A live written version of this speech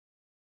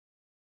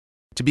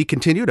To Be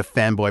Continued, a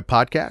fanboy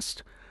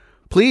podcast.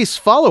 Please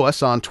follow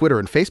us on Twitter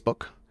and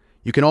Facebook.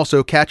 You can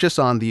also catch us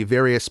on the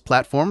various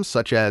platforms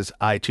such as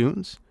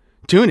iTunes,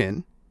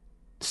 TuneIn,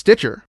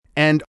 Stitcher,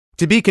 and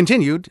To Be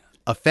Continued,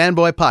 a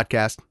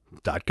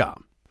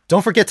fanboypodcast.com.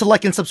 Don't forget to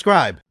like and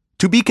subscribe.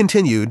 To Be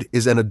Continued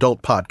is an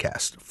adult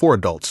podcast for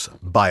adults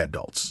by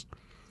adults.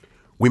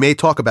 We may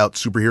talk about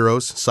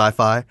superheroes,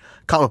 sci-fi,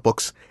 comic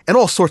books, and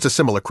all sorts of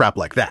similar crap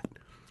like that,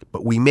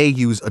 but we may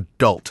use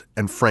adult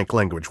and frank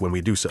language when we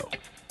do so.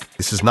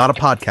 This is not a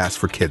podcast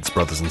for kids,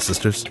 brothers and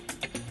sisters.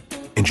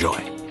 Enjoy.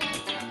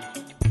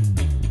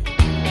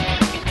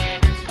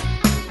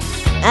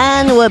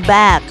 And we're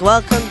back.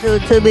 Welcome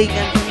to Be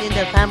Continued,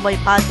 the fanboy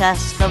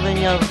podcast covering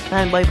your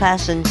fanboy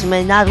passions. You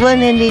may not learn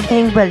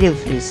anything, but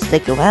if you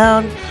stick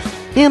around,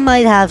 you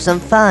might have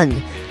some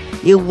fun.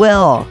 You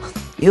will.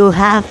 You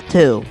have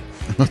to.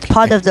 It's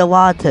part of the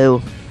law,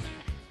 too.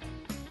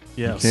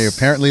 Yes. Okay,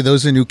 apparently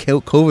those are new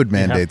COVID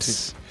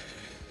mandates.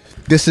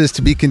 This is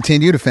To Be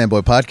Continued, a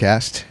fanboy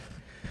podcast.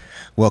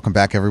 Welcome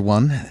back,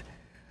 everyone.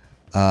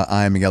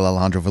 I'm Miguel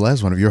Alejandro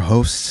Velez, one of your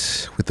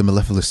hosts with the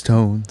mellifluous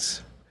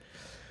tones.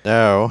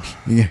 No.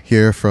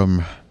 Here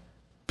from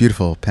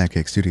beautiful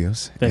Pancake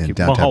Studios Thank in you.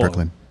 downtown Mahalo.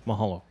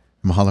 Brooklyn.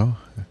 Mahalo.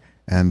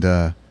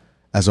 And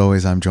as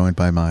always, I'm joined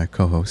by my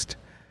co-host,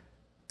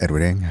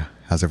 Edward Ng.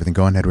 How's everything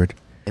going, Edward?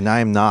 And I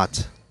am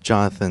not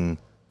Jonathan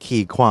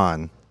Key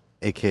Kwan,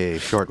 a.k.a.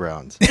 Short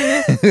Rounds.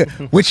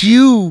 Which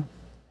even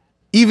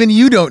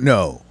you don't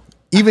know.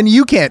 Even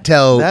you can't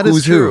tell That who's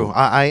is true. who.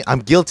 I'm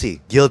guilty.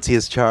 Guilty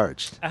as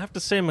charged. I have to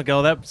say,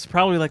 Miguel, that's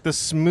probably like the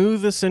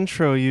smoothest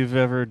intro you've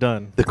ever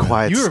done. The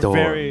Quiet You were Storm.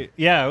 it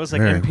was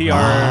like Very- NPR.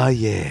 Ah,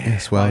 yeah.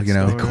 Yes, well, Quiet you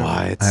know, Storm.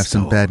 Quiet I have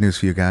some Storm. bad news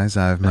for you guys.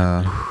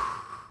 I'm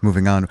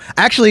moving on.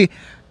 Actually,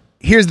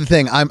 here's the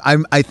thing.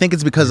 I think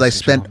it's because I Ladies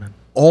and spent gentlemen.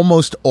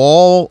 almost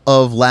all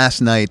of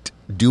last night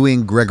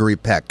doing Gregory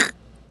Peck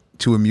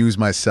to amuse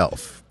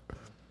myself.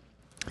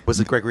 Was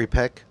it Gregory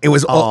Peck? It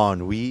was all-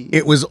 Ennui.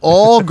 It was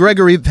all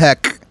Gregory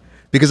Peck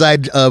because I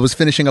was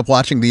finishing up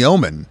watching The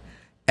Omen,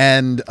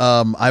 and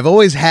I've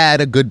always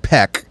had a good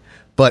Peck,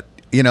 but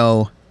you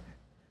know.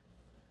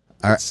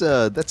 That's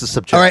a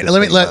subjective. All right, thing,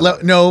 by the way.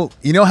 no.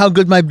 You know how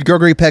good my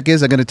Gregory Peck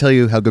is? I'm going to tell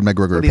you how good my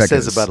Gregory What he Peck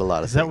says is. about a lot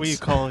of Is things. that what you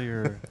call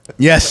your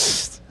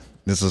Yes,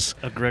 this is.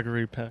 a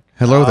Gregory Peck?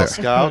 Hello Oh, there.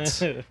 Scouts.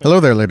 Hello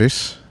there,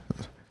 ladies.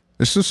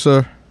 This is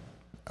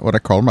what I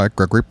call my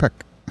Gregory Peck.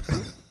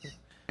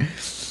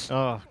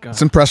 Oh God.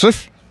 It's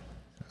impressive.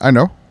 I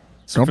know.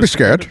 Don't be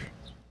scared.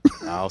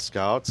 Now,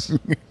 Scouts.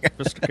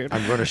 Sophisticated.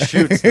 I'm going to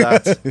shoot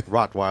that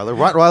Rottweiler.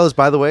 Rottweilers,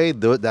 by the way,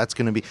 that's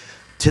going to be...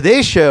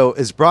 Today's show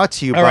is brought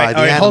to you All by right, the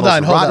all right, hold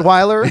animals on.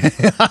 Rottweiler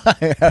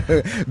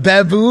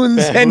Baboons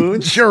and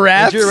Baboons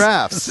giraffes. and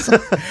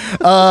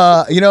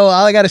giraffes. You know,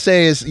 all I got to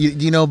say is,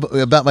 you know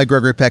about my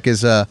Gregory Peck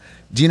is, do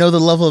you know the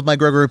level of my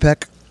Gregory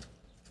Peck?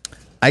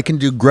 I can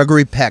do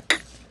Gregory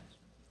Peck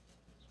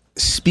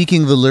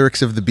speaking the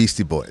lyrics of the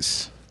Beastie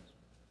Boys.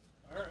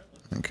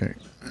 Okay.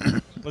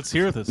 Let's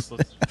hear this.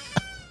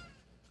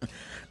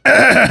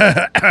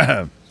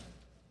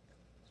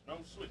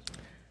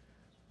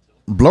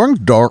 Blowing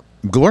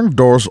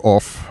doors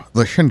off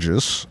the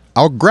hinges,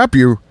 I'll grab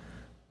you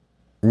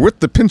with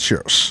the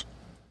pincers.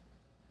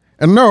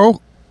 And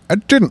no, I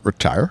didn't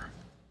retire.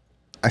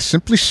 I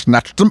simply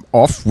snatched them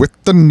off with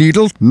the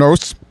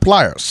needle-nose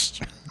pliers.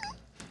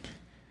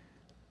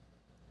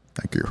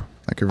 Thank you.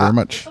 Thank you very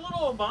much. A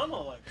little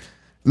Obama like.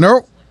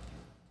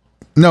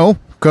 No,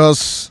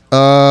 because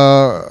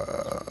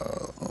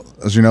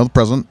as you know, the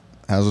president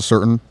has a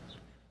certain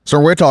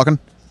way of talking.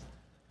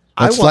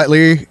 That's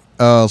slightly,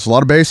 it's a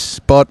lot of bass,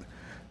 but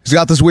he's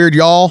got this weird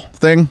y'all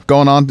thing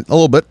going on a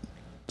little bit.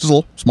 Just a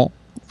little small.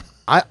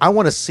 I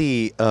want to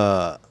see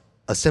a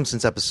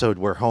Simpsons episode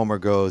where Homer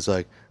goes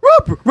like,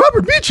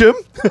 Robert Beecham.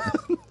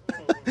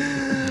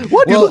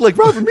 What? You look like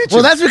Robert Beecham.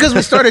 Well, that's because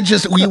we started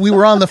we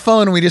were on the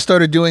phone and we just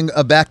started doing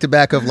a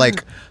back-to-back of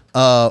like,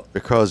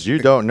 because you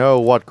don't know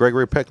what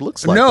Gregory Peck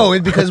looks like. no,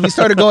 because we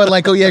started going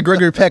like, oh yeah,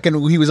 Gregory Peck,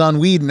 and he was on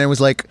weed, and it was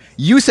like,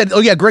 you said, oh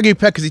yeah, Gregory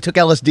Peck because he took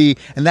LSD,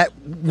 and that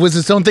was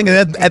its own thing.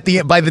 And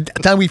then by the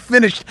time we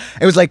finished,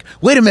 it was like,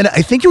 wait a minute,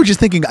 I think you were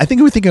thinking of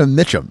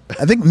Mitchum.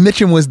 I think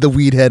Mitchum was the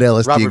weed head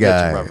LSD Robert guy.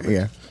 Mitchum, Robert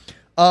Mitchum.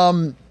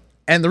 Yeah.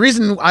 And the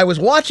reason I was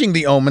watching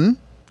The Omen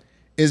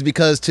is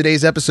because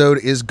today's episode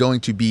is going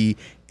to be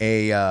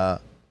a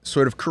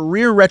sort of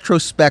career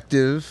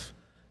retrospective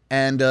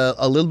and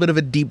a little bit of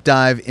a deep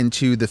dive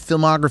into the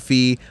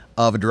filmography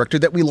of a director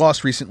that we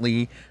lost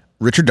recently,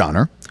 Richard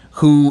Donner,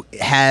 who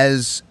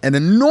has an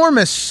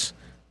enormous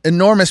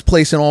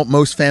place in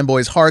most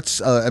fanboys'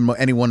 hearts, and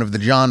any one of the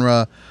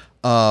genre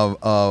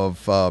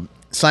of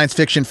science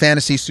fiction,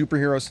 fantasy,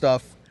 superhero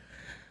stuff.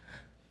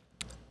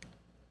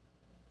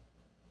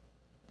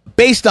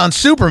 Based on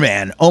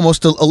Superman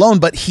almost alone,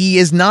 but he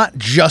is not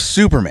just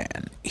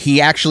Superman. He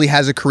actually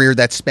has a career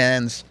that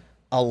spans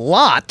a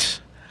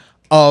lot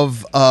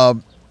of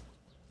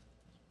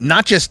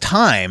not just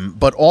time,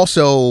 but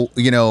also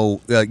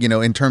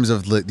in terms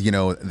of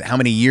how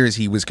many years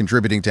he was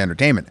contributing to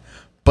entertainment.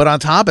 But on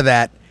top of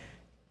that,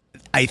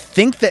 I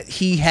think that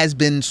he has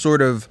been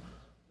sort of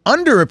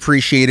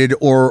underappreciated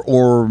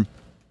or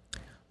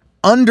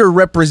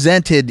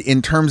underrepresented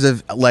in terms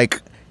of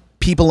like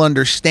people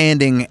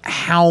understanding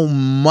how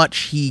much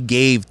he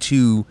gave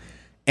to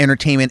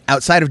entertainment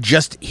outside of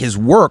just his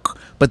work,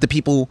 but the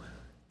people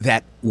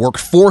that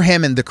worked for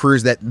him and the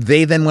careers that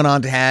they then went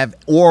on to have,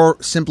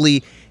 or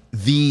simply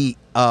the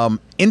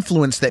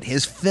influence that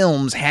his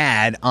films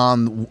had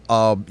on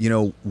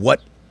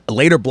what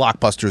later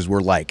blockbusters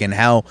were like, and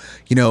how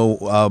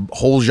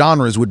whole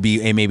genres would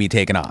be maybe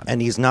taken on.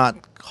 And he's not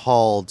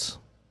called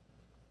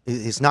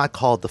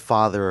the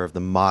father of the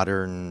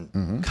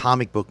modern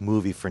comic book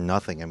movie for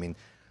nothing. I mean,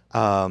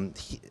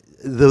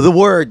 the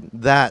word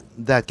that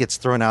gets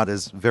thrown out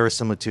is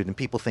verisimilitude, and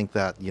people think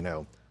that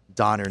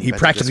Donner He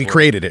practically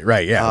created it,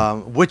 right? Yeah.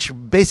 Which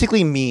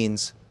basically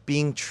means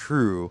being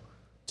true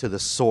to the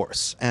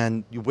source.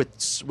 And with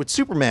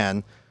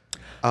Superman,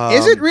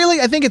 is it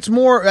really? I think it's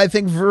more. I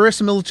think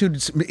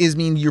verisimilitude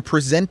you're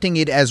presenting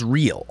it as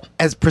real,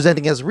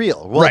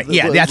 Well, right?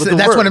 Yeah, that's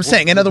what I'm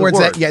saying. In other words,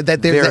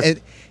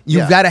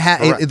 you've got to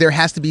have. There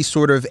has to be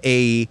sort of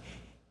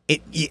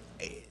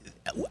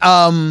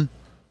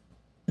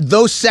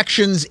those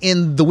sections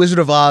in The Wizard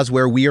of Oz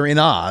where we are in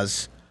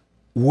Oz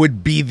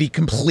would be the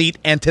complete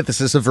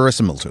antithesis of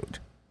verisimilitude.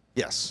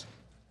 Yes.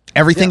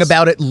 Everything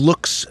about it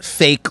looks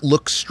fake,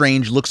 looks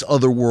strange, looks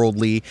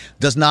otherworldly,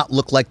 does not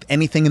look like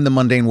anything in the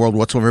mundane world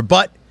whatsoever.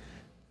 But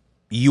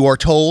you are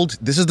told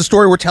this is the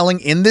story we're telling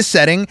in this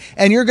setting,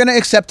 and you're going to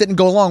accept it and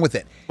go along with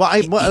it. Well,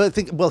 I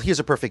think. Well, here's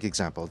a perfect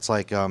example. It's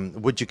like,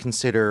 would you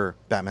consider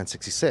Batman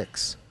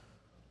 '66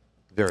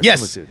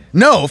 verisimilitude? Yes.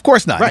 No, of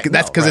course not. Right,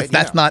 That's because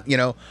that's not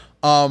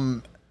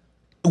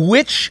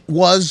which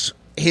was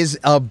his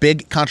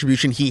big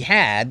contribution he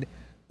had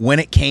when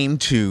it came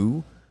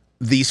to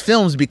these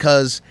films,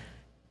 because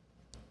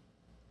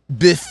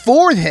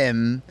before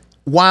him,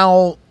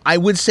 while I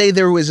would say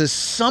there was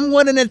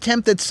somewhat an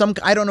attempt at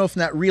I don't know if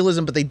not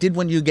realism, but they did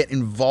when you get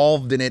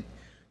involved in it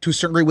to a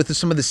certain degree with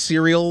some of the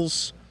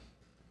serials.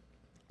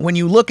 When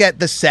you look at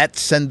the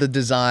sets and the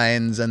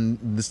designs and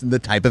the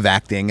type of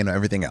acting and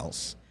everything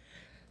else,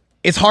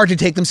 it's hard to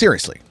take them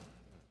seriously,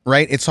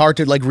 right? It's hard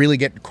to really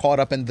get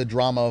caught up in the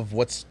drama of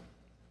what's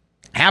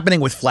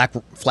happening with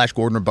Flash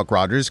Gordon or Buck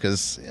Rogers,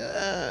 because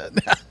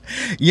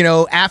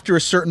after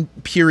a certain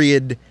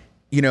period,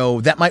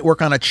 that might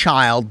work on a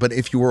child, but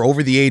if you were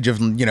over the age of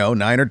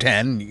 9 or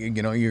 10,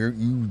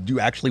 you do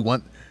actually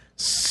want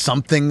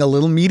something a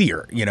little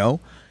meatier,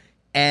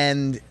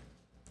 and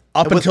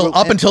up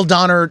until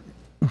Donner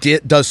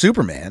does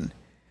Superman,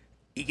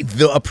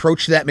 the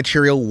approach to that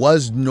material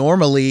was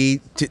normally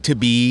to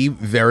be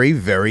very,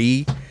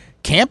 very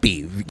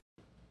campy,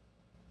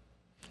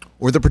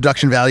 or the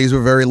production values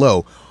were very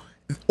low,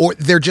 or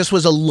there just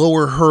was a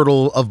lower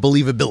hurdle of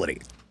believability.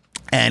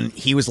 And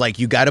he was like,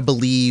 you got to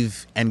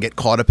believe and get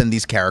caught up in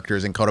these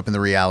characters and caught up in the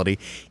reality.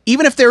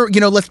 Even if they're,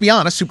 let's be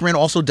honest, Superman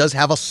also does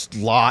have a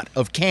lot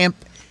of camp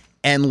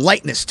and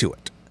lightness to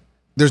it.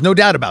 There's no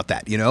doubt about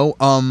that,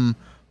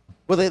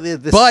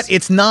 but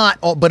it's not,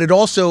 but it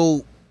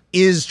also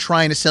is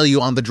trying to sell you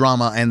on the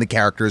drama and the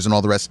characters and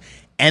all the rest.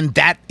 And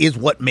that is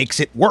what makes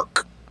it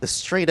work.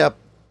 Straight up,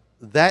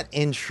 that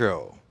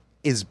intro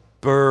is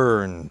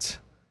burned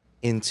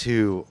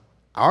into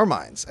our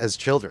minds as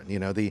children,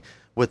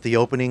 with the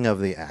opening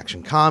of the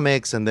Action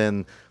Comics, and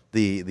then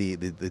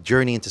the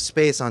journey into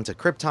space onto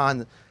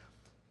Krypton,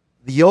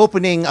 the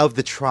opening of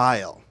the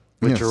trial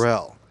with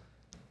Jor-El,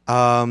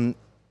 and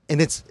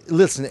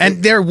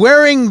and they're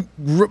wearing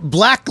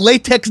black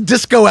latex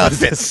disco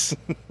outfits,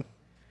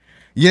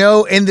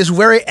 in this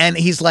and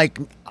he's like,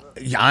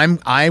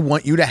 I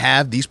want you to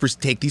have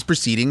take these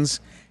proceedings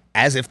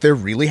as if they're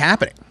really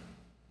happening.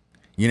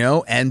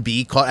 And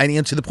be caught,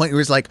 and to the point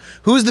where it's like,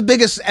 who's the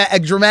biggest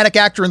dramatic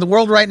actor in the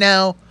world right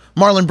now?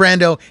 Marlon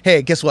Brando.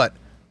 Hey, guess what?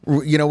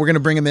 We're going to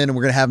bring him in and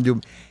we're going to have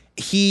him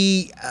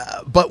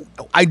do. But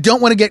I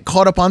don't want to get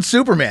caught up on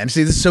Superman.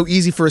 See, this is so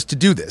easy for us to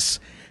do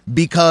this,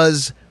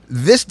 because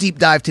this deep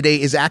dive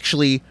today is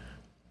actually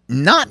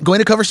not going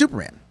to cover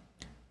Superman,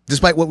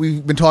 despite what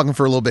we've been talking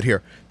for a little bit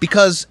here,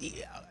 because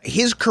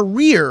his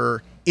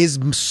career is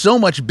so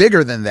much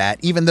bigger than that,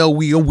 even though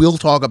we will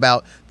talk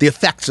about the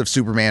effects of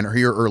Superman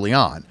here early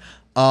on.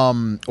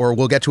 Or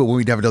we'll get to it when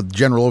we have a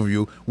general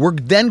overview. We're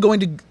then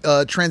going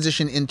to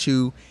transition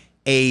into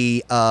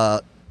a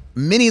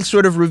mini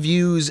sort of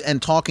reviews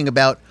and talking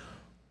about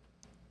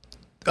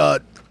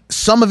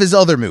some of his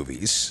other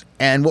movies.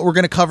 And what we're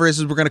going to cover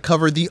is we're going to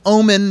cover The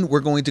Omen, we're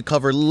going to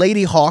cover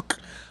Lady Hawk,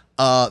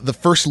 The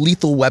First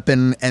Lethal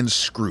Weapon, and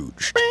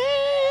Scrooge.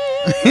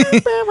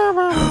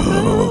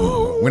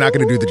 We're not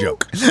going to do the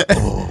joke.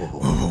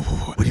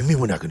 What do you mean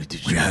we're not going to do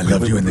the joke? I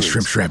love doing the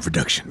shrimp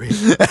production.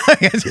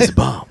 There's a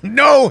bomb.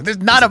 No, there's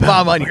not a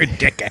bomb on your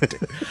dick.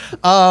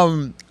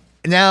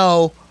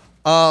 Now,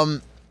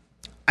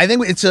 I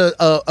think it's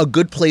a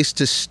good place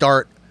to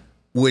start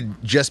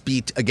would just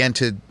be, again,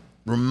 to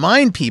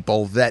remind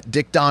people that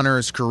Dick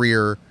Donner's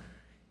career,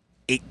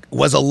 it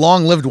was a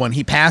long-lived one.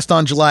 He passed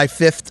on July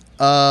 5th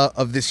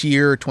of this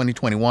year,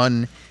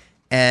 2021.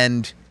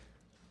 and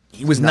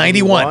he was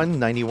 91.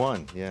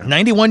 91, yeah.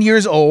 91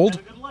 years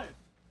old. Good life.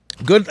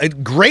 Good, a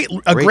great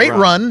Great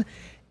run.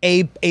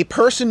 A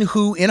person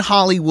who in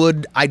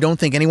Hollywood, I don't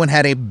think anyone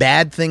had a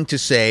bad thing to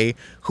say,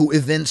 who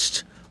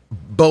evinced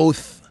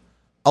both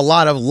a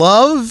lot of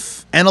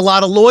love and a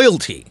lot of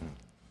loyalty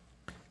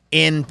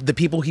in the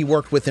people he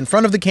worked with in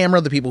front of the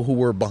camera, the people who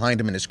were behind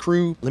him and his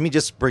crew. Let me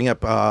just bring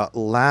up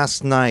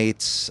last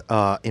night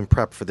in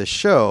prep for this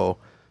show,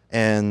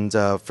 and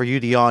for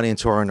you, the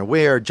audience who are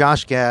unaware,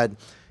 Josh Gad,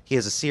 he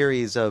has a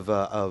series of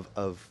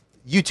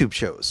YouTube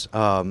shows,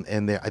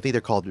 and I think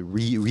they're called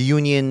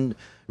Reunited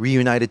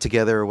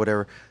Together or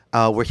whatever,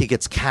 where he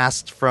gets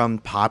cast from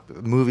pop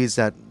movies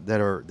that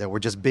were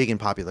just big in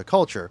popular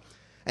culture,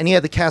 and he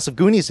had the cast of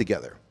Goonies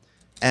together,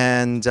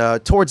 and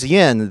towards the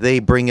end they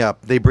bring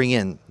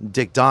in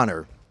Dick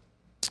Donner,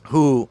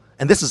 who,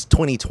 and this is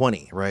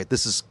 2020, right?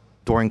 This is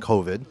during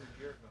COVID.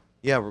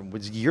 Yeah, it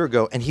was a year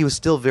ago, and he was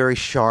still very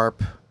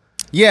sharp.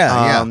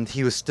 Yeah.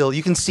 He was still.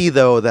 You can see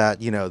though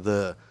that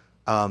the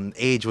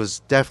age was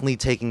definitely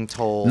taking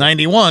toll.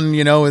 91,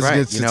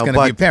 it's going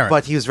to be apparent.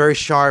 But he was very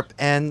sharp,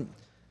 and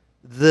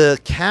the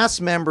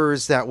cast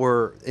members that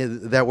were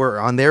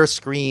on their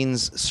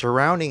screens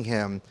surrounding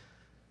him,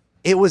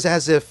 it was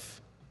as if,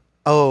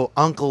 oh,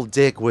 Uncle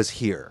Dick was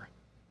here,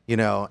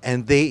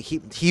 and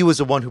he was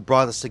the one who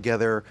brought us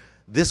together.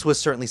 This was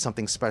certainly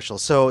something special.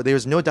 So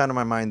there's no doubt in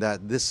my mind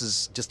that this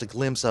is just a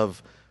glimpse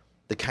of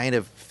the kind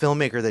of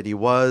filmmaker that he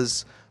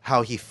was,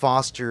 how he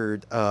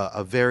fostered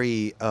a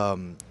very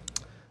good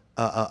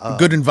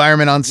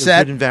environment on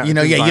set.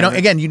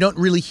 Environment. You don't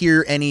really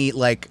hear any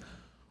like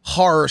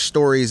horror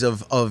stories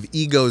of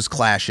egos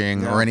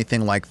clashing or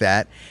anything like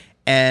that,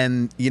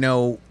 and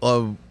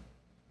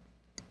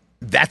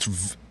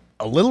that's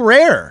a little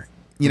rare.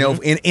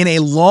 In a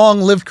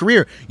long-lived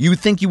career, you would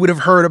think you would have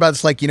heard about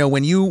this, like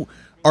when you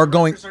are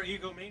going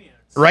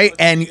right,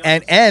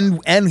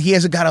 and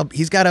he's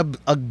got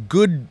a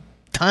good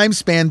time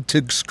span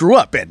to screw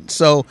up in.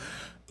 So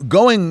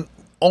going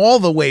all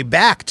the way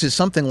back to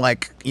something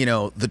like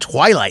the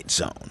Twilight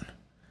Zone,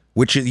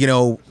 which is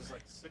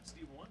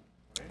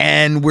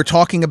and we're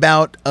talking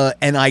about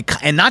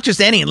and not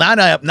just any, not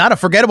a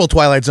forgettable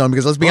Twilight Zone,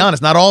 because let's be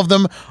honest, not all of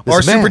them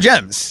are super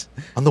gems.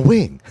 On the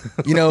wing,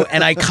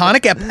 an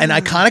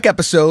iconic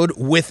episode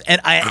with an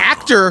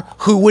actor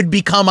who would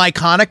become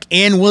iconic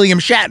in William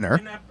Shatner.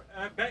 And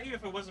I bet you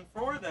if it wasn't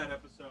for that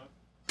episode.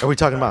 Are we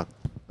talking about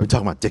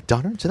Dick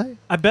Donner today?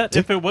 I bet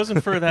if it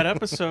wasn't for that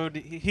episode,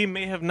 he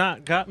may have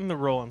not gotten the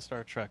role on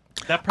Star Trek.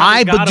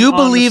 I do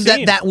believe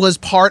that was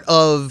part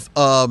of,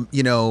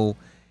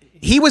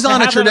 he was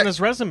on on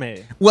his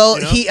resume. Well,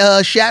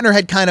 Shatner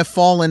had kind of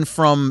fallen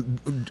from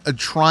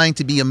trying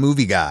to be a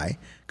movie guy,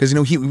 because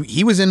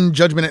he was in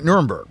Judgment at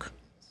Nuremberg,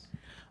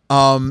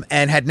 and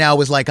had now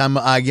was like he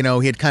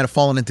had kind of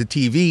fallen into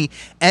TV,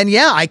 and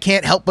I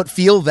can't help but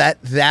feel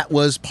that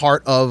was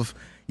part of.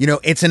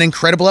 It's an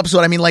incredible episode.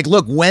 I mean, like,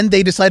 look, when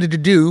they decided to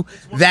do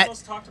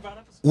that,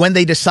 when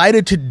they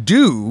decided to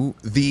do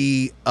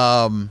the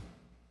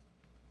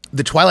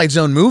Twilight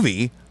Zone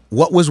movie,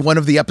 what was one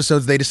of the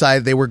episodes they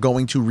decided they were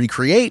going to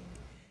recreate?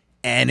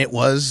 And it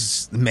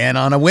was Man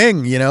on a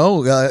Wing, the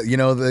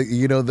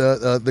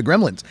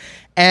Gremlins,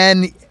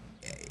 and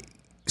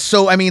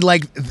so I mean,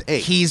 like, if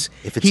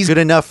it's good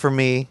enough for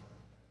me,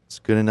 it's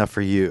good enough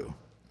for you.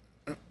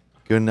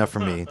 Good enough for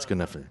me, it's good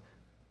enough for you.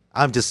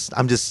 I'm just,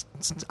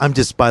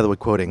 by the way,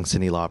 quoting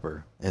Cyndi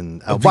Lauper,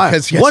 and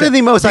one of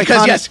the most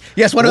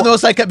iconic. One of the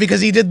most iconic, because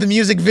he did the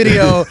music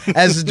video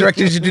as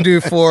directed to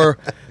do for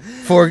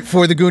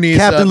the Goonies.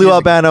 Captain Lou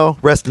Albano,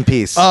 rest in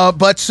peace.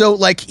 But so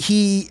like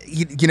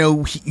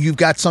you've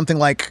got something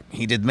like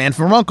he did Man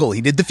from Uncle,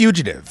 he did The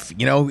Fugitive,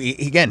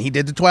 he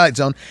did The Twilight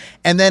Zone,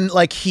 and then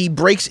like he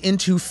breaks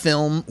into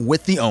film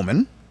with The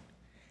Omen,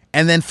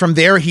 and then from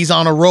there he's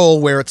on a roll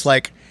where it's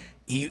like.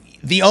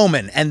 The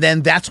Omen, and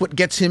then that's what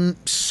gets him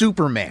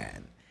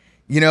Superman,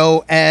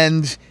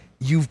 and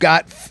you've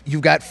got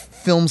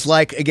films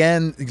like,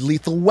 again,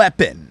 Lethal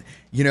Weapon,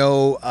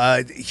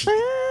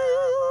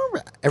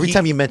 every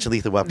time you mention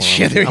Lethal Weapon,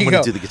 I'm going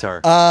to do the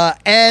guitar.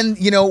 And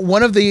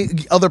one of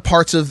the other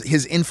parts of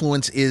his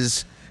influence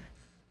is,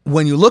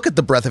 when you look at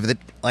the breadth of it,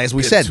 as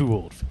we said, too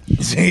old.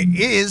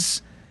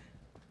 is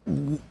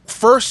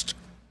first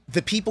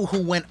the people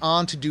who went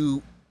on to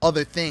do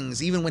other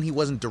things, even when he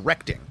wasn't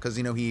directing, because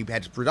he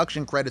had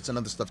production credits and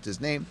other stuff to his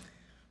name.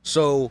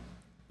 So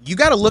you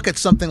got to look at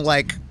something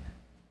like,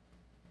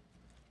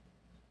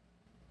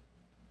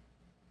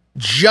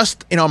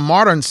 just in a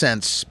modern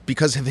sense,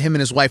 because of him and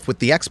his wife with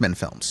the X-Men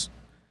films.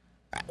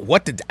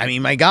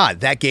 My God,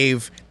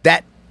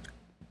 that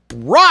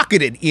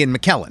rocketed Ian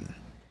McKellen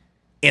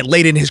and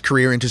late in his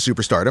career into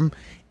superstardom.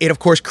 It of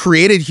course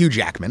created Hugh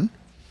Jackman.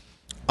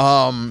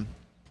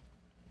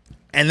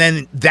 And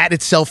then that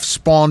itself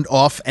spawned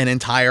off an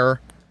entire,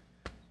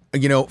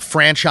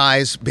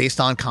 franchise based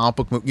on comic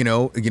book,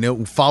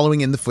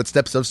 following in the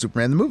footsteps of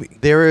Superman the movie.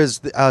 There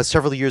is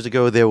several years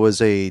ago there was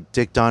a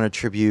Dick Donner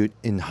tribute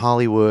in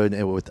Hollywood.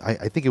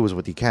 I think it was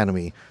with the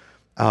Academy,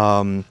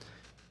 and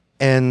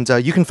And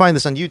you can find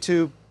this on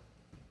YouTube.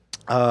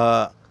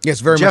 Yes,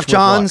 very Jeff much worth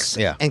watching. Johns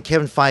Yeah. and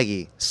Kevin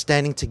Feige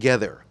standing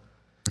together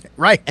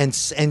Right.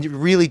 and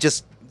really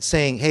just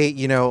saying, hey,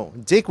 you know,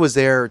 Dick was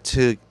there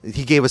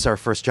he gave us our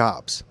first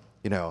jobs,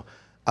 you know.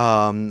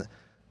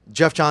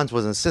 Jeff Johns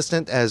was an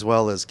assistant as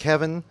well as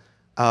Kevin.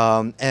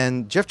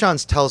 And Jeff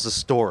Johns tells a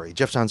story.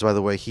 Jeff Johns, by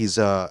the way, he's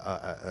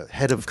a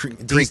head of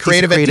DC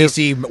creative at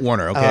DC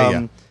Warner. Okay,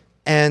 yeah.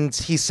 And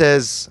he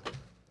says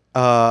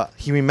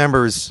he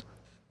remembers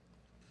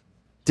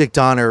Dick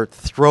Donner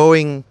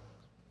throwing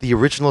the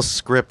original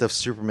script of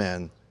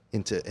Superman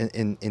into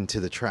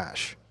the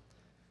trash.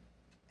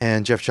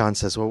 And Jeff Johns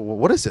says, "Well,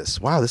 what is this?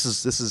 Wow, this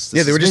is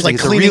Yeah, they were just amazing. like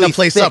It's a cleaning really the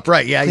place thick- up,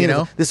 right? Yeah, you cleaning-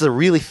 know. this is a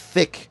really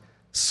thick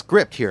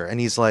script here." And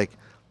he's like,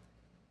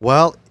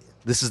 "Well,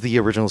 this is the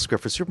original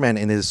script for Superman,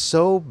 and it is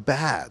so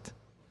bad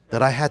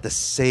that I had to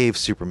save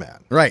Superman."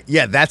 Right.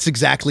 Yeah, that's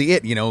exactly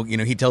it. You know,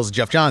 he tells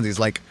Jeff Johns, he's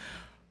like,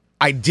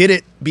 I did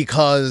it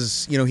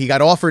because, he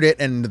got offered it,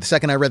 and the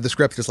second I read the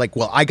script, it's like,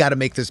 well, I got to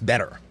make this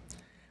better.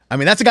 I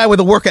mean, that's a guy with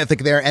a work ethic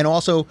there, and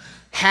also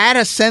had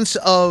a sense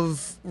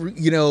of,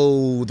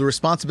 the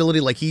responsibility.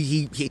 Like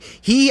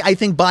he I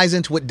think buys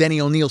into what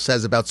Denny O'Neil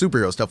says about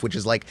superhero stuff, which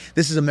is like,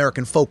 this is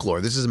American folklore,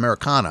 this is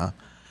Americana,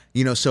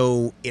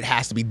 so it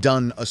has to be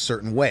done a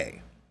certain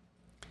way.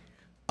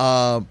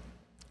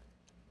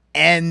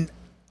 And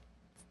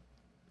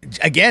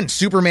again,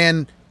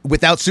 Superman.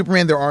 Without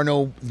Superman, there are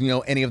no,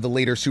 any of the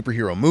later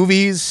superhero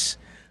movies.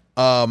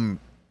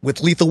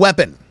 With Lethal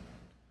Weapon,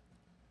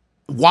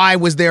 why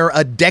was there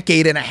a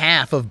decade and a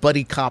half of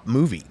buddy cop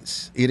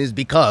movies? It is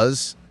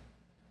because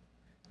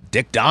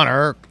Dick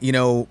Donner,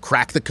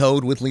 cracked the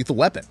code with Lethal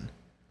Weapon.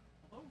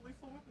 Although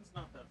Lethal Weapon's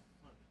not that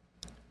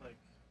funny. Like,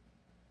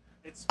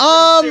 it's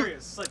pretty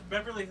serious. Like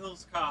Beverly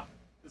Hills Cop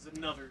is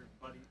another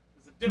buddy.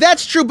 Is a different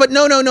That's true, but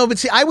no. But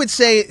see, I would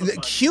say the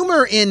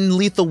humor in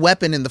Lethal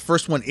Weapon in the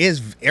first one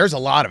there's a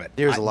lot of it.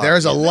 There's a lot.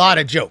 There's a lot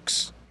of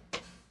jokes.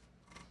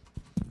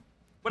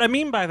 What I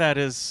mean by that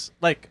is,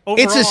 like,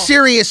 overall, It's a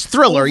serious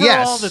thriller, overall,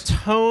 yes. the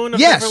tone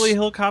of Yes. Beverly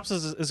Hills Cops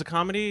is a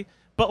comedy,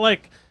 but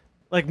like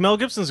Mel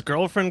Gibson's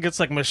girlfriend gets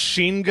like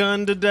machine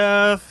gunned to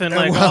death, and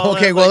like, all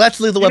that, like, that's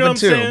Lethal you know Weapon what I'm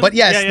too. saying? But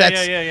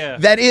yes, yeah.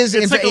 that is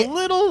It's like fact- a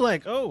little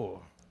like, oh,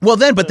 Well,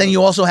 but then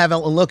you also have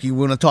look. You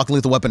want to talk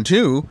Lethal Weapon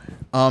 2?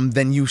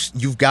 Then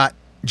you've got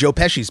Joe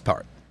Pesci's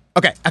part.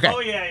 Okay. Oh,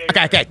 yeah.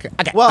 Okay.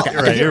 Well,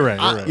 okay. You're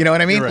right. You know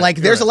what I mean? You're right, Like,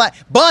 you're there's right. a lot.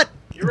 But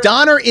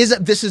Donner is.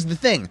 This is the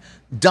thing.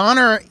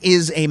 Donner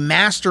is a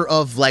master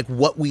of like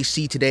what we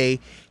see today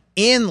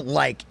in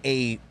like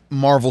a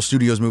Marvel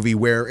Studios movie,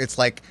 where it's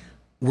like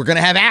we're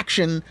gonna have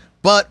action,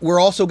 but we're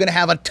also going to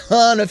have a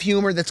ton of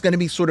humor that's going to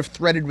be sort of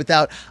threaded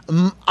without.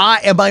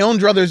 My own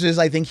druthers is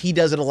I think he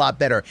does it a lot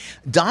better.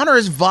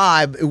 Donner's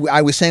vibe,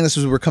 I was saying this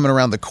as we were coming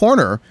around the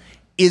corner,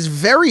 is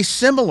very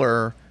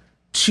similar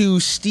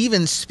to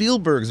Steven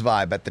Spielberg's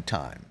vibe at the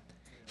time.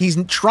 He's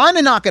trying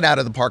to knock it out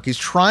of the park. He's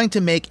trying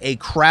to make a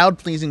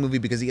crowd-pleasing movie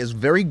because he has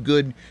very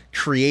good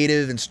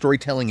creative and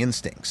storytelling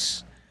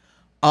instincts.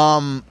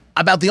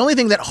 About the only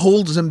thing that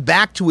holds him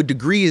back to a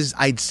degree is,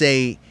 I'd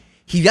say,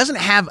 he doesn't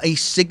have a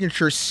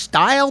signature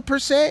style per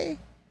se,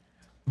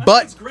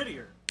 but it's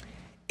grittier.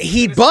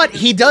 he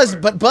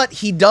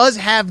does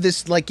have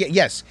this, like,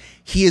 yes,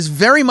 he is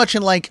very much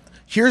in like,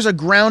 here's a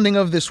grounding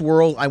of this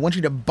world. I want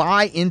you to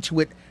buy into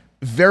it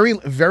very,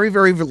 very,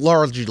 very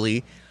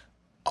largely.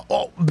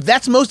 Oh,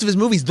 that's most of his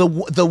movies. The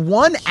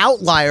one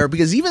outlier,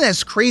 because even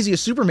as crazy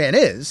as Superman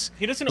is,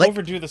 He doesn't like,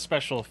 overdo the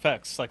special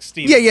effects like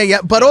Steve.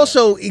 yeah. But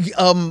also,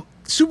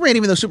 Superman,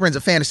 even though Superman's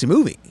a fantasy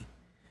movie,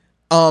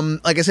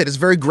 like I said, it's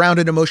very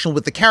grounded, emotional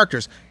with the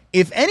characters.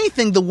 If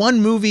anything, the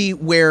one movie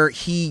where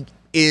he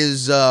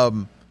is,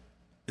 the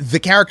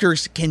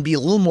characters can be a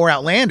little more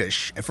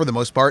outlandish for the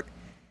most part,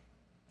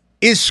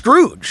 is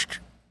Scrooged.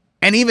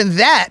 And even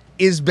that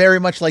is very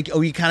much like,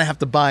 you kind of have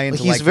to buy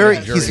into. He's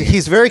like,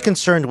 he's very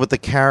concerned with the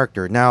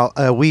character. Now,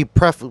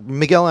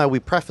 Miguel and I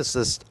preface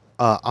this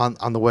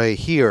on the way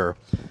here.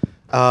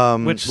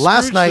 Which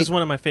last Scrooge night is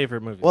one of my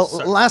favorite movies. Well,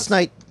 Sorry. last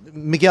night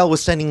Miguel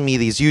was sending me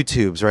these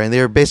YouTubes, right? And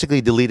they're basically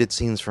deleted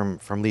scenes from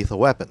Lethal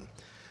Weapon.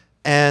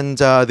 And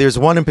there's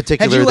one in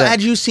particular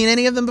Had you seen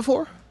any of them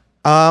before?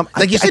 I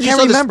You said can't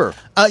saw remember.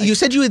 You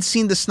said you had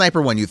seen the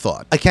sniper one. You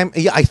thought. I can't.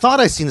 Yeah, I thought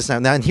I'd seen this now.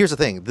 And here's the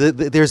thing: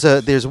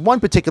 there's one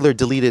particular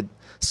deleted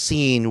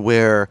scene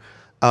where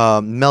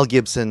Mel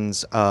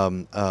Gibson's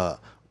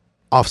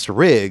Officer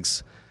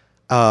Riggs,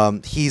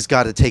 he's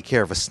got to take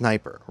care of a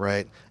sniper,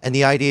 right? And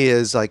the idea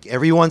is like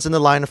everyone's in the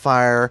line of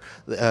fire.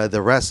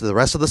 The rest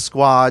of the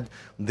squad,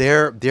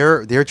 they're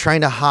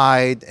trying to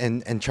hide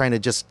and trying to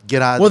just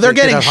get out. Well, they're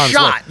get getting out of harm's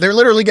shot. way. They're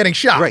literally getting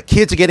shot. Right,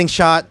 kids are getting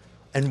shot.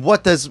 And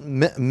what does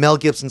Mel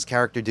Gibson's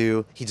character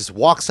do? He just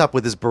walks up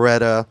with his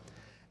Beretta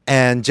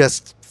and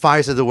just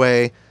fires it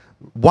away,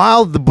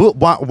 while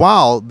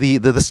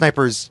the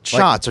sniper's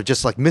shots are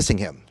just like missing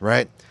him,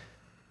 right?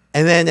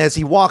 And then as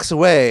he walks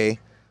away,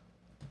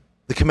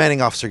 the commanding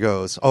officer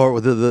goes,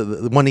 or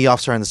the one of the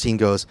officer on the scene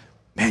goes,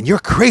 "Man, you're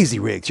crazy,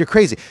 Riggs. You're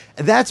crazy."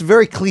 And that's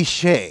very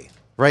cliche,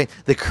 right?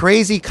 The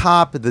crazy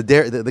cop,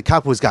 the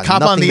cop who's got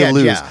Cop on nothing the to edge,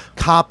 lose. yeah.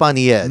 Cop on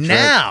the edge. right?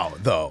 Now,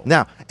 though.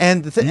 Now,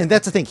 and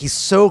that's the thing. He's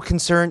so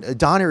concerned.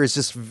 Donner is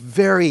just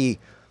very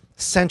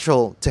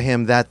central to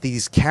him that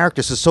these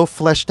characters are so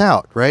fleshed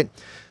out, right?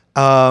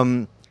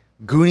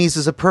 Goonies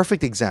is a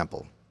perfect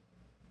example.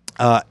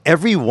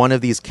 Every one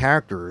of these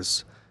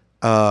characters,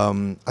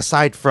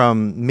 aside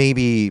from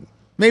maybe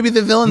Maybe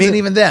the villains and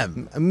even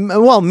them.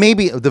 well,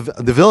 maybe the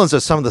villains are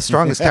some of the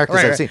strongest characters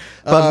Right, I've right. seen,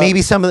 but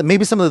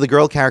maybe some of the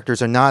girl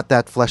characters are not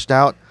that fleshed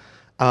out.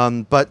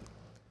 But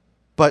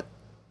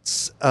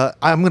I'm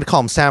going to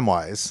call him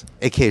Samwise,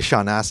 aka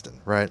Sean Astin,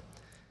 right?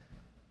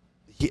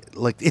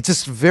 It's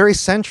just very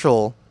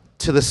central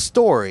to the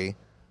story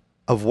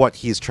of what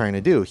he's trying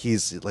to do.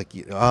 He's like,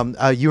 you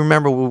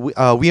remember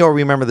we all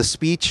remember the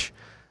speech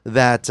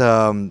that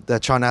that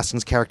Sean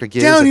Astin's character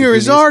gives. Down at the here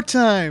is Goonies. our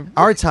time.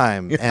 Our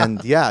time.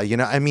 And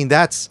I mean,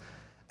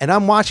 and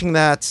I'm watching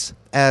that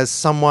as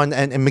someone,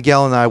 and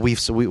Miguel and I, we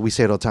say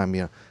it all the time,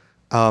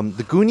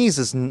 the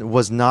Goonies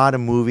was not a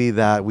movie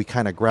that we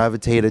kind of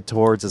gravitated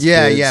towards as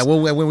kids. Yeah. Well,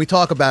 when we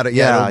talk about it,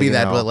 Yeah, it'll be you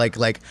that. know. But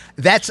like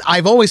that's.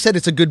 I've always said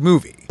it's a good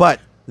movie. But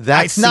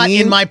that It's not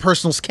scene- in my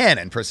personal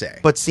canon per se.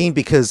 But scene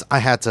because I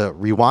had to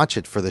rewatch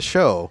it for the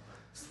show.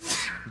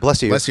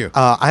 Bless you. Bless you.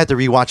 I had to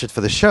rewatch it for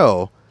the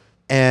show,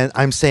 and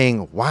I'm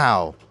saying,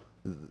 wow,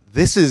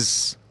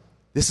 this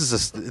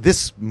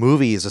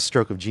movie is a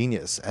stroke of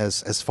genius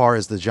as far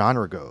as the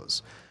genre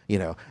goes,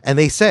 And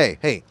they say,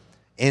 hey,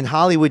 in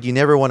Hollywood, you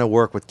never want to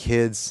work with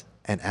kids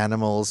and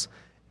animals,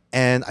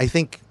 and I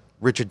think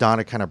Richard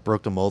Donner kind of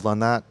broke the mold on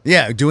that.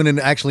 Yeah, doing it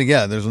actually.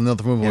 Yeah, there's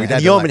another movie. where we And had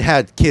to, Yeoman like-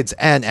 had kids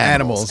and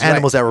animals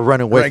right. that were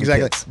running away Right, from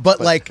exactly. kids. But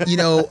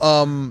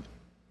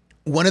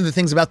one of the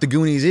things about the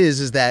Goonies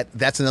is that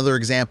that's another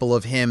example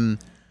of him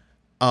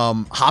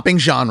hopping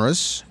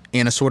genres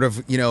in a sort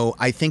of,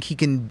 I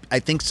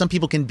think some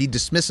people can be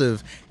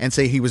dismissive and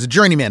say he was a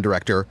journeyman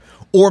director,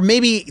 or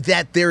maybe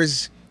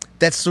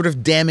that's sort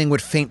of damning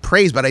with faint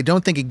praise, but I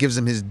don't think it gives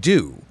him his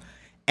due.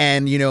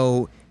 And,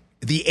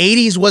 the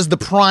 80s was the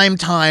prime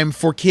time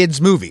for kids'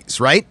 movies,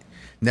 right?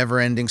 Never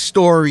Ending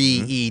Story,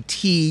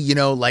 E.T.,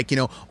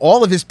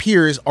 all of his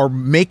peers are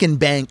making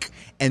bank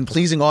and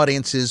pleasing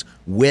audiences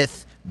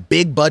with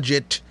big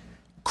budget,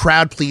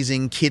 crowd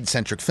pleasing, kid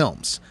centric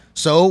films.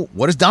 So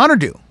what does Donner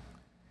do?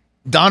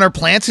 Donner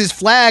plants his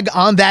flag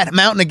on that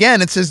mountain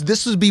again and says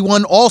this will be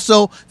one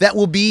also that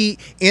will be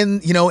in,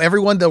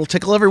 everyone that will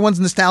tickle everyone's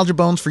nostalgia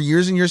bones for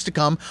years and years to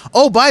come.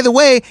 Oh, by the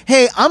way,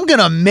 hey, I'm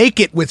going to make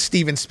it with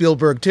Steven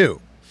Spielberg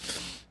too.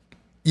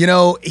 I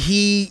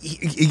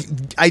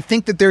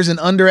think that there's an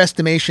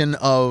underestimation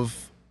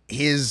of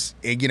his,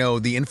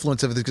 the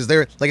influence of it, because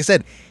like I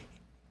said,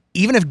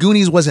 even if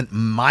Goonies wasn't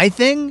my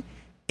thing,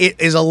 it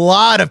is a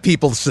lot of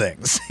people's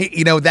things.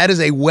 That is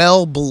a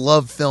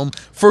well-beloved film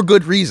for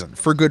good reason.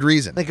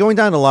 Like going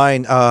down the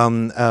line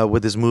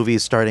with his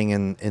movies starting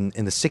in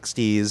the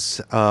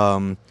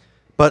 60s,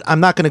 but I'm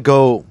not going to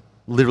go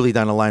literally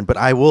down the line, but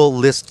I will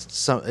list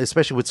some,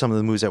 especially with some of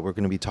the movies that we're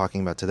going to be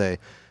talking about today.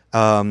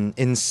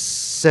 In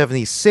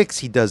 76,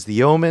 he does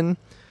The Omen.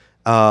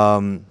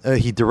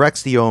 He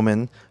directs The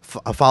Omen,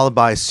 followed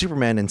by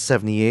Superman in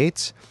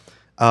 78.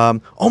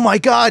 Oh my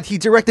God, he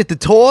directed The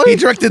Toy? He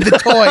directed The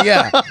Toy,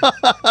 yeah.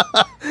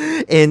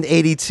 In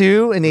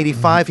 82 and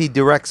 85, he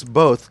directs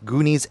both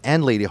Goonies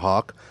and Lady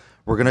Hawk.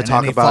 We're going to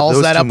talk about follows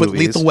those that two up with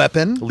movies. Lethal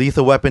Weapon.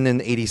 Lethal Weapon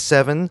in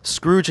 87,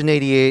 Scrooge in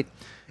 88,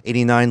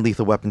 89,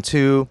 Lethal Weapon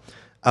 2,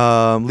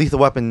 Lethal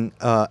Weapon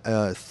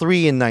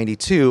 3 in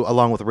 92,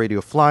 along with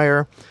Radio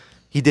Flyer.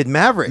 He did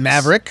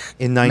Maverick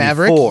in 94.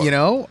 Maverick,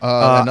 another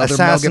Mel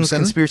Assassin's Gibson.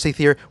 Conspiracy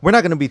Theory. We're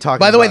not going to be talking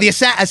By the way, about the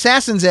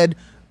Assassins, Ed,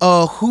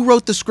 who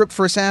wrote the script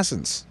for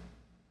Assassins?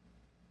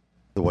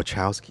 the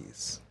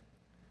Wachowskis.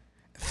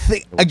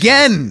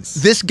 Again,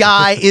 this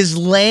guy is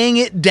laying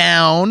it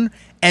down,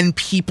 and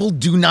people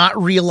do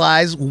not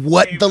realize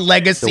what the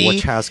legacy, The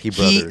Wachowski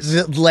brothers.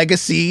 the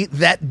legacy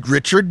that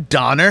Richard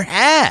Donner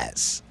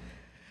has.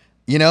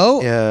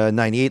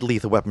 98,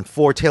 Lethal Weapon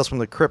 4, Tales from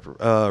the Crypt,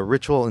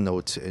 Ritual in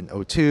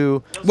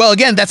 02. Well,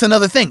 again, that's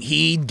another thing.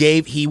 He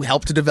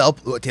helped to develop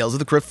Tales of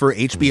the Crypt for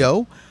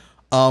HBO,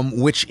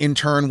 which in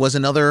turn was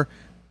another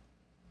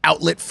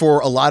outlet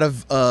for a lot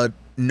of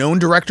known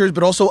directors,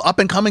 but also up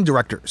and coming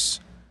directors.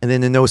 And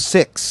then in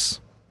 06,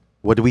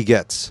 what do we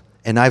get?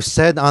 And I've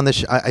said on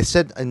the I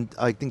said, and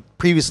I think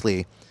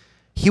previously,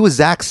 he was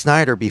Zack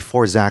Snyder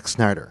before Zack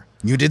Snyder.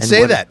 You did And say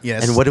what- that,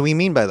 yes. And what do we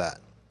mean by that?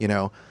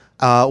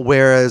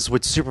 Whereas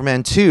with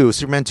Superman 2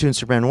 and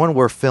Superman 1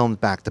 were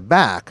filmed back to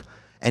back,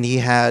 and he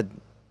had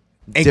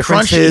A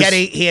crunch. differences.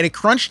 He had a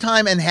crunch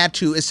time and had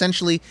to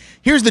essentially.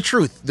 Here's the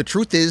truth. The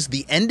truth is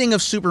the ending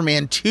of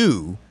Superman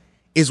 2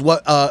 is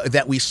what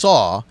that we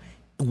saw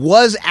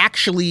was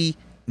actually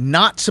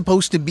not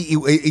supposed to be.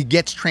 It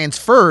gets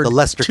transferred The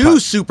Lester to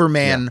cut.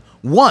 Superman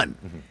 1.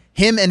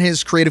 Him and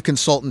his creative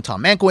consultant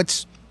Tom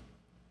Mankiewicz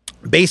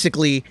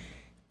basically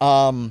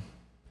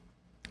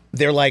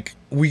they're like,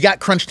 we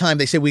got crunch time.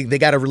 They say they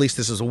got to release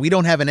this. So we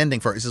don't have an ending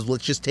for it. He says,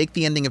 let's just take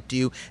the ending up to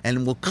you,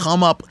 and we'll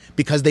come up,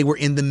 because they were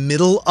in the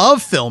middle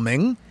of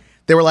filming.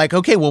 They were like,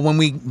 okay, well,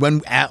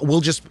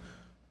 we'll just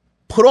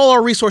put all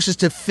our resources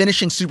to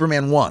finishing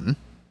Superman 1,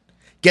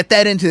 get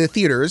that into the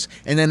theaters,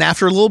 and then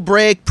after a little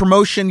break,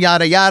 promotion,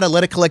 yada yada,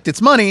 let it collect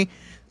its money,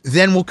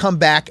 then we'll come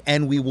back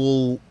and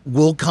we'll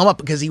come up,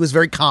 because he was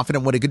very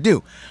confident what he could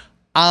do.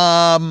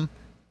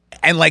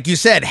 And like you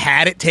said,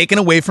 had it taken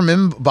away from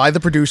him by the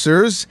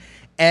producers.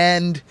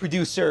 And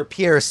producer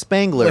Pierre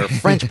Spangler,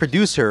 French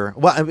producer.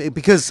 Well,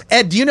 because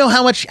Ed, do you know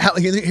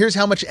here's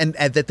how much and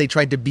that they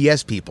tried to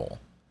BS people.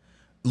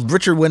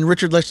 When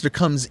Richard Lester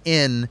comes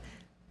in,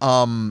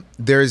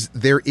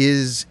 there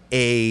is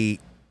a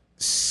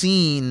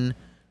scene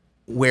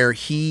where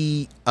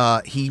he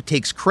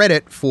takes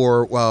credit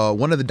for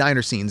one of the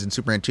diner scenes in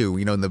Superman 2.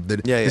 You know,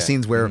 the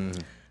scenes where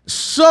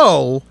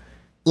so.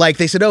 Like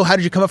they said, oh, how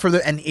did you come up for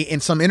the? And in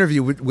some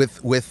interview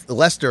with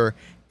Lester,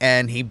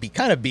 and he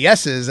kind of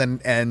BS's,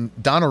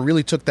 and Donner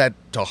really took that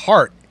to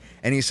heart,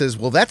 and he says,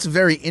 well, that's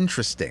very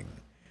interesting,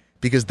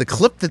 because the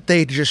clip that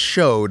they just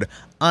showed,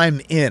 I'm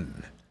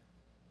in.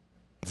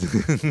 See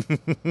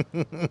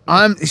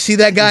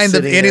that guy and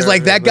he's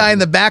like, that guy in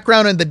the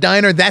background in the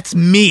diner, that's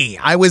me.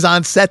 I was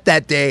on set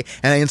that day,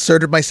 and I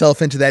inserted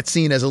myself into that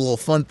scene as a little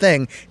fun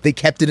thing. They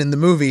kept it in the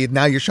movie.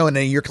 Now you're showing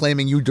it, and you're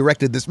claiming you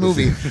directed this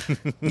movie.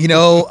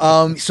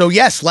 So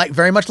yes, like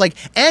very much like,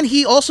 and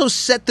he also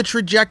set the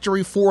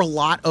trajectory for a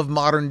lot of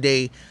modern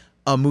day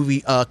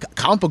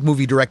comic book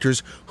movie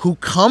directors who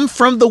come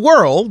from the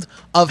world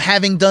of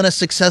having done a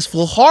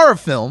successful horror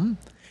film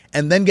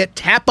and then get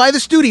tapped by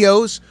the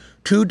studios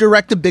to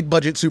direct a big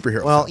budget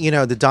superhero Well,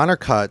 film. the Donner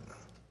cut,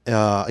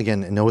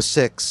 again, in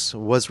 2006,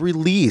 was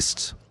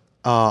released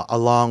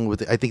along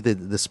with, I think,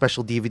 the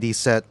special DVD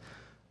set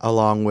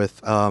along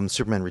with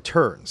Superman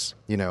Returns,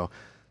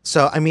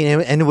 So, I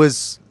mean, and it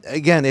was,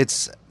 again,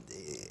 it's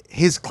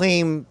his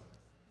claim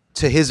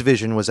to his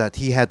vision was that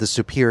he had the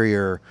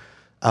superior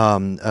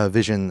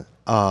vision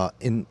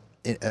in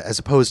as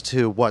opposed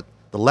to what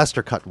the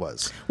Lester cut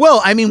was.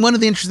 Well, I mean, one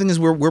of the interesting things is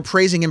we're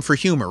praising him for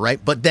humor,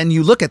 right? But then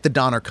you look at the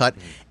Donner cut,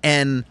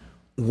 and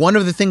one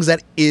of the things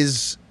that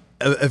is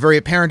very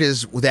apparent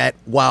is that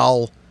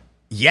while,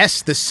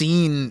 yes, the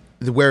scene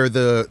where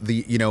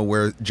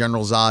where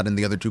General Zod and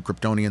the other two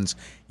Kryptonians,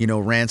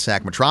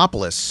 ransack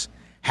Metropolis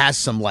has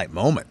some light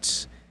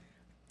moments.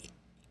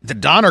 The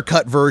Donner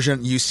cut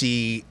version, you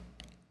see,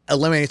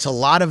 eliminates a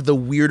lot of the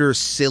weirder,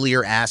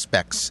 sillier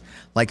aspects.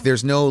 Like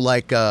there's no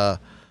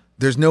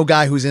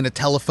guy who's in a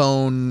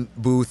telephone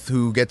booth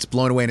who gets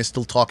blown away and is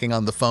still talking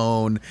on the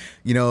phone.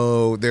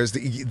 There's no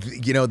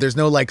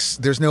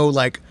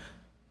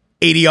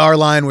ADR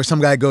line where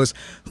some guy goes,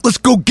 "Let's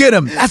go get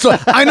him.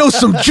 I know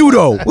some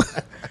judo."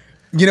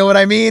 You know what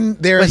I mean?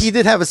 But he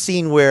did have a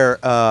scene where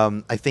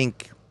I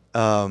think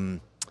I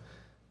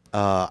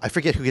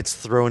forget who gets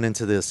thrown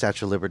into the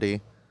Statue of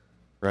Liberty,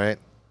 right?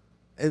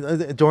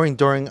 During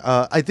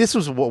this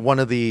was one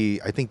of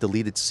the, I think,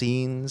 deleted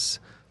scenes.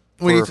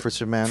 For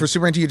Superman. For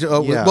Superman 2.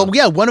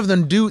 One of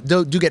them do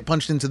get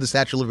punched into the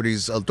Statue of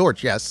Liberty's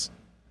torch, yes.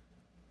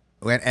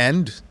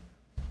 And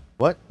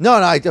what? No,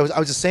 I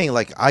was just saying,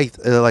 like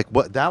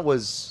what that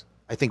was.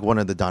 I think one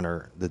of the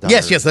Donner.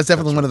 Yes, that's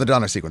definitely one of the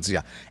Donner sequences.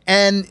 Yeah,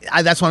 and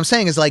that's what I'm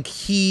saying is like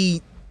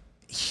he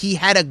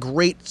had a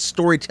great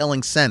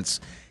storytelling sense.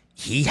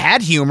 He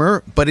had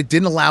humor, but it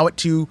didn't allow it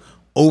to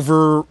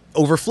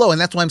overflow, and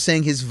that's why I'm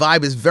saying his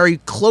vibe is very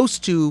close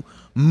to,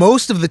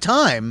 most of the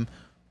time,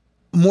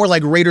 more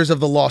like Raiders of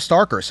the Lost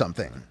Ark or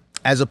something,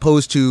 as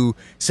opposed to,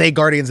 say,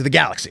 Guardians of the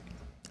Galaxy.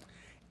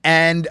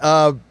 And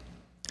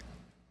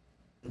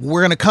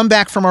we're going to come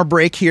back from our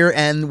break here,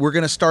 and we're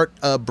going to start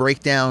a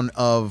breakdown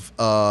of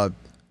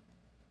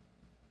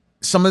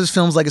some of his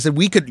films. Like I said,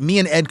 me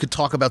and Ed could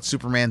talk about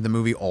Superman the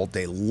movie all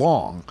day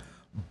long,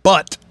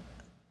 but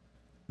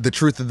the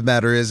truth of the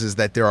matter is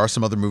that there are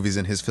some other movies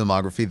in his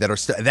filmography that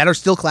are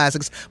still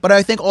classics, but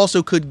I think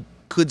also could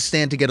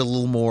stand to get a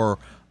little more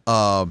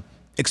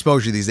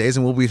exposure these days,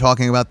 and we'll be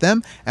talking about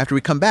them after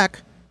we come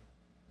back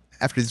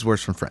after these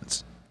words from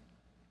friends.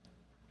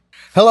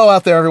 Hello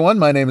out there, everyone.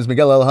 My name is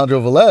Miguel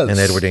Alejandro Velez. And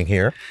Edward Ing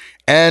here.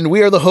 And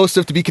we are the hosts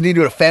of To Be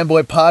Continued, a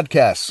Fanboy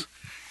podcast.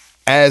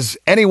 As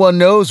anyone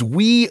knows,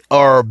 we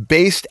are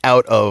based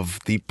out of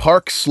the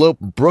Park Slope,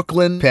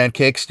 Brooklyn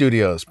Pancake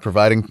Studios,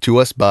 providing to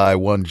us by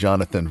one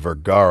Jonathan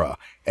Vergara.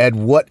 Ed,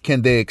 what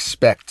can they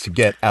expect to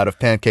get out of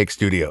Pancake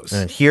Studios?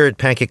 And here at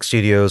Pancake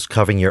Studios,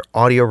 covering your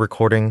audio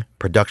recording,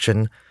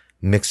 production,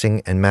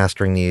 mixing, and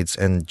mastering needs.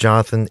 And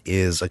Jonathan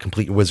is a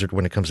complete wizard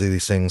when it comes to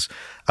these things.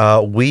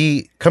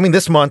 Coming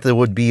this month, it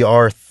would be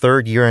our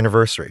 3rd year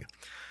anniversary.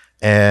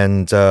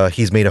 And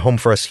he's made a home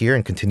for us here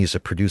and continues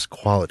to produce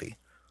quality.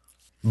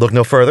 Look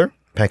no further.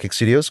 Pancake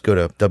Studios, go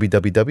to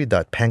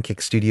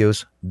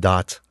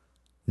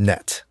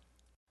www.pancakestudios.net.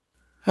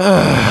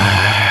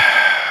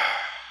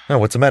 Oh,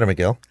 what's the matter,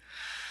 Miguel?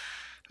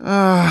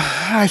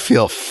 I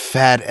feel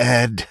fat,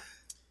 Ed.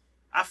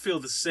 I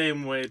feel the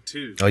same way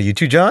too. Oh, you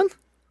too, John?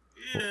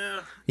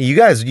 Yeah,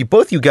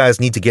 both you guys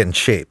need to get in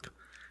shape.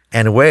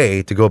 And a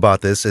way to go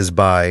about this is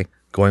by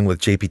going with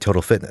JP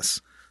Total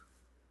Fitness.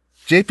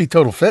 JP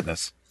Total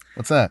Fitness.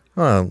 What's that?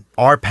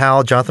 Our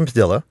pal Jonathan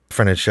Padilla,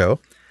 friend of the show,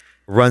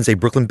 runs a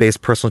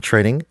Brooklyn-based personal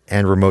training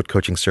and remote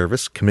coaching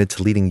service committed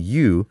to leading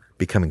you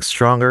becoming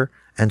stronger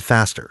and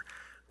faster.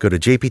 Go to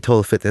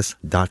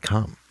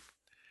jptotalfitness.com.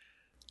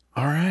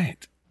 All right.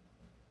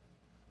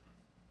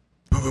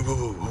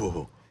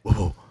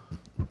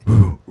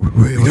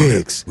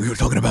 Riggs. We were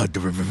talking about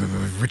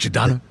Richard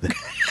Donner.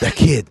 That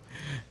kid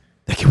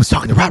was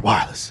talking to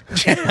Rottweilers.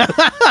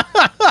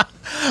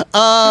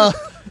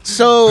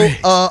 So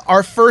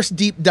our first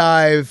deep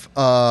dive,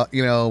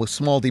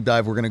 small deep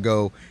dive we're going to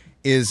go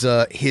is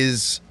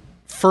his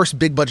first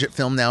big budget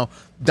film. Now,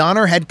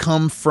 Donner had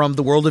come from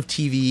the world of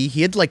TV.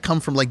 He had come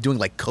from doing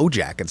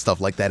Kojak and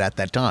stuff like that at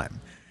that time.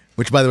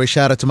 Which, by the way,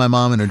 shout out to my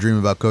mom and her dream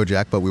about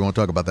Kojak, but we won't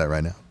talk about that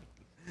right now.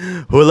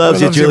 Who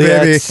loves you, loves you,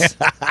 Juliet?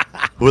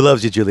 Who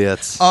loves you,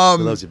 Juliet? Who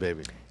loves you,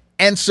 baby?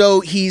 And so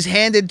he's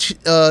handed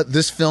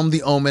this film,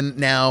 The Omen.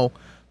 Now,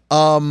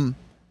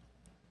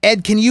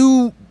 Ed, can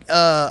you...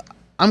 I'm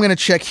going to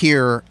check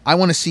here. I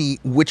want to see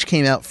which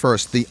came out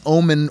first, The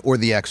Omen or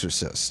The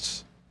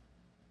Exorcist.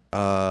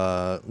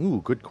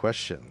 Good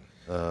question.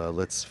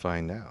 Let's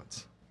find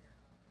out.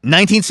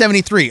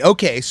 1973.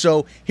 Okay,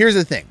 so here's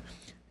the thing.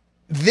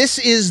 This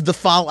is the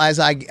follow as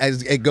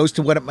it goes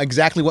to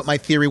exactly what my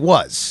theory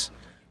was,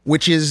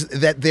 which is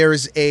that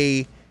there's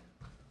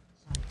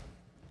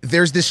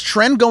this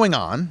trend going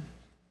on,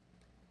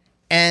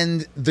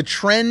 and the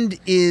trend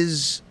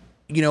is,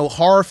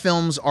 horror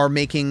films are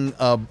making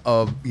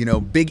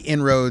big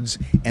inroads,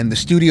 and the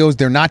studios,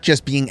 they're not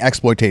just being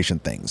exploitation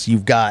things.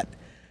 You've got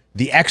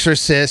The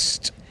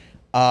Exorcist,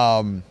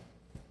 and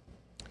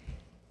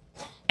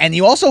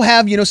you also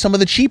have, some of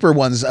the cheaper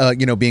ones,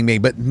 being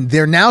made, but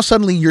they're now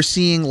suddenly you're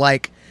seeing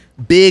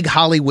big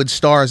Hollywood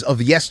stars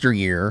of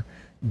yesteryear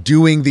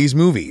doing these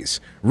movies.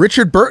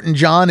 Richard Burton,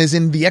 John, is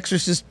in The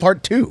Exorcist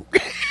Part 2,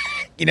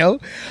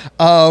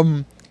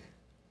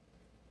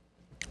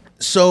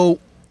 So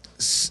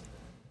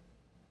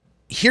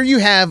here you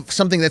have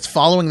something that's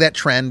following that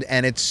trend,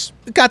 and it's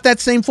got that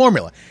same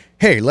formula.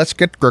 Hey, let's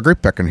get Gregory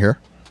Peck in here,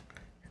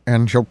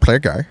 and he'll play a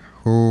guy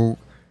who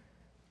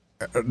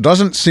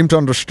doesn't seem to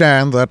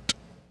understand that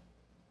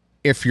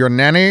if your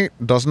nanny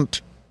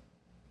doesn't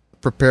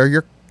prepare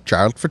your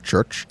child for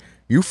church,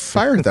 you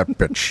fire that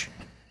bitch.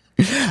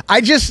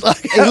 I just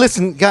hey,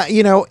 listen, guy.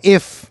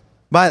 If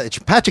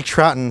Patrick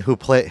Troughton,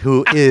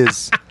 who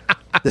is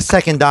the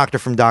second Doctor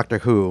from Doctor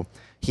Who,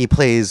 he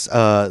plays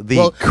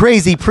the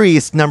crazy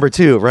priest number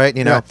 2, right?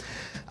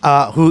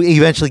 Who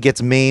eventually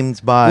gets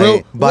maimed by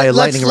a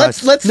lightning rod.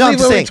 Let's talk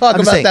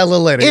about that a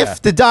little later.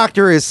 If the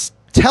Doctor is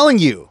telling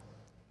you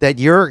that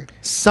your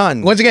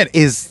son once again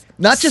is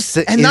not just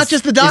the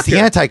Doctor, is the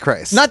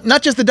Antichrist,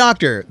 not just the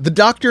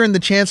Doctor and the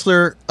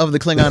Chancellor of the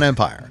Klingon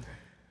Empire.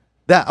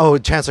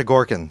 Chancellor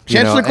Gorkin.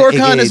 Chancellor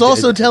Gorkin is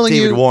also telling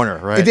David you. Warner,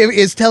 right?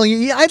 Is telling you.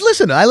 Yeah, I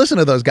listen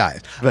to those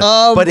guys.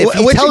 But if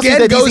he tells you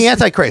that he's the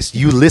Antichrist,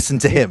 you listen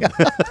to him.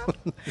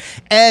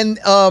 And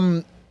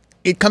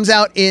it comes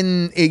out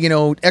in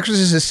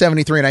Exorcist is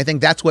 73, and I think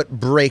that's what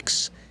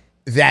breaks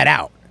that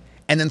out.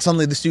 And then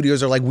suddenly the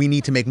studios are like, we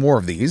need to make more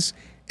of these.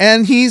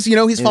 And he's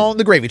following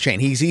the gravy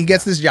train. He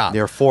gets this job.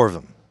 There are 4 of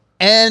them.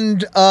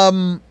 And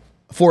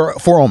four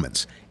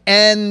Omens.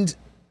 And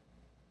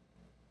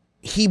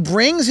he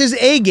brings his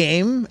A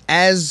game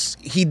as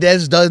he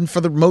has done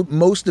for the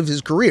most of his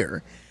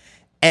career.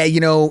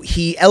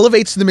 He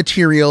elevates the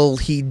material.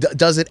 He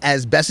does it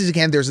as best as he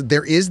can.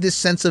 There is this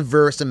sense of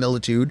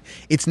verisimilitude.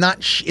 It's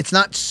not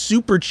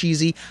super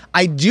cheesy.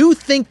 I do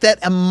think that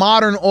a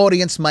modern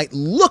audience might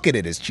look at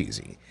it as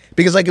cheesy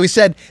because, like we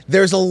said,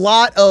 there's a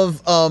lot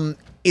of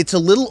it's a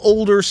little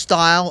older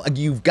style.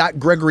 You've got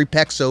Gregory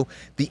Peck, so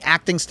the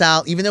acting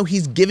style, even though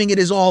he's giving it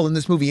his all in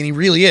this movie, and he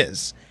really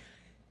is.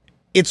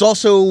 It's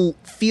also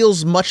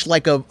feels much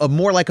like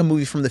more like a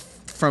movie from the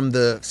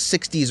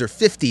 60s or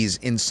 50s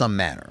in some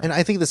manner. And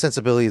I think the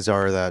sensibilities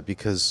are that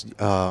because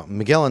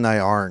Miguel and I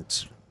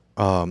aren't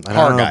I don't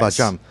know guys. about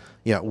John.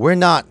 Yeah, we're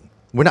not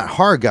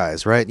horror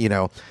guys, right?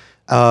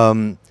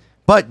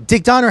 But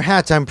Dick Donner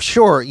had to, I'm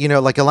sure,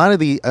 like a lot of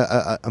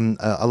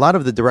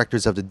the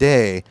directors of the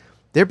day,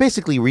 they're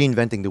basically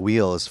reinventing the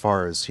wheel as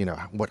far as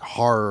what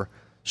horror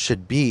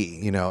should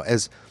be,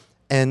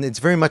 and it's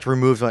very much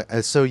removed.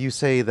 So you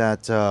say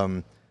that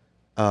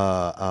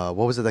what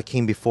was it that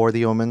came before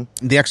The Omen?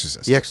 The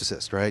Exorcist. The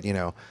Exorcist, right?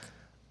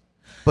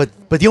 But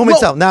The Omen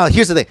itself. Now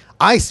here's the thing.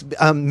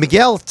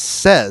 Miguel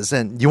says,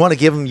 and you want to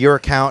give him your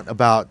account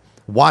about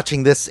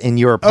watching this in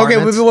your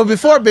apartment. Okay, well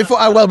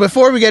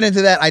before we get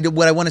into that,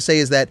 what I want to say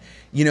is that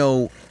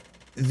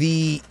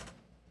the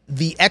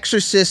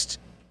Exorcist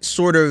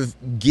sort of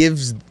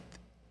gets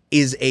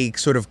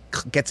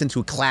into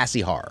a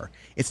classy horror.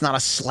 It's not a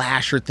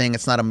slasher thing.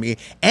 It's not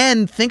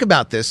and think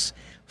about this.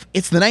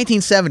 It's the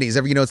 1970s.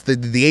 It's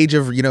the age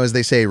of as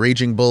they say,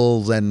 raging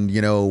bulls, and I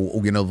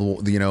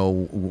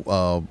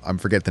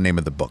forget the name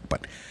of the book,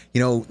 but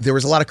there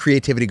was a lot of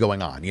creativity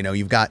going on.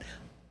 You've got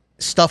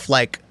stuff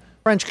like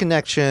French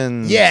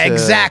Connection. Yeah, to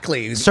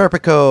exactly.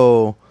 Serpico.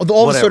 all this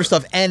whatever. sort of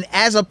stuff. And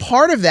as a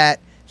part of that,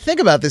 think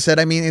about this, Ed.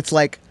 I mean, it's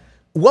like,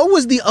 what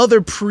was the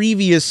other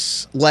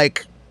previous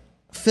like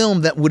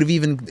film that would have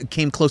even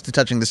came close to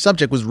touching the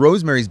subject was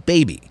Rosemary's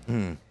Baby.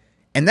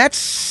 And that's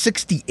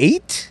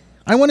 68,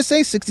 I want to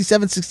say,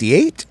 67,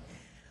 68.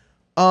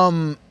 Salt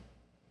and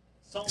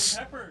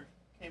Pepper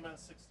came out in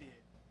 '68,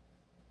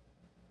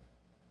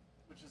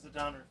 which is a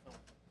Donner film.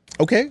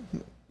 Okay.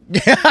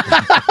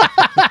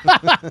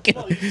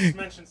 Well, you just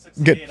mentioned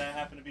 '68. I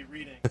happen to be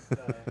reading.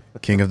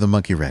 King of the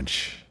Monkey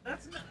Wrench.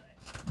 That's not.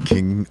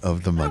 King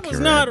of the That Monkey was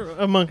Wrench. not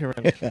a monkey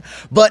wrench.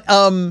 But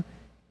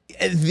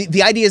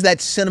the idea is that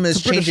cinema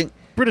is changing.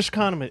 British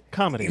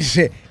comedy.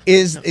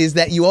 is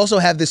that you also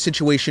have this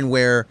situation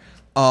where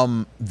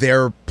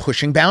they're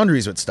pushing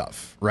boundaries with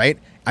stuff, right?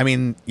 I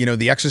mean, you know,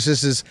 The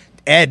Exorcist is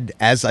Ed,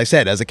 as I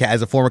said, as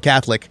a former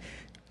Catholic.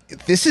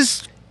 This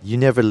is You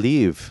never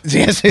leave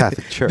yes,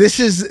 Catholic Church. this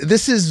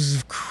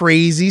is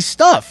crazy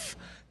stuff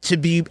to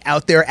be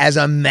out there as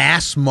a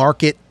mass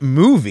market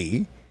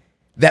movie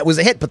that was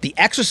a hit. But The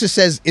Exorcist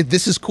says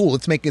this is cool.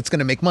 It's going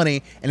to make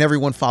money, and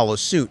everyone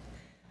follows suit.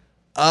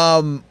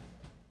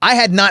 I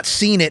had not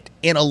seen it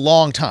in a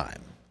long time.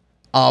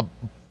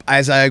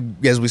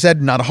 As we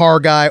said, not a horror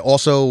guy.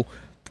 Also,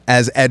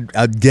 as Ed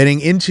getting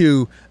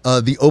into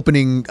the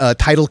opening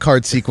title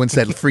card sequence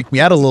that freaked me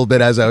out a little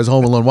bit as I was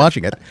home alone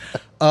watching it.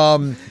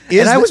 And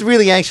I was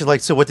really anxious,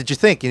 like, so what did you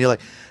think? And you're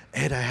like,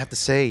 Ed, I have to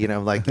say, you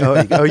know, like,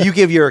 oh, you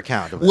give your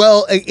account of it.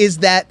 Well, is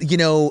that, you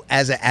know,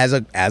 as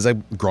a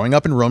growing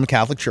up in Roman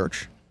Catholic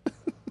Church,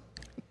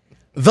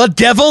 the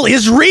devil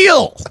is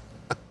real.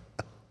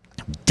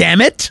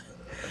 Damn it.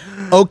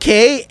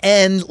 Okay,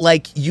 and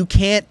like you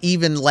can't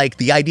even like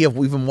the idea of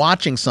even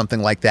watching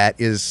something like that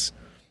is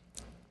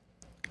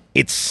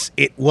it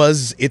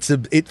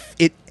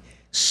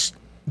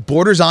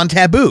borders on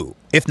taboo,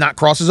 if not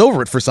crosses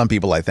over it for some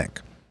people, I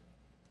think.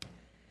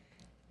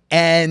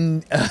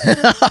 And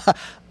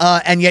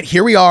and yet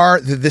here we are.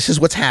 This is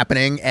what's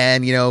happening,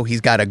 and you know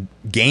he's got a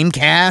game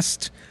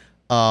cast,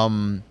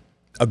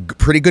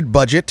 pretty good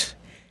budget,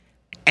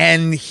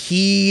 and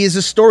he is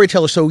a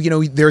storyteller. So you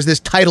know there's this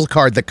title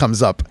card that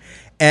comes up,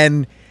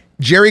 and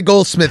Jerry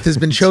Goldsmith has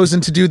been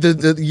chosen to do do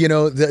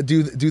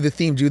the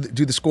theme, do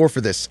the score for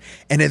this,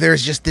 and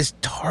there's just this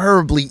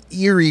terribly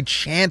eerie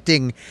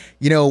chanting.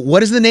 You know,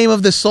 what is the name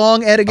of the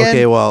song, Ed? Again?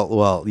 Okay,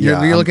 well,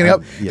 yeah. You're looking it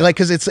up, yeah. like,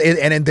 because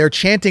and they're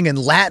chanting in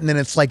Latin, and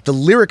it's like the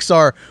lyrics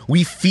are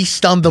 "We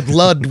feast on the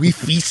blood, we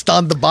feast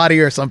on the body,"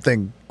 or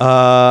something.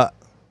 The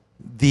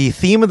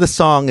theme of the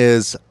song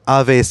is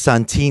Ave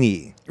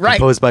Santini, Right.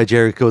 composed by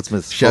Jerry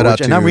Goldsmith. Shout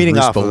out and to I'm reading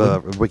Bruce off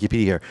of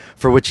Wikipedia here,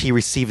 for which he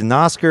received an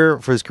Oscar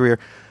for his career.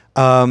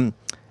 And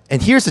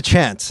here's the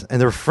chant, and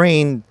the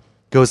refrain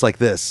goes like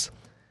this: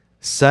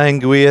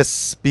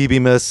 Sanguis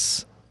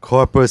bibimus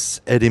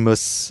corpus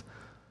edimus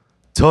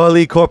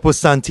tolli corpus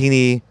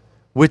santini,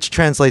 which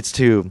translates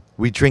to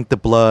 "We drink the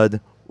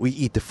blood, we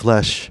eat the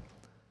flesh,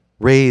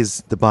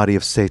 raise the body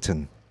of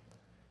Satan."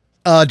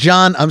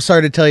 John, I'm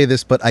sorry to tell you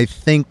this, but I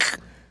think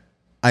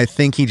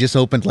he just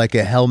opened like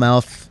a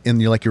hellmouth in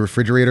your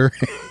refrigerator.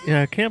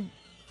 Yeah, I can't.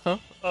 Huh?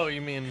 Oh,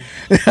 you mean?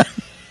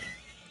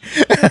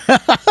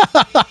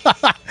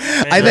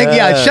 I think,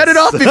 shut it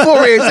off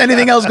before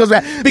anything else goes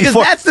back. Because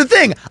that's the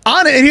thing.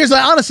 And here's the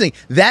honest thing.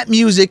 That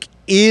music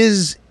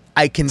is,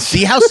 I can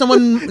see how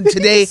someone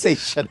today, Say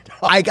shut it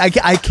off.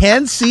 I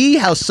can see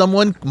how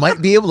someone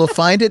might be able to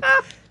find it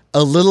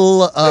a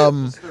little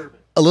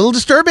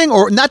disturbing,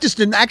 or not just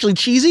actually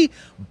cheesy,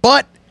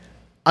 but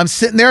I'm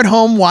sitting there at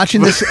home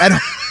watching this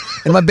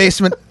in my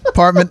basement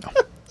apartment.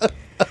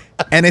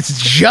 And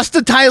it's just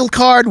a title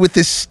card with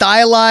this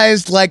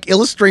stylized like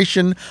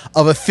illustration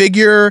of a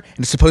figure, and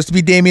it's supposed to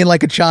be Damien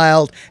like a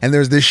child, and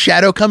there's this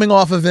shadow coming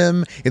off of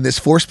him in this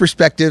forced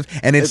perspective,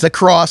 and it's a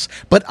cross.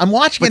 But I'm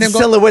watching But it the and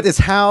going, silhouette is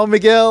how,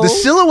 Miguel? the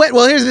silhouette.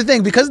 Well, here's the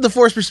thing: because of the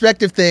forced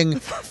perspective thing,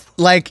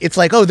 like it's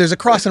like, oh, there's a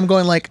cross, and I'm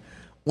going like,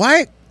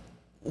 why?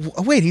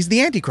 Wait, he's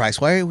the Antichrist.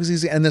 Why was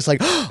he? And it's like,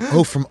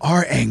 oh, from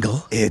our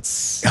angle,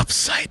 It's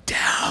upside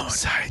down.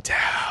 upside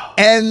down.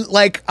 And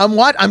like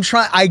I'm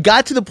trying. I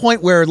got to the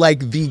point where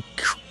like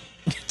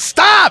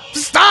stop.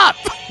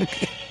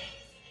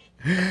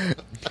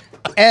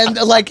 And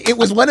like it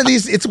was one of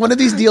these. It's one of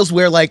these deals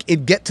where like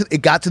it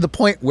got to the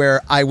point where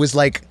I was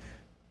like,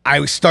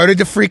 I started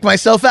to freak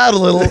myself out a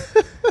little.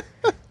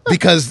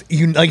 Because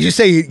like you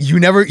say, you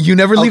never leave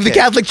the Okay.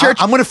 Catholic Church.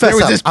 I'm gonna fess There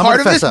was up. this I'm part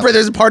gonna of this. fess up.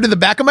 There's a part in the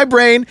back of my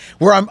brain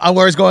where I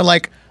was going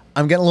like,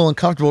 I'm getting a little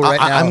uncomfortable right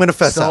now. I'm gonna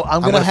fess so up. I'm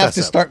I'm gonna gonna have fess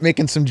to up. start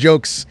making some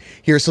jokes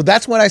here. So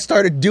that's when I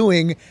started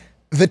doing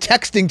the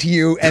texting to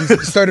you and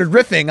started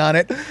riffing on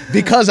it,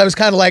 because I was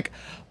kind of like,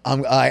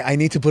 I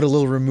need to put a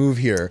little remove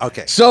here.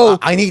 Okay. So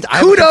I have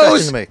a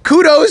confession to make.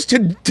 kudos to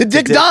Dick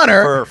Dick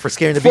Donner for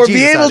scaring the for bejesus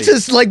being out able of you.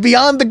 to like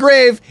beyond the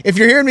grave. If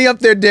you're hearing me up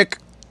there, Dick,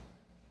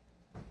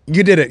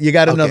 you did it. You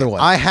got another Okay,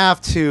 one. I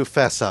have to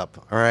fess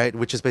up, all right,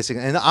 which is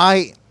basically, and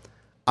I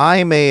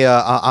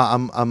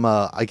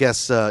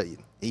guess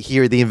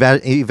here the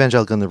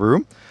evangelical in the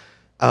room.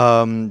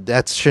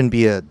 That shouldn't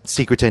be a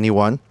secret to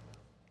anyone.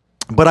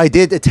 But I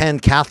did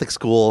attend Catholic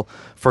school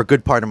for a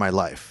good part of my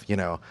life, you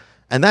know.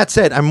 And that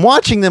said, I'm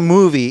watching the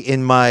movie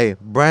in my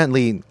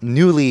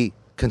newly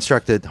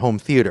constructed home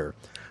theater.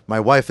 My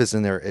wife is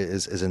in there,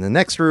 is in the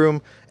next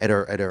room at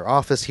our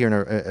office here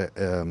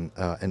in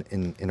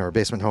our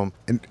basement home.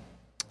 And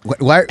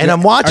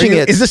I'm watching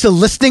it. Is this a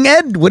listing,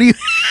 Ed? What do you?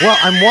 Well,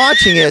 I'm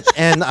watching it,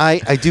 and I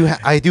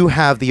do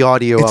have the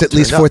audio. It's up at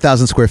least turned up.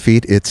 4,000 square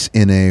feet. It's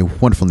in a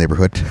wonderful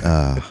neighborhood.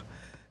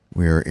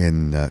 We're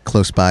in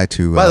close by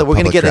to. By the way, we're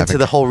going to public get into traffic.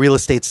 the whole real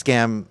estate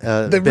scam.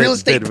 Real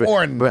estate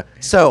porn.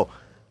 So,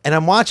 and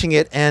I'm watching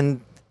it,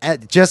 and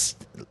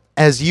just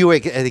as you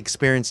had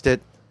experienced it,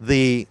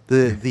 the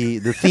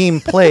theme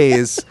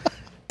plays,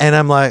 and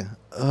I'm like,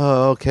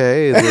 oh,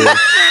 okay.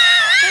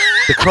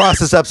 The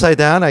cross is upside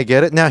down. I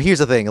get it. Now, here's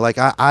the thing. Like,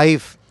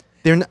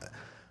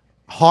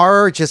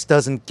 horror just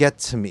doesn't get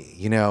to me,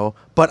 you know.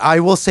 But I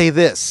will say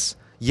this.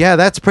 Yeah,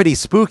 that's pretty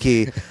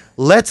spooky.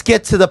 Let's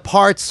get to the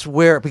parts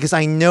where, because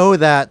I know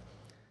that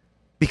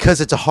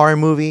because it's a horror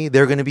movie,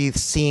 there are going to be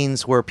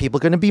scenes where people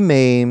are going to be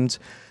maimed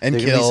And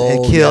they're gonna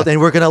killed, be killed, yeah.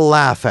 and we're going to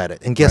laugh at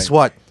it. And guess Right.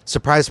 what?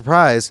 Surprise,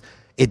 surprise,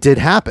 it did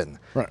happen.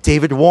 Right.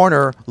 David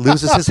Warner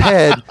loses his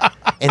head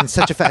in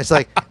such a fast,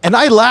 like, and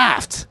I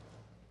laughed.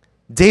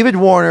 David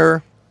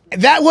Warner,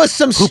 That was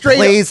some who straight.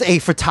 plays a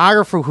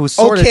photographer who's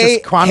sort of Okay, just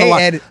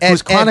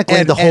who's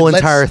chronicling the whole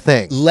entire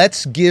thing.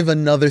 Let's give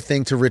another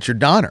thing to Richard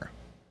Donner.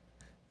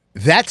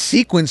 That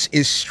sequence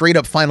is straight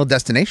up Final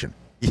Destination.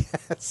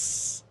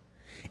 Yes.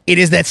 It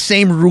is that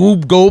same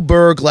Rube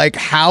Goldberg, like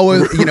how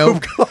you know.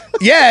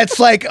 Yeah, it's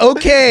like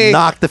okay,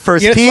 Knock the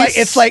first You know, piece.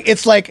 It's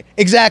like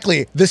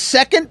exactly the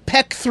second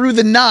peck through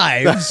the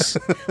knives.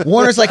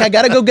 Warner's like, I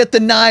got to go get the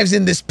knives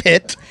in this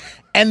pit,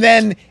 and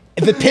then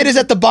the pit is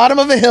at the bottom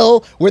of a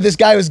hill where this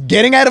guy was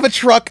getting out of a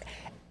truck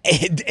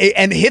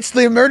and hits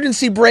the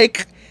emergency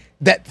brake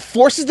that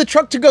forces the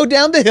truck to go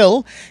down the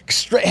hill,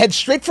 head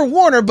straight for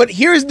Warner. But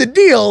here's the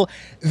deal.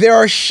 There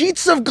are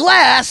sheets of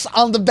glass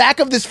on the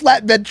back of this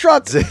flatbed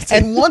truck.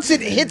 And once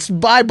it hits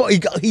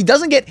he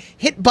doesn't get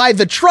hit by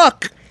the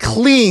truck.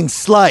 Clean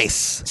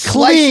slice.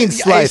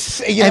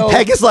 You know- And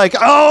Peg is like,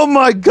 oh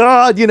my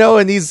God, you know,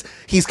 and he's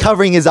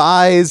covering his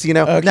eyes, you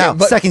know. Okay, now,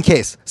 but- second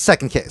case.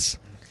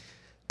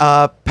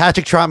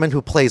 Patrick Trotman,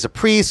 who plays a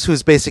priest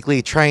who's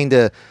basically trying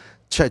to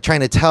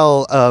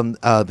tell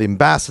the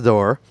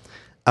ambassador,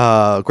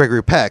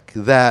 Gregory Peck,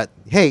 that,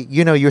 hey,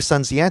 you know, your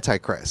son's the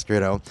Antichrist, you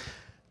know.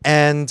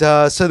 And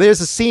so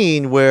there's a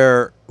scene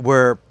where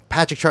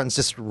Patrick Troughton's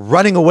just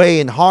running away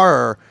in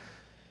horror,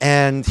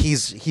 and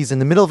he's in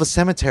the middle of a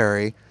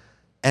cemetery,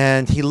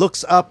 and he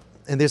looks up,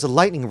 and there's a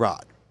lightning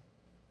rod.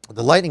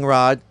 The lightning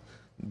rod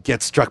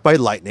gets struck by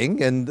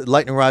lightning, and the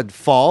lightning rod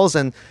falls,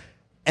 and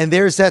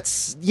there's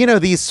that, you know,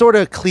 these sort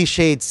of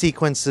cliched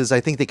sequences. I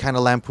think they kind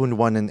of lampooned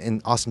one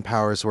in Austin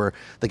Powers where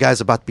the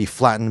guy's about to be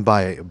flattened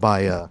by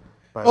Oh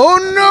no!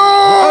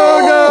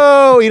 oh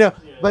no, you know.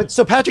 But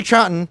so Patrick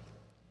Troughton,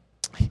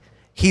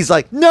 he's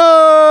like,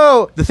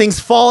 no, the thing's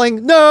falling,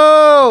 and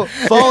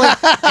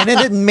then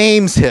it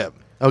maims him.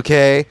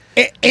 Okay,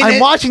 I'm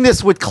watching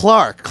this with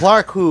Clark,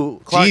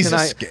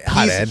 Jesus, and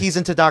God, Ed. he's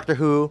into Doctor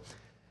Who,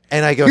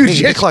 and I go, You hey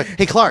just-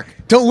 Clark,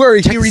 Don't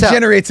worry, Check he this out.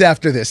 regenerates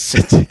after this.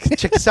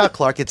 check this out,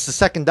 Clark. It's the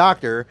second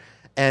Doctor,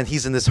 and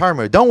he's in this horror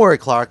movie. Don't worry,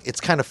 Clark.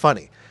 It's kind of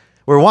funny.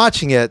 We're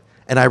watching it,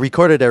 and I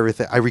recorded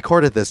everything. I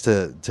recorded this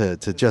to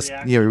just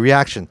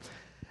reaction,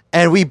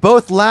 and we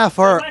both laugh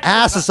our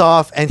asses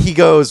off. And he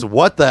goes,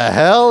 "What the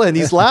hell?" And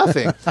he's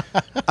laughing.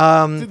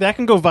 Dude, that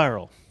can go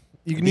viral.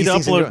 You need These to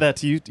things can upload go- that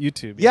to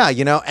YouTube. Yeah,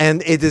 you know,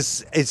 and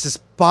it's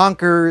just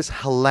bonkers,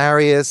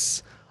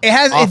 hilarious. It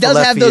does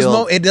left have those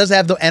field. it does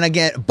have and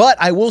again, but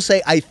I will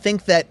say I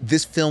think that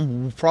this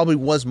film probably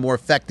was more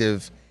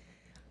effective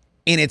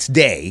in its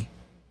day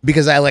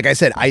because like I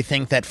said, I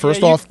think that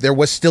first you- off there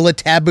was still a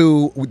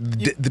taboo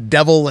with the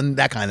devil and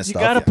that kind of You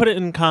stuff. got to put it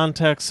in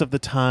context of the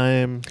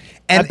time.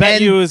 And- I bet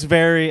and- you it was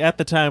at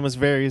the time was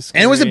very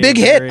scary. and it was a big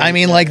hit. very- I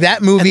mean, like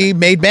that movie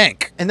made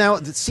bank. And now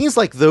it seems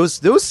like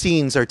those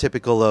scenes are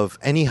typical of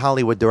any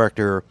Hollywood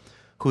director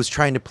who's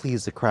trying to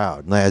please the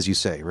crowd, as you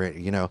say, right?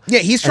 You know. Yeah,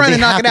 he's And trying they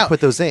to knock have it out.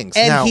 Put those things.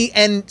 And now,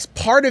 and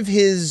part of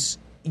his,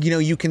 you know,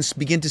 you can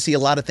begin to see a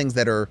lot of things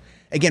that are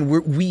again,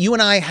 you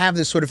and I have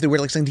this sort of thing where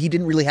like saying he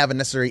didn't really have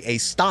necessarily a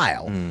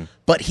style,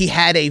 but he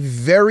had a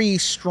very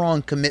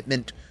strong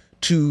commitment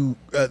to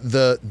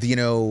the you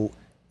know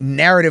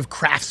narrative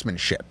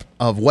craftsmanship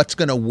of what's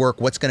going to work,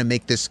 what's going to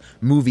make this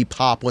movie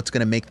pop, what's going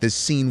to make this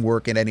scene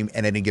work at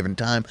any given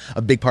time.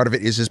 A big part of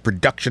it is his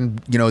production,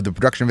 you know, the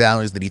production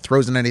values that he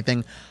throws in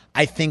anything.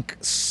 I think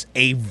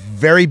a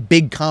very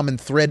big common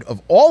thread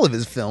of all of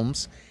his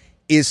films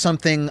is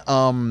something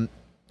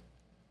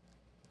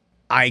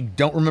I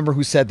don't remember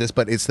who said this,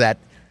 but it's that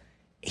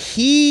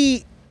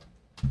he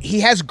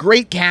has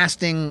great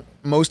casting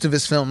most of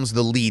his films,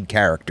 the lead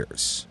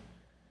characters.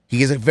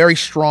 He has a very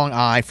strong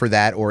eye for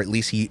that, or at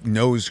least he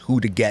knows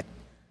who to get,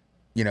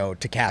 you know,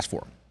 to cast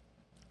for.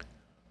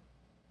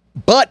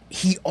 But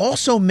he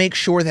also makes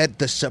sure that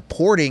the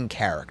supporting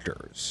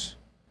characters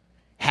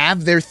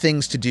have their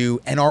things to do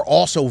and are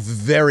also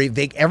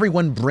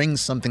everyone brings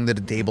something to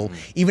the table,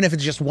 even if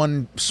it's just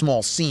one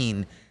small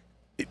scene.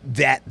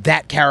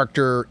 That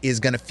character is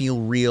going to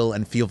feel real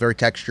and feel very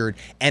textured,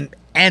 and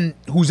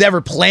who's ever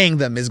playing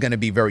them is going to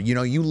be very,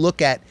 you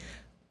look at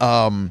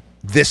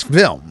this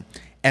film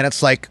and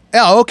it's like,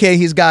 oh, okay,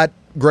 he's got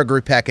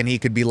Gregory Peck and he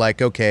could be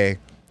like, okay,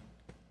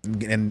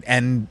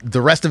 and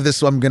the rest of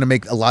this I'm going to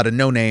make a lot of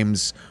no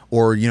names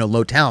or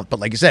low talent, but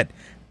like you said,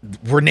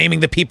 we're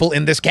naming the people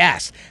in this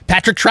cast: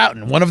 Patrick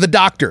Troughton, one of the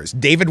doctors;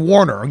 David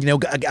Warner, a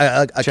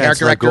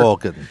character actor;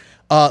 Golkin.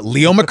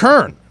 Leo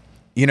McKern.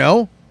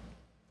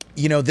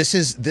 This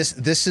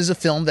is a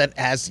film that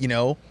has,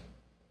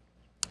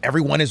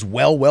 everyone is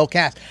well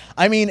cast.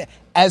 I mean,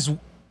 as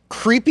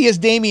creepy as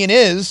Damien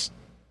is,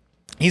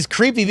 he's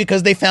creepy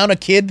because they found a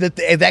kid that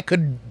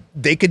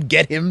they could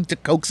get him to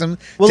coax him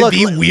to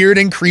be weird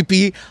and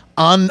creepy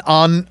on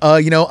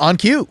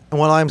cue. And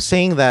while I'm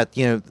saying that,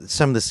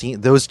 some of the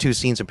those two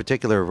scenes in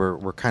particular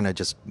were kind of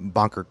just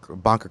bonker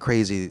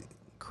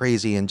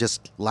crazy and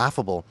just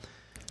laughable.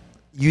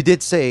 You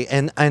did say,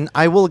 and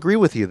I will agree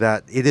with you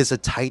that it is a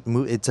tight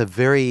movie.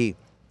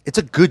 It's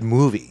a good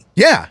movie.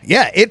 Yeah.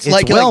 It's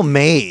like well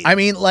made. I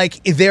mean,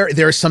 like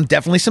there's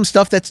definitely some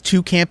stuff that's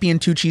too campy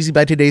and too cheesy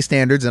by today's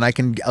standards. And like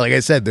I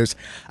said,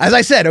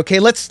 okay,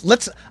 let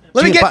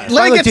me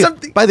get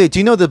something. By the way, do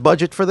you know the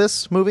budget for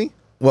this movie?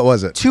 What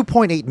was it?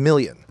 $2.8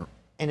 million,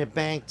 and it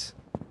banked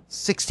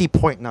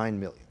 $60.9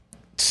 million.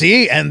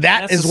 See, and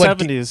That's is the what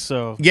 70s,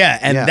 so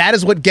that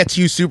is what gets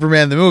you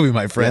Superman the movie,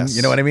 my friend. Yes.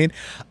 You know what I mean?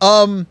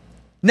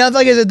 Now,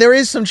 like I said, there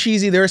is some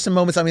cheesy. There are some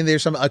moments. I mean,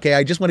 there's some. Okay,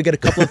 I just want to get a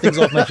couple of things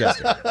off my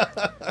chest.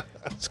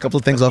 Just a couple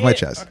of things off my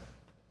chest.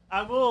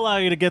 I will allow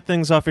you to get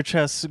things off your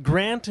chest,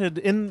 granted,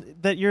 in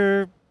that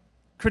you're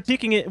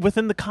critiquing it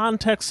within the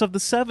context of the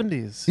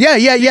 70s. Yeah.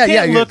 You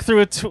can't look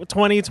through a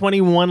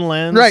 2021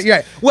 lens.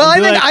 Right. Well,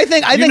 I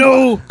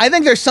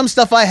think there's some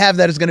stuff I have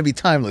that is going to be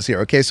timeless here.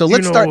 Okay, so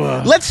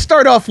let's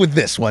start off with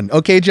this one.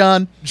 Okay,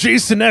 John.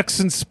 Jason X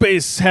in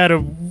space had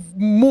a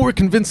more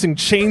convincing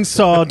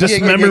chainsaw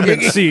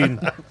dismemberment scene.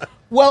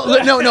 Well,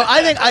 no.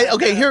 I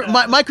think here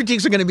my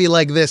critiques are going to be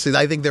like this.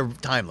 I think they're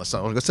timeless.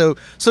 So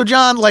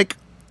John, like,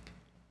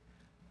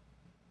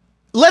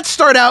 let's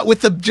start out with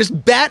the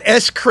just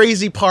bat-esque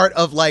crazy part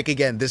of, like,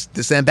 again,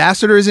 this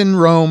ambassador is in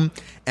Rome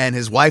and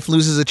his wife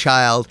loses a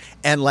child,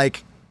 and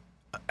like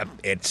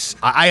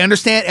I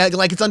understand,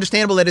 like, it's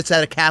understandable that it's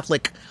at a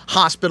Catholic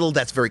hospital.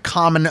 That's very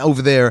common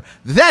over there.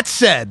 That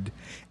said,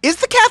 is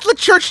the Catholic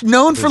Church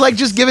known for, like,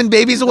 just giving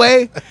babies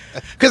away?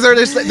 Because they're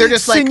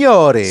just like,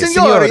 Signore,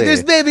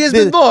 this baby has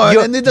been born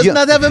and it does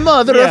not have a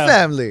mother or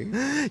family.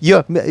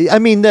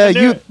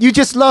 You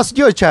just lost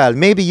your child.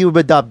 Maybe you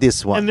adopt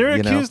this one. And they're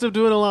accused of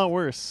doing a lot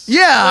worse.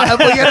 Yeah,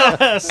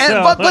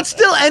 but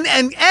still,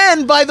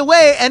 and by the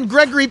way, and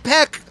Gregory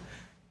Peck,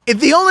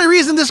 the only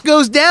reason this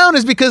goes down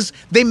is because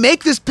they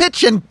make this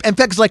pitch and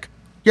Peck's like,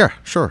 yeah,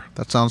 sure,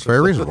 that sounds very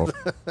reasonable.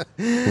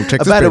 We'll take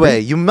this By the baby. way,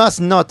 you must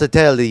not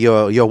tell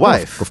your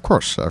wife. Of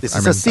course. This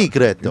is a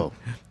secret, though.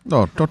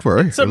 No, don't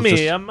worry. It's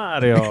me, I'm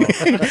Mario.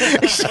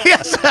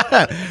 Yes.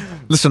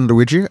 Listen,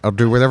 Luigi, I'll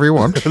do whatever you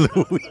want.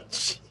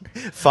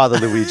 Father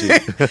Luigi.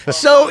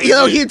 So,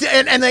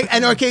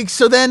 okay,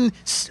 so then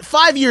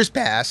 5 years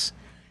pass,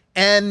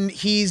 and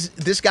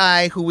this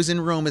guy who was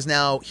in Rome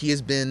he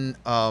has been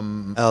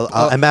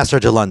ambassador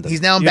to London.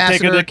 He's now You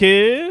taking ambassador. the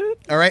kid?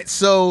 All right,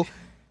 so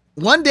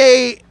one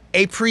day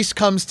a priest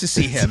comes to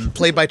see him,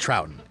 played by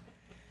Troughton,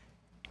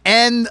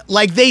 and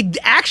like they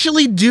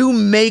actually do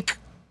make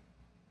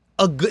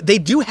they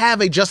do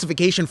have a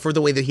justification for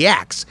the way that he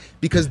acts,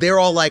 because they're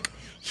all like,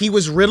 he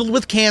was riddled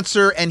with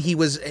cancer and he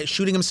was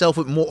shooting himself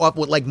with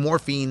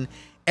morphine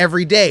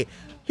every day.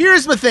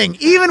 Here's the thing,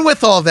 even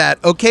with all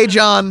that, okay,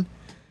 John,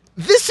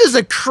 this is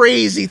a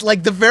crazy,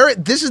 like,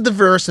 this is the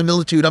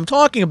verisimilitude I'm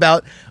talking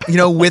about,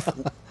 with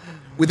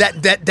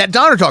that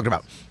Donner talked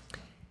about.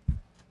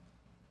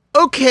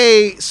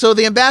 Okay, so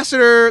the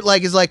ambassador,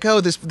 like, is like, oh,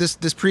 this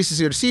priest is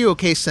here to see you.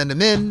 Okay, send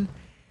him in.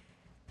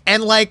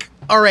 And, like,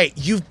 all right,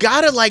 you've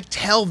got to, like,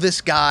 tell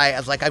this guy,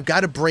 like, I've got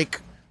to break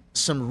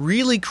some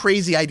really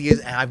crazy ideas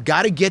and I've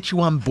got to get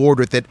you on board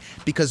with it,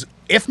 because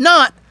if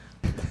not,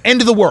 end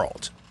of the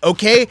world.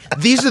 Okay,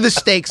 these are the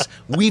stakes.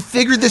 We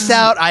figured this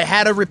out. I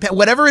had to repent,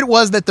 whatever it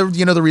was that the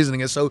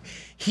reasoning is. So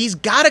he's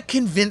got to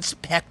convince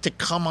Peck to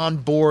come on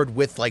board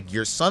with, like,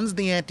 your son's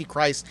the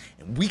Antichrist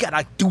and we got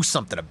to do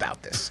something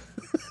about this.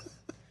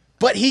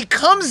 But he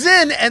comes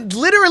in and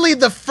literally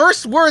the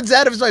first words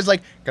out of his mouth is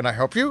like, "Can I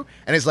help you?"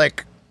 And he's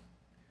like,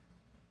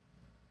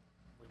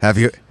 Have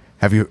you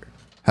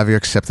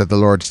accepted the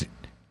Lord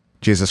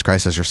Jesus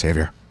Christ as your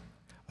Savior?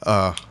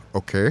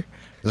 Okay.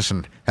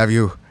 Listen, have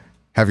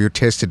you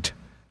tasted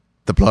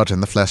the blood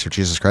and the flesh of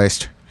Jesus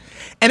Christ?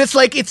 And it's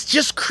like, it's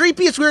just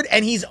creepy, it's weird,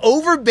 and he's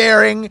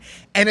overbearing,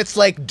 and it's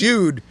like,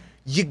 dude,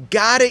 you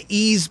gotta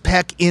ease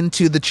Peck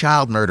into the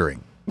child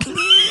murdering.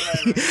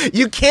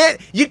 You can't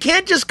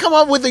just come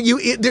up with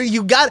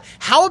you got.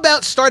 How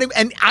about starting?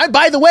 And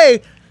by the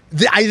way,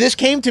 this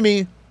came to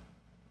me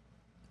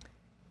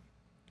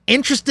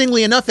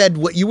interestingly enough, Ed,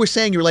 what you were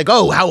saying, you were like,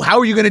 "Oh, how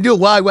are you going to do it?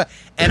 Why?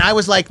 And I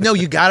was like, "No,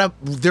 you gotta.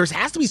 There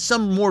has to be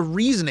some more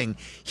reasoning."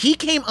 He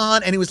came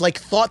on and he was like,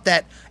 thought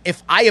that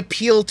if I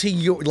appeal to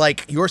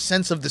your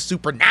sense of the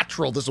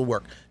supernatural, this will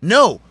work.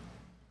 No,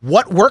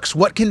 what works?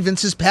 What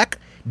convinces Peck?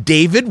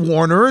 David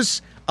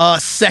Warner's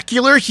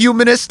secular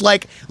humanist.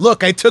 Like,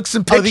 look, I took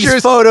some pictures.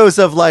 These photos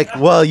of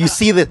you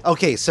see that.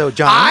 Okay, so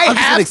John, I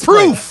have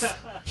proof.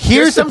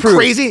 Here's some the proof.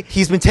 crazy.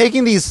 He's been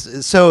taking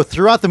these. So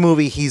throughout the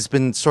movie, he's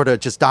been sort of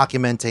just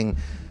documenting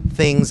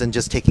things and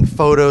just taking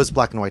photos,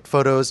 black and white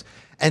photos.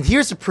 And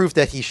here's the proof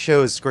that he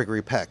shows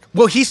Gregory Peck.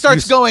 Well, he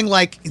starts going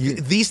like,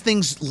 these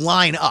things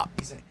line up.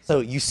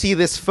 So you see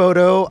this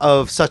photo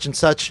of such and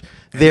such.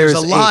 There's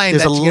a line.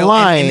 There's a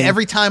line. And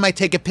every time I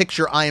take a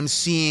picture, I am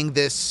seeing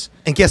this.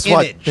 And guess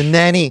image. what? The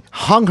nanny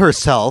hung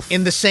herself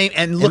In the same,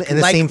 and look, in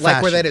the like, same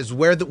like where fashion. that is,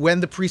 when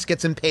the priest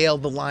gets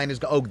impaled, the line is,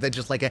 they're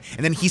just like, and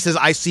then he says,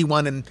 "I see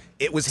one," and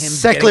it was him.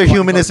 Secular getting one.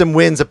 humanism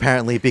wins,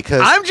 apparently,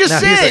 because I'm just now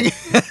here's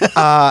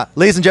saying.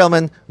 ladies and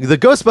gentlemen, the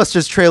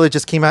Ghostbusters trailer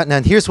just came out,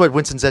 and here's what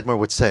Winston Zedmore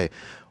would say: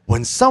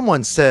 when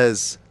someone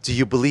says, "Do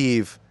you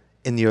believe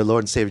in your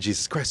Lord and Savior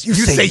Jesus Christ?" You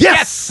say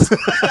yes.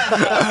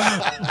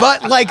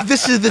 But like,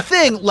 this is the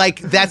thing. Like,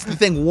 that's the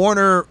thing.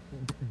 Warner.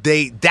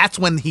 That's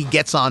when he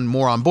gets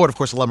more on board. Of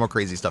course, a lot more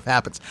crazy stuff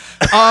happens.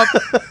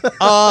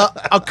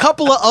 A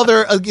couple of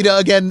other,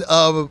 again,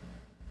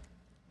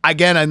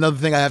 another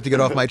thing I have to get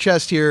off my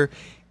chest here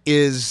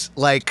is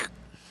like,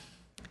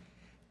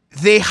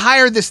 they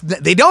hire this.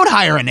 They don't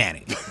hire a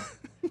nanny.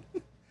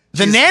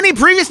 The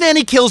previous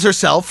nanny kills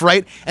herself,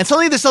 right? And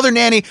suddenly this other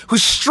nanny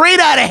who's straight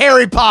out of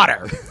Harry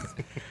Potter.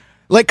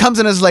 Like comes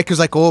in as like,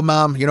 "Oh,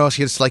 mom,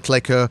 she's like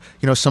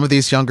some of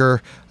these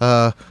younger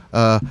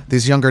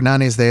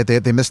nannies,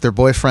 they miss their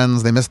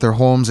boyfriends, they miss their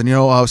homes, and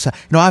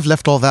I've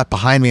left all that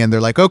behind me." And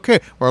they're like, "Okay,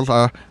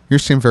 well, you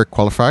seem very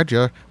qualified.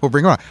 Yeah, we'll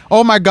bring her on."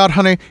 "Oh my God,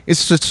 honey,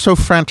 it's just so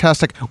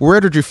fantastic. Where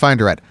did you find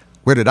her at?"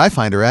 "Where did I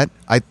find her at?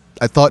 I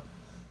thought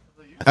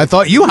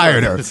you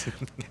hired her."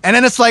 And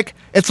then it's like,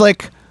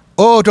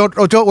 "Oh,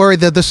 don't worry,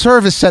 the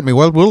service sent me."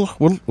 "Well,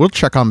 we'll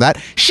check on that."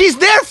 She's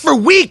there for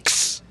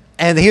weeks.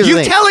 And here's You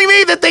the thing. telling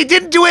me that they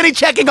didn't do any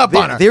checking up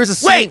on her? There's a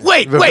scene.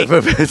 Wait.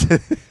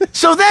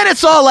 So then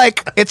it's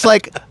like,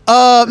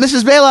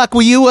 Mrs. Baylock,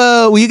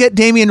 will you get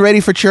Damien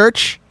ready for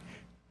church?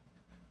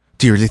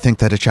 "Do you really think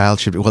that a child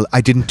should be?" "Well,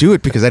 I didn't do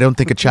it because I don't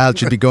think a child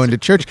should be going to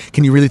church.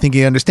 Can you really think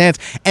he understands?"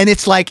 And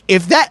it's like,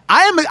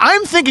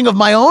 I'm thinking of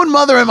my own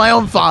mother and my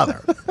own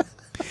father.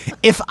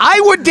 If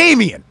I were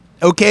Damien,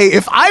 okay,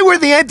 if I were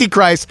the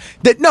Antichrist,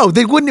 they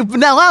wouldn't have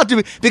been allowed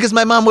to, because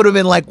my mom would have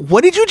been like,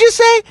 "What did you just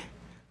say?"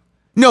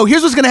 "No,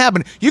 here's what's going to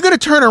happen. You're going to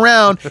turn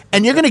around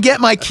and you're going to get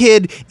my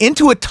kid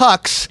into a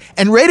tux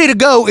and ready to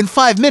go in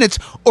 5 minutes,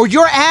 or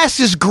your ass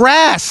is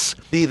grass."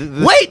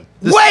 Wait,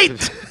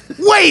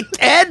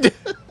 Ed.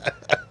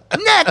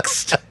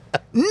 Next.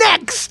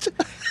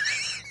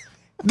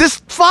 This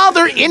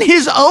father in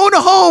his own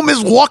home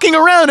is walking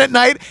around at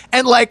night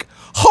and like,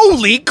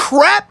 "Holy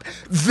crap,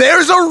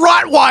 there's a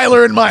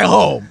Rottweiler in my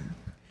home."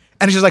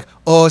 And she's like,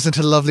 "Oh, isn't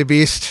it a lovely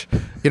beast?"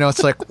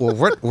 It's like, "Well,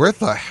 where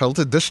the hell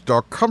did this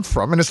dog come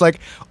from?" And it's like,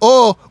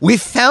 "Oh, we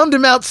found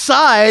him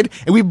outside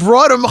and we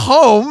brought him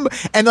home.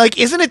 And like,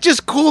 isn't it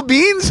just cool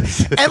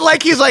beans?" And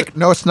like, he's like,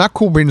 "No, it's not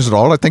cool beans at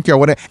all. I think you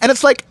want to." And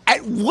it's like,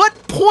 at what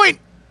point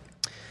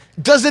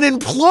does an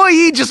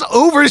employee just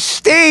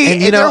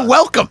overstay and they're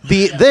welcome?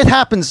 That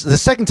happens the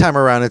second time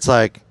around. It's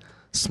like,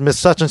 "Miss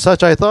such and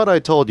such, I thought I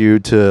told you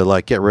to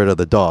like get rid of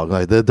the dog.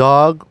 Like the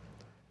dog,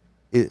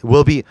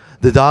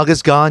 the dog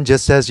is gone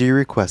just as you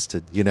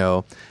requested."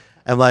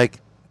 I'm like,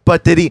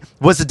 "But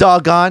was the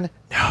dog gone?"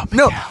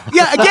 No.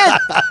 Yeah, again.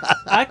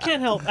 I can't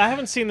help. I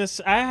haven't seen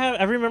this.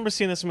 I remember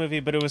seeing this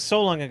movie, but it was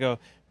so long ago.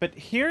 But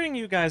hearing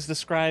you guys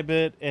describe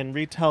it and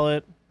retell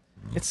it,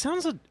 it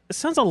sounds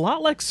a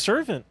lot like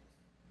Servant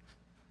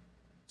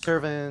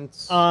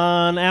Servants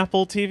on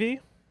Apple TV.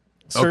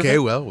 Servant? Okay,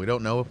 well, we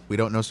don't know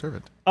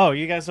Servant. Oh,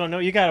 you guys don't know?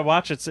 You got to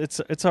watch it.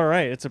 It's all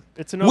right. It's an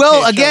okay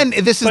Well, show. again,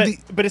 this is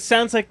but it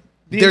sounds like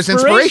there's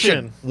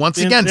inspiration. Once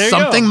again, There you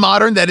something go.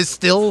 modern that is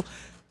still,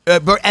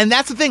 and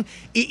that's the thing.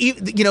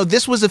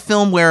 This was a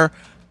film where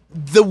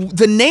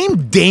the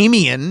name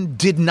Damien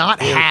did not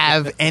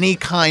have any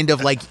kind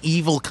of like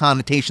evil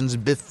connotations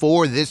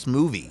before this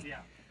movie.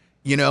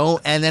 Yeah.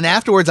 And then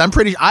afterwards,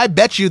 I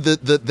bet you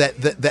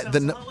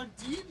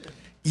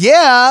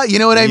yeah, you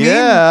know what I mean?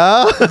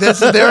 Yeah.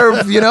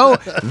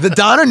 The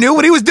Donner knew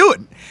what he was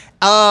doing.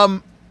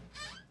 And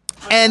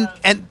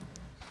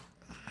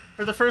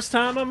For the first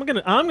time, I'm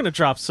gonna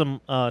drop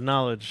some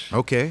knowledge.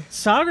 okay.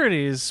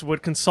 Socrates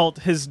would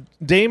consult his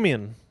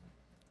Damien,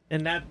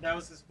 and that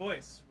was his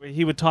voice. Where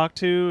he would talk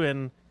to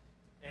and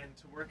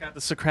to work out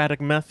the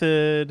Socratic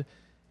method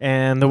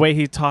and the way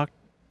he talked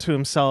to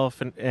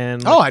himself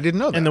and Oh, I didn't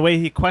know that. and the way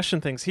he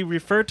questioned things. He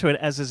referred to it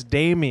as his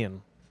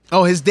Damien.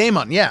 Oh, his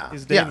daemon, yeah.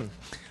 His Damien.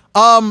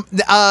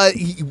 Yeah.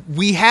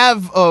 We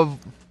have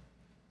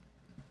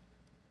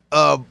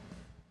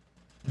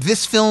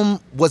this film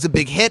was a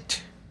big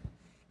hit.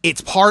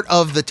 it's part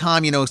of the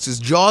time, it says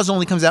Jaws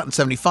only comes out in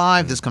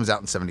 75, this comes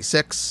out in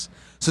 76.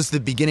 So it's the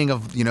beginning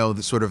of,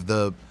 the sort of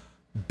the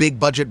big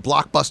budget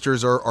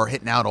blockbusters are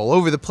hitting out all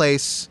over the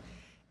place.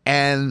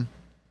 And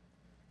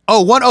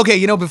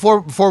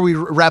before we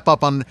wrap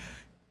up on,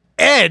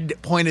 Ed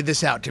pointed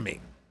this out to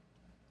me.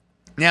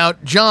 Now,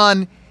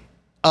 John,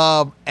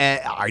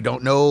 I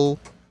don't know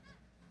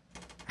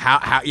how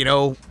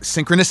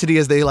synchronicity,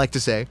 as they like to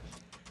say.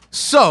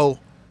 So,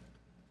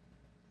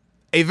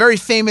 a very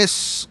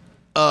famous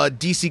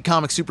DC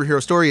comic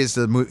superhero story is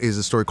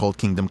a story called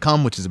Kingdom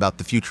Come, which is about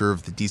the future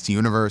of the DC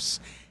universe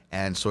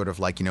and sort of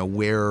like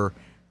where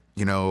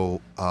the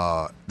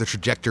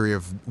trajectory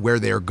of where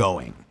they're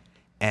going.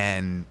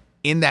 And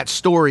in that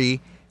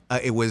story,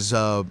 it was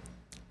the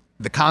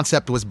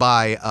concept was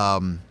by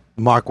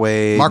Mark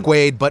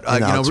Waid, but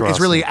Alex it's Ross.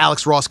 really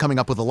Alex Ross coming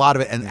up with a lot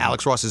of it. And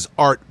Alex Ross's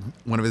art,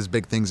 one of his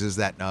big things is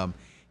that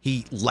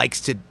he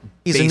likes to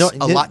He's base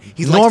a lot.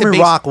 He likes to Norman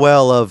base-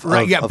 Rockwell of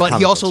Right, yeah, of but he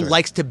comic also books, right?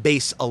 likes to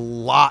base a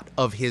lot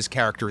of his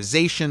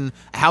characterization,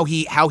 how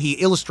he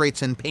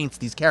illustrates and paints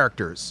these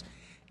characters.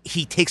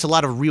 He takes a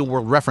lot of real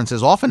world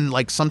references. Often,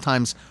 like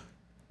sometimes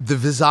the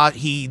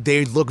visage,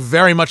 they look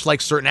very much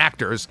like certain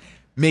actors.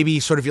 Maybe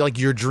sort of like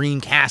your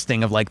dream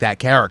casting of like that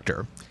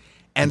character.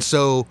 And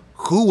so,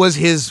 who was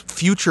his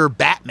future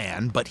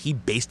Batman? But he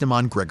based him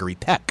on Gregory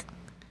Peck.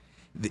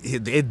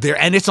 And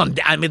it's on.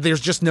 I mean, there's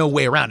just no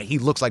way around it. He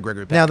looks like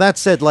Gregory Peck. Now that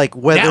said, like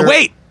whether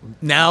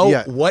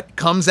Yeah. What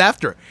comes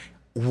after?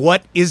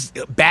 What is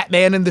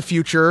Batman in the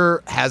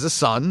future has a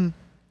son?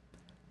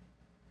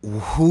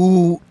 What's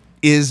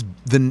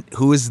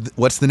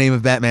the name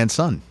of Batman's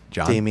son,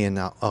 John? Damian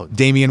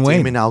Wayne.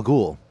 Damian Al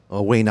Ghul.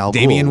 Wayne Al Ghul.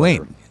 Damian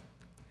whatever. Wayne.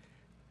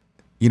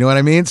 You know what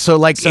I mean? So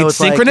like So it's it's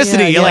like,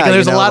 synchronicity. yeah,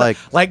 There's a lot like-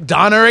 of like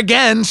Donner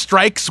again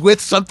strikes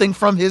with something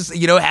from his,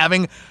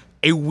 having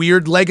a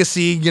weird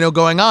legacy,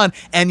 going on.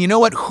 And you know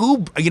what?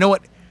 Come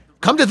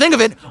to think of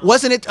it,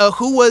 wasn't it?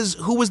 Who was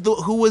the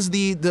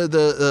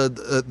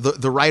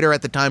writer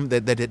at the time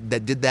that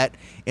did that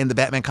in the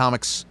Batman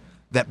comics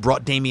that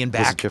brought Damian Was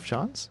it back? Jeff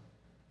Johns?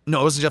 No,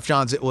 it wasn't Jeff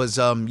Johns. It was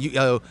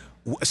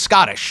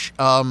Scottish.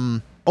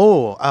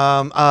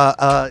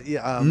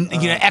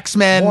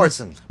 X-Men.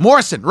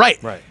 Morrison,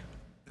 right? Right.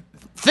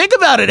 Think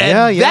about it,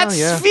 Ed.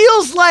 Yeah.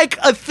 Feels like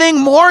a thing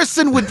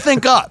Morrison would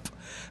think up.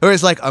 Or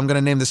he's like, I'm going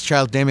to name this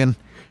child Damien,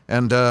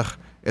 and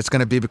it's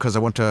going to be because I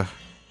want to...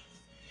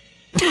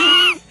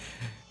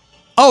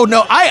 Oh,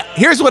 no,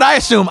 here's what I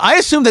assume. I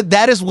assume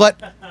that is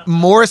what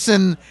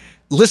Morrison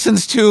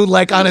listens to,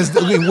 like, on his...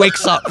 He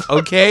wakes up,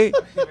 okay?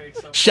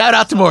 Shout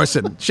out to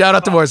Morrison.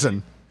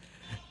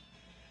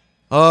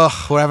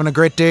 Oh, we're having a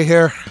great day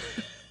here.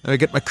 Let me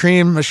get my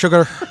cream, my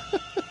sugar.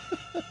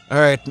 All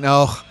right,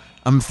 now...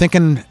 I'm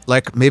thinking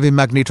like maybe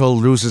Magneto will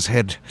lose his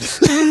head.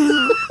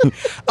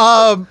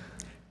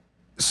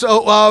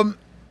 So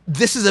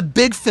this is a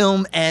big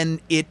film, and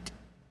it,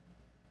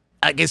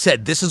 like I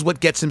said, this is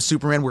what gets him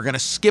Superman. We're gonna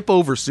skip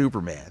over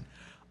Superman,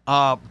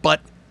 but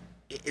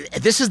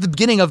this is the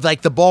beginning of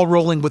like the ball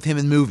rolling with him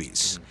in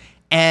movies,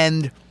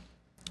 and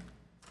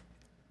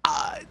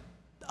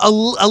a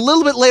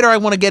little bit later, I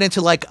want to get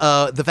into like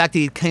the fact that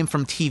he came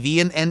from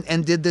TV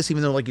and did this,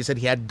 even though like you said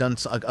he had done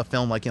a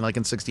film like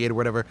in '68 or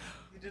whatever.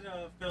 Did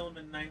a film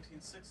in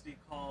 1960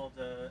 called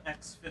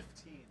X-15.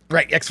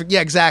 Right.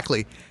 Yeah,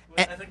 exactly.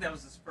 I think that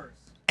was his first.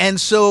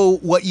 And so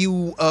what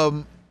you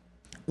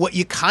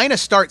kind of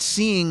start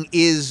seeing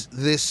is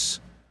this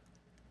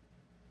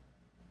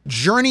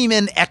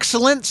journeyman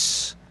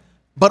excellence,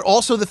 but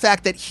also the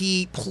fact that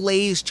he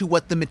plays to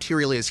what the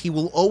material is. He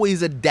will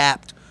always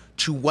adapt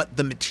to what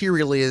the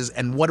material is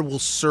and what will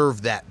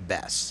serve that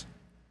best.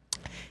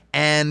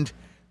 And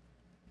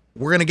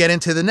we're going to get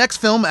into the next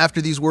film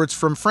after these words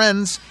from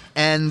friends,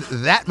 and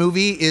that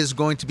movie is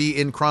going to be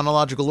in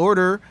chronological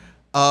order.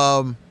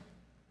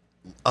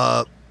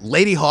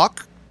 Lady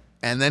Hawk,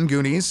 and then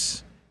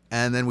Goonies,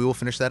 and then we will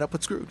finish that up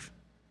with Scrooge.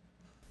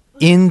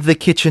 In the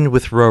Kitchen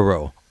with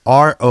Roro,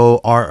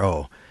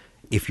 RORO.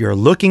 If you're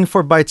looking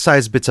for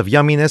bite-sized bits of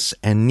yumminess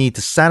and need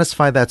to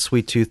satisfy that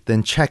sweet tooth,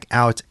 then check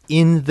out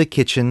In the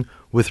Kitchen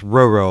with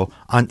Roro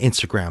on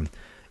Instagram.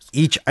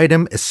 Each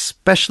item is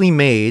specially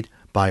made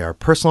by our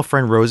personal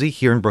friend Rosie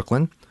here in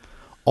Brooklyn.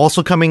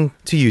 Also coming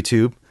to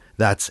YouTube,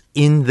 that's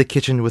In the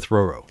Kitchen with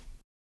Roro.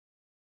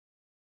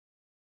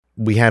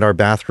 We had our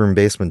bathroom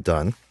basement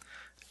done.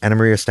 Anna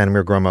Maria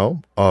Stanimir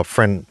Gromo, a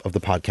friend of the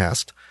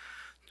podcast,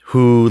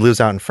 who lives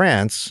out in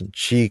France,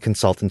 she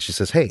consulted and she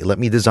says, hey, let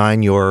me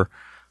design your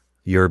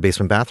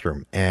basement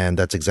bathroom. And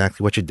that's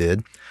exactly what she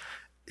did.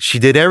 She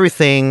did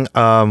everything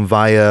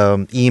via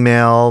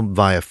email,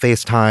 via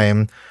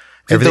FaceTime.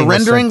 The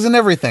renderings and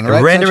everything, right?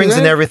 The renderings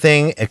and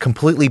everything,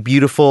 completely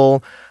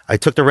beautiful. I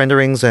took the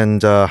renderings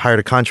and hired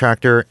a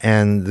contractor,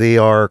 and they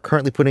are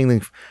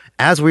currently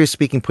as we're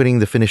speaking, putting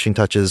the finishing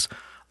touches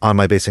on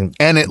my basement.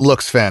 And it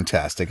looks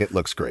fantastic. It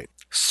looks great.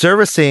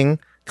 Servicing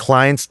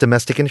clients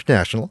domestic and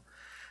international.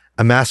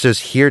 A master's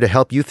here to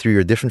help you through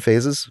your different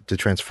phases to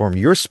transform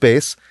your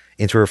space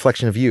into a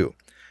reflection of you.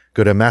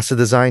 Go to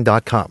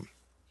masterdesign.com.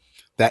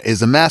 That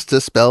is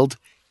Amasta, spelled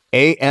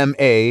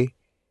Amasta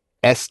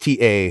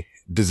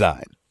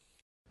Design.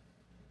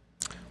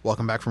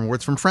 Welcome back from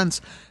Words from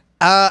Friends.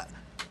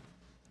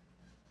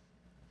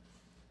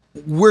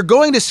 We're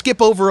going to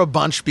skip over a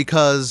bunch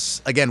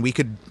because, again,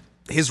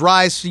 his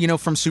rise,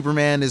 from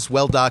Superman is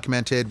well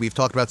documented. We've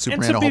talked about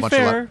Superman and to a whole be bunch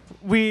fair, of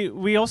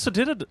we also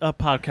did a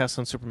podcast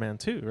on Superman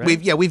too, right?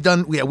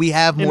 we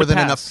have In more the than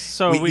past. enough.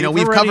 So we've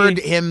already- covered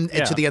him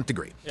yeah. to the nth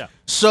degree. Yeah.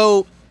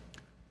 So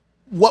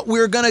what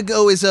we're gonna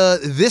go is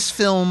this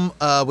film,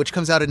 which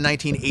comes out in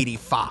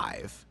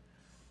 1985,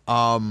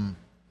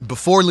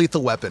 before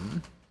Lethal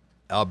Weapon,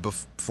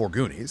 before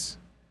Goonies,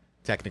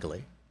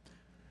 technically,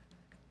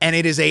 and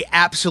it is a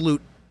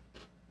absolute,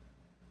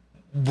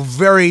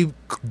 very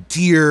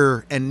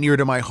dear and near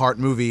to my heart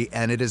movie,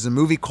 and it is a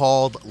movie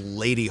called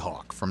Lady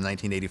Hawk from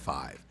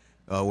 1985,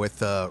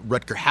 with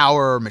Rutger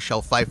Hauer,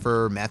 Michelle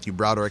Pfeiffer, Matthew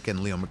Broderick, and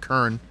Leo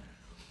McKern.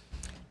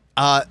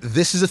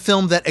 This is a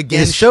film that,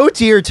 again, It's so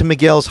dear to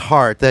Miguel's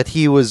heart that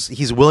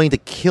he's willing to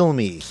kill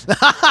me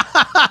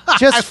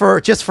just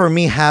for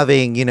me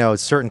having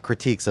certain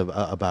critiques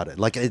about it.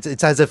 Like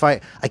it's as if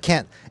I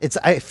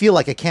feel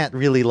like I can't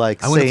really I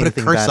say want to put a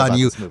anything curse bad on about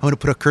you. this I movie. want to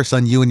put a curse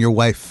on you and your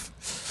wife,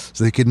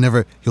 so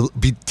you'll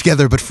be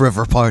together but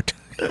forever apart.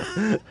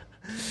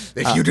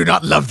 If you do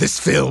not love this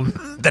film,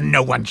 then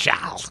no one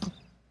shall.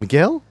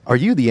 Miguel, are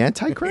you the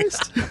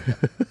Antichrist?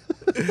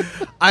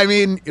 I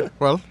mean,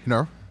 well,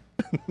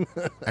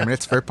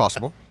 it's very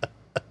possible.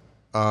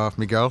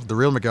 Miguel, the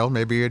real Miguel,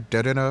 may be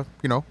dead in a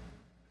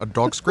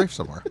dog's grave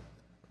somewhere.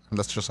 And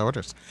that's just how it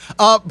is.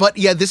 But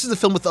yeah, this is a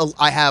film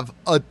I have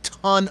a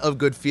ton of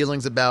good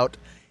feelings about.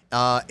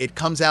 It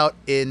comes out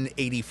in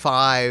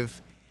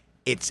 85.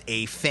 It's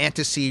a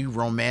fantasy,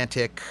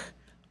 romantic,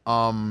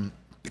 kind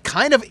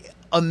of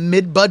a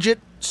mid-budget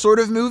sort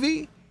of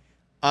movie,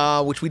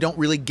 which we don't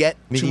really get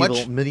too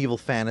much. medieval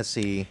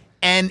fantasy.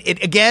 And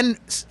it, again,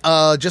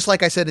 just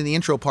like I said in the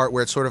intro part,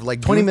 where it's sort of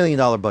like $20 million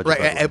budget.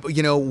 right? by the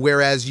way.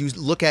 Whereas you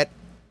look at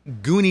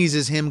Goonies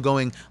as him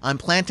going, "I'm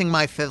planting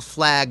my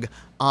flag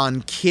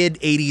on kid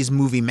 '80s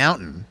movie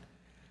mountain."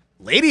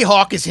 Lady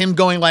Hawk is him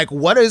going like,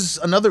 "What is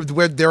another?"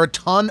 Where there are a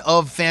ton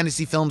of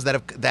fantasy films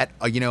that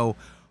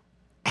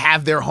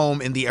have their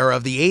home in the era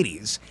of the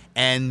 '80s,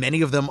 and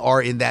many of them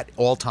are in that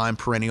all-time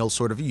perennial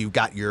sort of. You've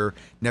got your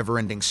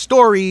never-ending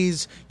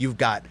stories. You've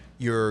got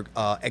your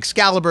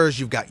Excaliburs,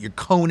 you've got your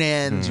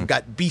Conans, you've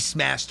got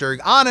Beastmaster,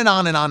 on and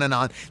on and on and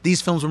on.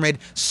 These films were made.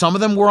 Some of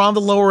them were on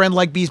the lower end,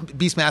 like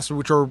Beastmaster,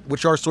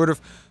 which are sort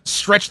of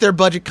stretch their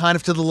budget kind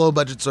of to the low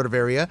budget sort of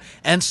area,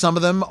 and some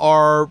of them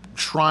are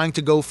trying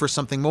to go for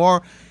something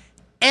more.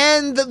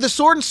 And the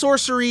sword and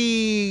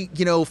sorcery,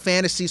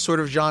 fantasy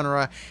sort of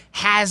genre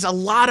has a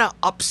lot of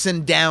ups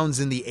and downs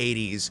in the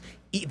 80s.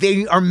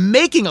 They are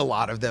making a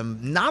lot of them.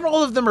 Not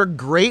all of them are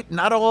great.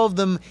 Not all of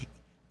them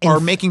are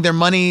making their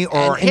money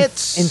or And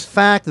hits. In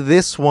fact,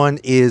 this one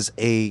is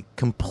a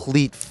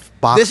complete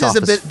box office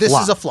flop. This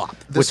is a flop.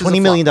 With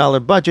 $20 million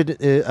budget,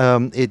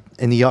 it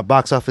in the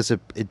box office, it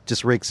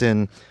just rakes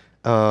in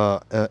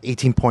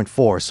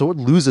 18.4, so it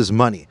loses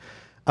money.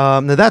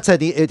 Now that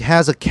said, it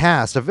has a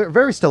cast, a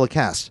very stellar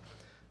cast: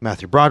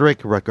 Matthew Broderick,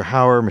 Rutger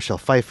Hauer, Michelle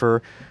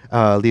Pfeiffer,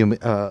 Leo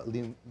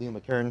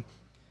McKern,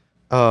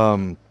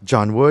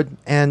 John Wood,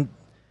 and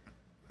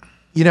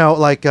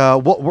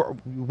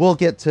we'll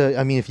get to.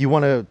 I mean, if you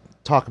want to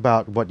talk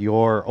about what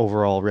your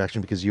overall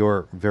reaction, because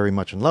you're very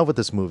much in love with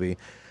this movie,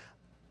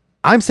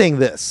 I'm saying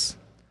this: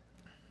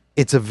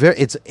 it's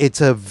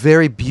a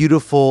very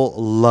beautiful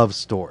love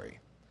story,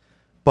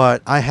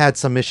 but I had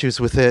some issues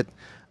with it.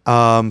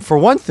 For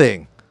one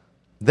thing,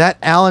 that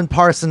Alan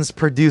Parsons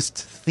produced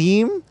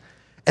theme,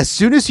 as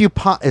soon as you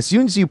pop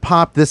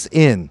this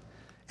in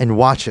and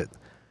watch it,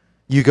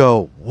 you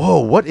go, whoa,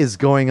 what is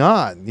going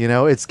on?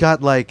 It's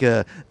got like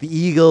the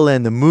eagle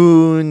and the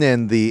moon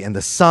and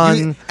the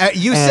sun.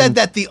 You said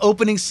that the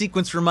opening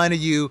sequence reminded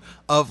you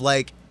of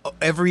like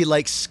every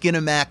like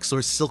Skinamax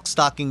or Silk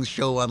Stockings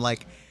show on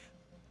like.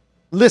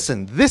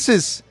 Listen,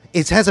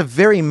 it has a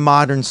very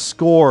modern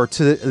score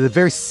to the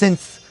very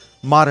synth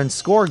modern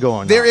score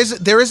going on. There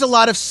is a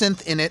lot of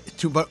synth in it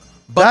too, but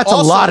that's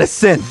also, a lot of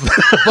synth.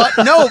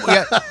 But no,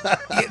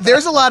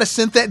 there's a lot of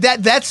synth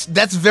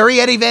that's very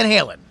Eddie Van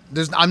Halen.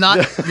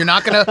 You're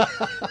not gonna.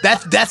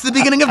 That's the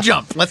beginning of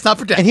Jump. Let's not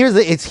pretend. And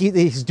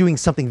he's doing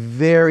something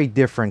very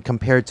different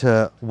compared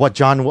to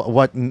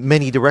what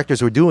many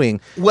directors were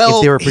doing. Well,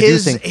 if they were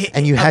producing,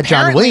 and you had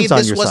John Williams on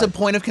your side. This was a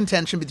point of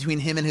contention between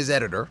him and his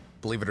editor.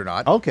 Believe it or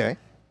not. Okay.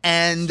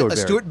 And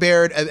Stuart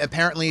Baird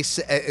apparently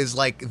is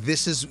like,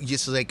 this is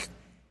just like,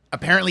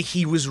 apparently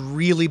he was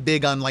really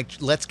big on like,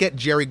 let's get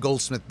Jerry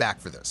Goldsmith back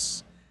for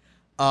this.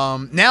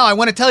 Now I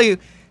want to tell you,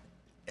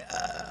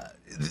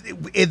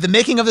 the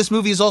making of this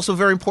movie is also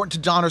very important to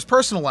Donner's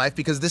personal life,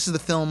 because this is the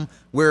film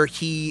where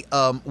he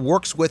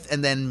works with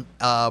and then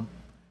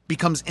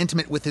becomes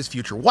intimate with his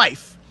future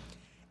wife.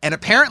 And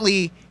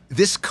apparently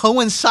this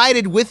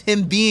coincided with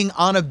him being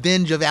on a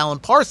binge of Alan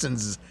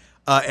Parsons'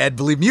 Ed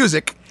Believe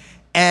Music.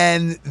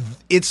 And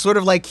it's sort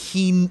of like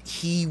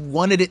he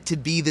wanted it to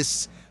be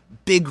this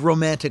big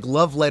romantic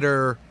love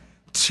letter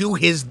to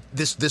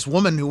this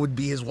woman who would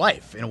be his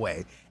wife in a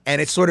way,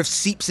 and it sort of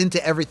seeps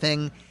into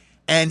everything,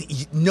 and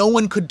no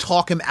one could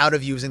talk him out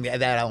of using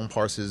that Alan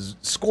Parsons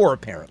score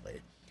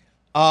apparently.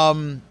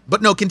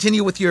 But no,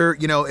 continue with your,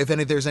 if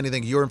there's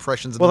anything, your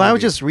impressions of the movie. I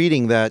was just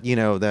reading that,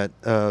 that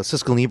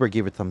Siskel and Ebert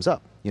gave it thumbs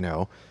up,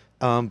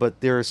 but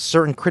there are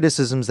certain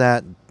criticisms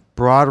that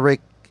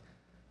Broderick's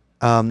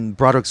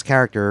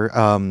character,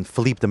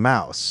 Philippe the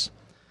Mouse,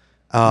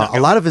 a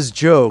lot of his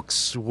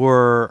jokes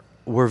were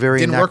very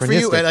didn't work for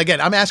anachronistic. you. And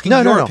again, I'm asking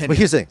No. opinion. But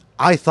here's the thing.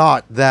 I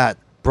thought that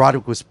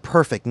Broderick was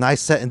perfect, and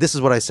this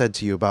is what I said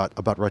to you about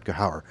Rutger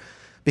Hauer,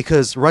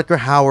 because Rutger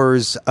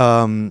Hauer's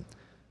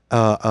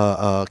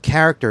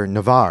character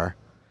Navarre,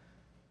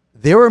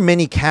 there were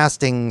many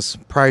castings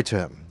prior to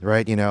him,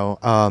 right?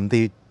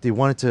 They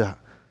wanted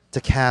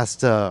to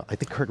cast I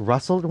think Kurt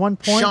Russell at one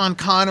point. Sean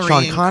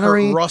Connery,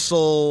 Kurt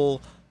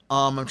Russell.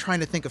 I'm trying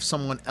to think of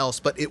someone else,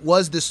 but it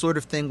was this sort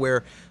of thing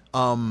where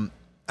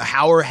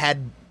Hauer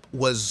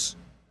was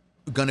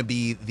going to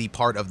be the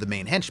part of the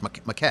main hench,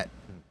 Maquette,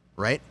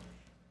 right?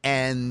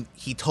 And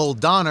he told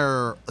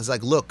Donner, "Was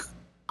like, look,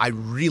 I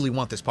really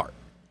want this part,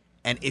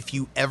 and if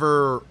you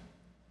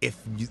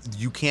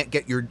can't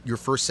get your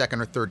first,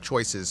 second, or third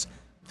choices,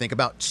 think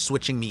about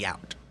switching me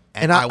out."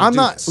 And I'm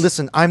not.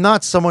 Listen, I'm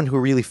not someone who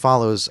really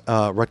follows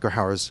Rutger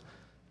Hauer's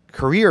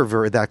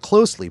career that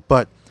closely,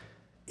 but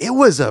it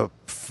was a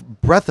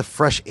breath of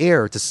fresh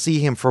air to see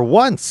him for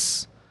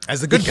once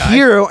as the good guy,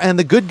 hero, and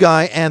the good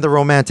guy, and the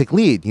romantic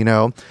lead.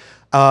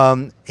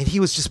 And he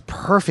was just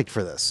perfect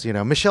for this.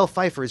 Michelle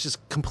Pfeiffer is just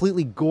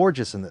completely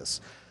gorgeous in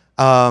this.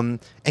 And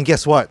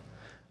guess what?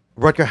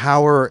 Rutger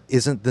Hauer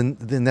isn't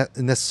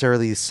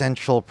necessarily the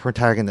central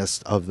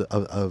protagonist of the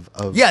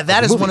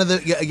that is movie. one of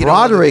the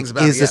Broderick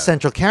about, is the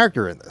central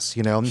character in this.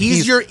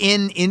 He's your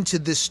into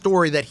this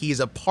story that he's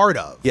a part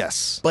of.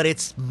 Yes, but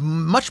it's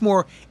much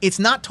more. It's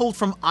not told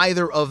from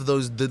either of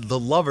those the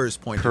lovers'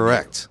 point of view.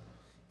 Correct.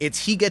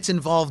 It's he gets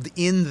involved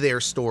in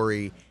their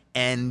story,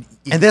 and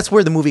that's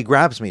where the movie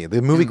grabs me.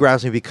 The movie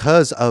grabs me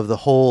because of the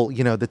whole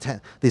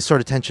the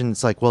sort of tension.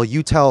 It's like, well,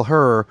 you tell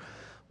her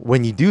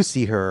when you do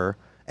see her,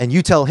 and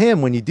you tell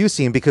him when you do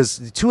see him, because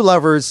the two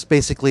lovers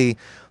basically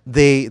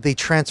they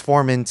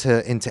transform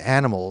into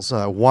animals.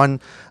 One,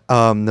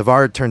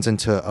 Navarre turns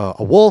into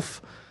a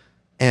wolf,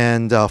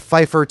 and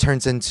Pfeiffer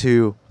turns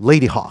into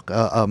Lady Hawk,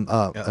 a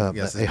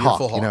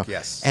hawk.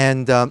 Yes,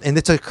 and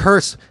it's a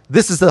curse.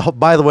 This is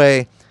by the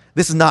way,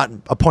 this is not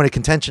a point of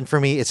contention for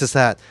me. It's just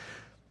that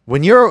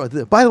when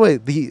by the way,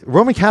 the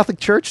Roman Catholic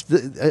Church,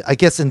 I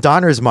guess in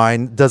Donner's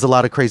mind, does a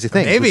lot of crazy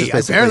things. Maybe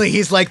apparently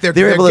he's like they're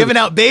giving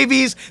out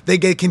babies. They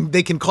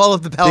can call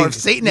up the power of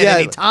Satan at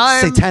any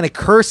time. Satanic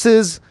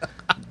curses.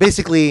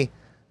 Basically,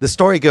 the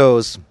story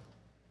goes: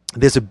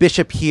 there's a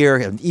bishop here,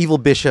 an evil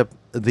bishop,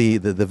 the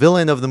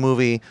villain of the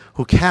movie,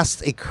 who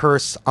casts a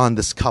curse on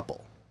this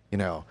couple.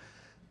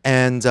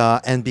 And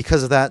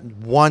because of that,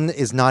 one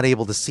is not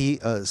able to see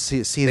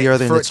the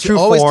other in its true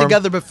always form.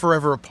 Together but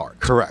forever apart.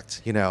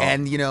 Correct.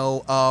 And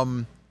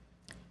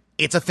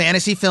it's a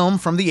fantasy film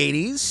from the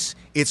 80s.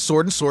 It's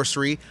sword and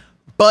sorcery,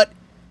 but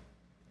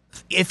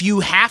if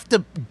you have to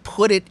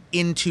put it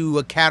into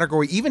a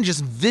category, even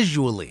just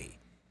visually,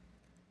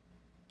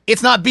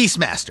 it's not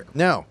Beastmaster.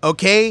 No.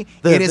 Okay?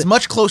 It is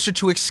much closer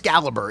to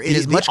Excalibur. It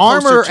is much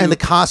armor closer to and the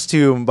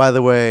costume, by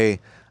the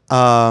way,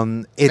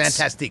 it's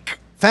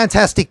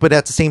fantastic, but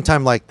at the same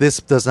time, like, this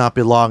does not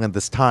belong in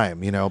this time,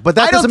 But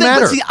that doesn't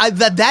matter. But see,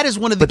 that is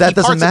one of the key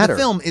parts of the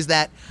film, is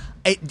that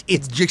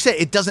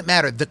it doesn't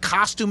matter. The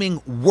costuming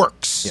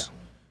works. Yeah.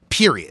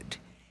 Period.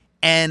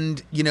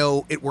 And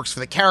it works for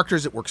the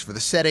characters. It works for the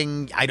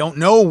setting. I don't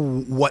know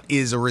what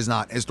is or is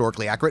not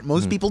historically accurate.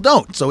 Most people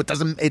don't, so it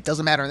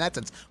doesn't matter in that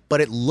sense.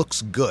 But it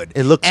looks good.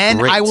 It looks and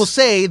great. I will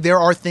say there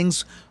are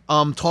things.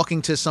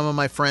 Talking to some of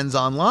my friends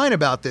online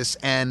about this,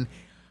 and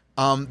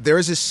there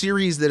is a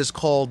series that is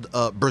called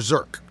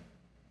Berserk.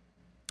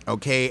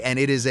 Okay, and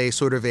it is a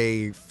sort of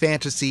a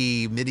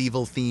fantasy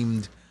medieval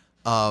themed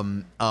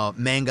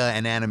manga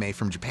and anime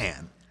from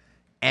Japan,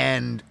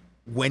 and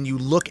when you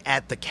look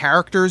at the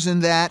characters in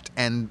that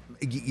and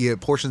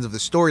portions of the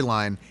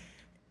storyline,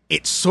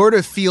 it sort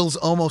of feels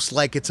almost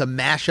like it's a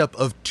mashup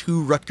of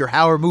two Rutger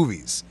Hauer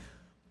movies.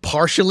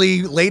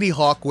 Partially Lady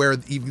Hawk, where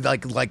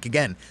like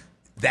again,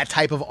 that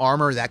type of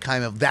armor,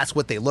 that's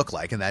what they look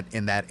like in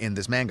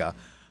this manga,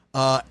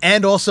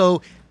 and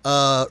also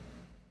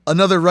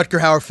another Rutger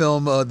Hauer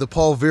film, the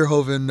Paul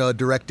Verhoeven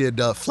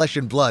directed Flesh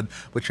and Blood,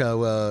 which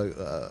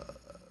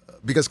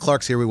because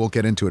Clark's here, we won't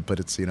get into it, but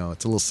it's it's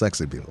a little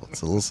sexy, people.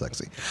 It's a little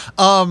sexy.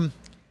 And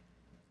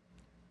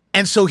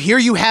so here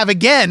you have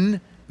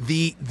again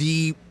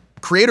the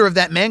creator of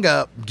that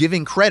manga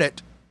giving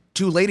credit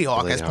to Lady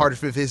Hawk as part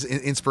of his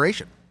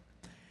inspiration.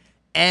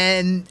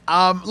 And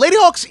Lady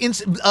Hawk's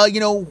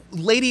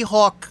Lady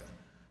Hawk,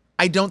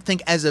 I don't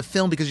think as a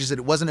film, because you said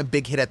it wasn't a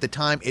big hit at the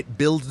time, it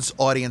builds its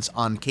audience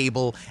on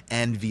cable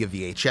and via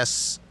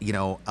VHS,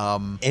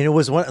 And it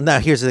was one. Now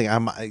here's the thing.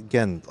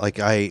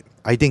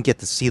 I didn't get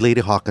to see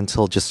Lady Hawk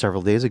until just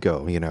several days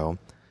ago.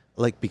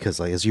 because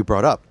as you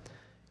brought up,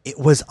 it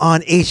was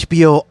on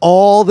HBO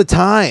all the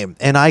time,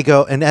 and I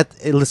go and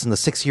listen, the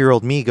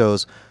 6-year-old me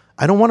goes,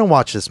 I don't want to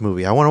watch this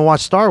movie. I want to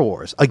watch Star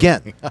Wars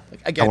again. I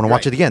want to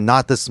watch it again.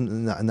 Not this.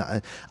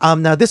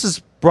 Now this is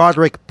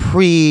Broderick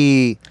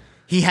pre.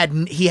 He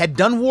had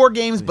done War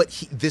Games, but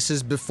this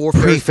is before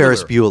Pre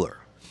Ferris Bueller.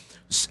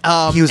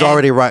 He was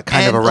already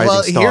kind of a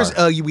rising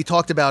star. We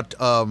talked about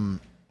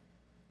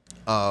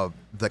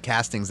the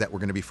castings that were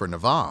going to be for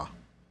Navarre.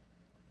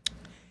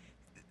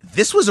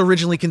 This was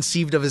originally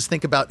conceived of as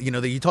that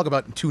you talk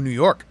about to New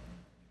York.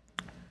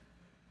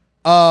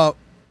 How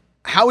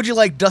would you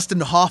like Dustin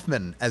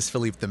Hoffman as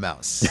Philippe the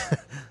Mouse?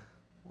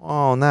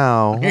 Oh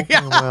no!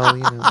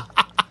 Well,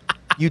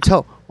 you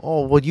tell.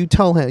 Oh well, you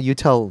tell him. You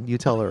tell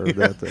her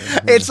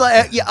that. It's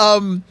like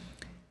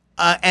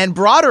and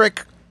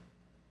Broderick,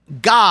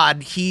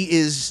 God, he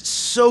is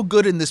so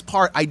good in this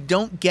part. I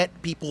don't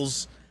get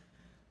people's.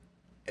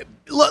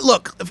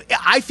 Look,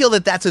 I feel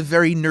that that's a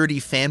very nerdy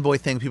fanboy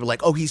thing. People are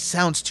like, oh, he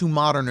sounds too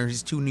modern or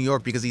he's too New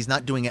York because he's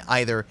not doing it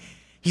either.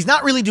 He's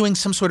not really doing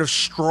some sort of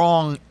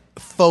strong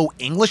faux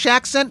English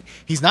accent.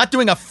 He's not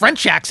doing a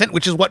French accent,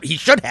 which is what he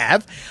should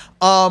have.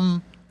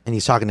 And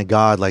he's talking to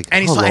God like,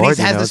 and he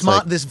has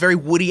this very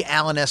Woody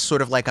Allen-esque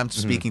sort of like I'm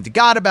speaking to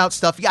God about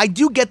stuff. Yeah, I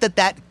do get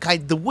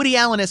the Woody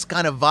Allen-esque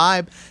kind of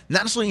vibe,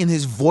 not necessarily in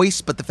his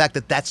voice, but the fact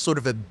that that's sort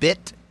of a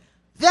bit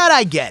that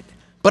I get.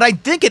 But I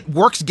think it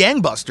works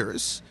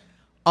gangbusters.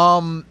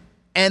 And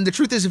the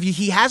truth is, if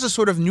he has a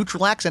sort of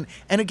neutral accent,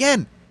 and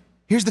again,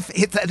 that's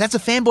a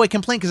fanboy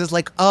complaint because it's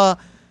like,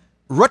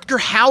 Rutger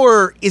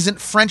Hauer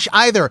isn't French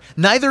either.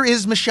 Neither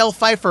is Michelle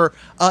Pfeiffer.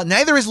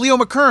 Neither is Leo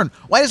McKern.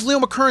 Why is Leo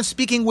McKern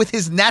speaking with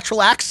his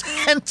natural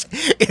accent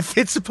if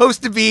it's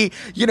supposed to be,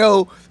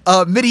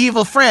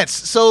 medieval France?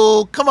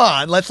 So come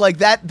on, let's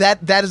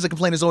that is a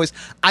complaint as always.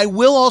 I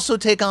will also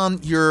take on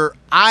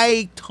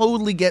I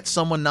totally get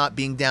someone not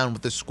being down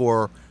with the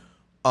score.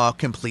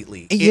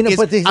 Completely.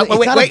 But it's not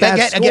a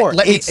bad score.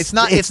 It's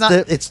not.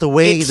 It's the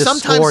way the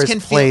score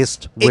is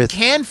placed with it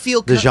can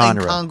feel the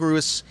genre.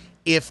 Incongruous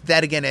if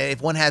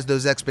one has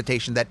those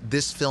expectations that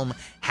this film,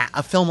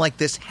 a film like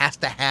this, has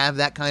to have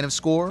that kind of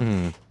score.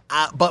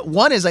 But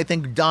one is, I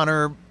think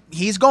Donner,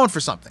 he's going for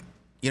something.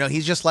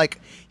 He's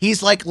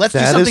like, let's do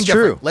something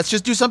different. Let's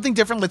just do something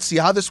different. Let's see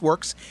how this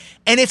works.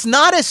 And it's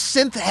not a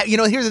synth.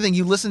 Here's the thing.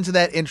 You listen to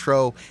that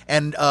intro,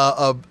 and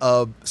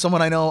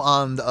someone I know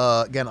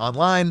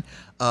online.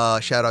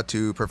 Shout out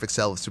to Perfect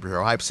Cell with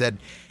Superhero Hype said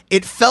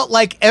it felt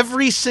like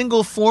every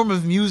single form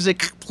of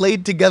music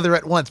played together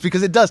at once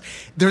because it does.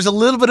 There's a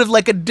little bit of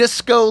like a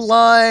disco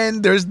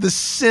line. There's the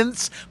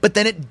synths,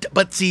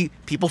 but see,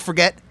 people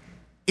forget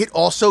it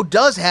also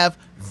does have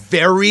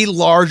very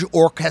large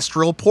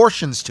orchestral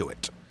portions to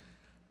it.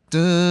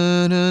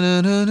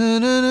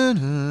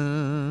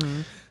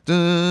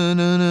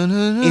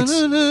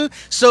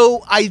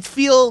 So I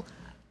feel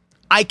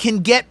I can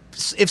get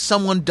if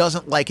someone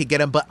doesn't like it,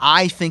 get him, but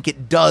I think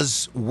it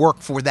does work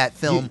for that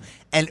film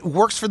and it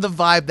works for the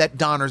vibe that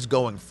Donner's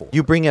going for.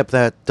 You bring up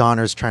that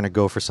Donner's trying to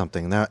go for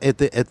something. Now at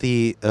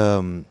the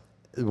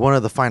one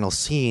of the final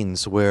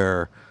scenes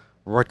where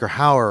Rutger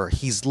Hauer,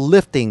 he's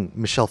lifting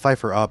Michelle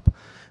Pfeiffer up,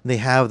 and they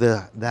have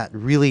that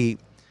really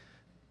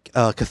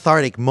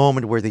cathartic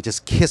moment where they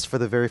just kiss for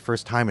the very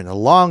first time in a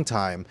long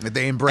time.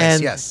 They embrace,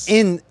 and yes.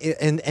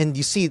 And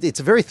you see it's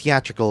very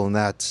theatrical in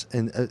that,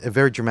 and a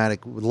very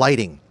dramatic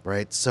lighting,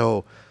 right?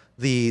 So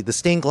the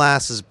stained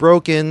glass is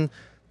broken.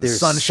 There's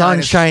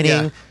sun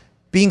shining,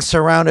 being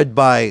surrounded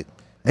by.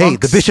 Hey,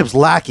 the bishop's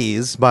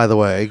lackeys, by the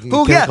way.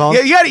 You got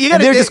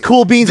and they're just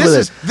cool beans with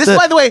it. This,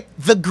 by the way,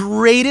 the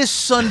greatest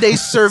Sunday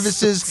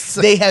services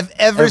they have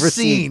ever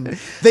seen.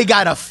 They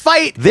got a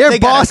fight. Their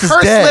boss is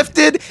dead.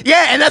 Lifted.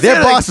 Yeah, and that's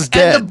their boss is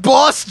dead. And the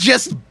boss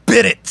just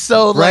bit it.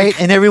 So right,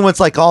 and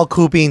everyone's like all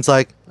cool beans,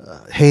 like,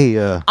 hey.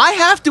 I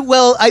have to.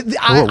 Well,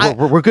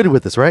 we're good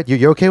with this, right?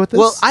 You're okay with this?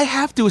 Well, I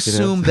have to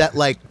assume that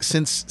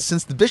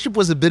since the bishop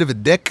was a bit of a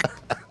dick.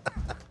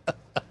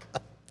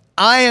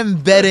 I am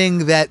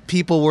betting that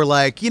people were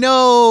like,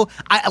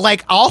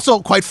 also,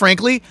 quite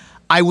frankly,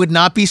 I would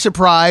not be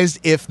surprised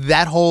if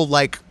that whole,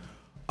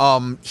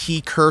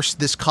 he cursed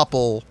this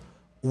couple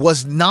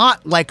was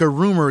not like a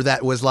rumor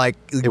that was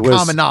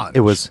common knowledge. It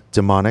was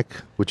demonic,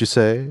 would you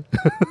say?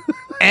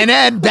 And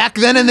then back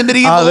then in the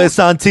medieval. Ale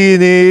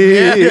Santini.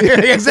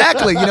 Yeah,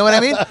 exactly. You know what I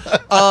mean?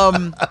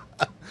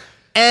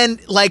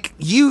 And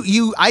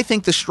I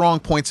think the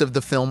strong points of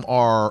the film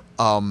are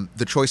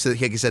the choice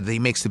that, like you said, that he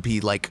makes to be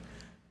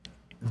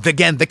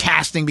the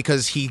casting,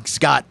 because he's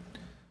got,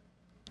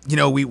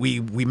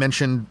 we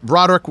mentioned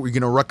Broderick,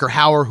 Rutger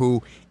Hauer,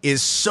 who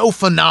is so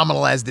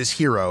phenomenal as this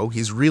hero.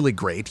 He's really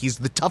great. He's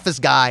the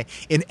toughest guy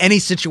in any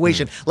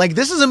situation.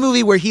 This is a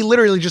movie where he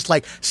literally just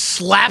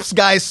slaps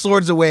guys'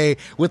 swords away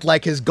with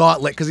his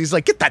gauntlet, because he's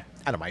like, get that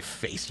out of my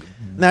face.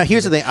 Now,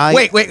 here's the thing.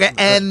 Wait.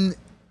 And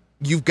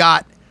you've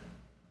got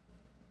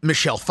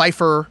Michelle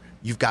Pfeiffer.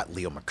 You've got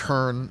Leo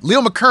McKern.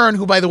 Leo McKern,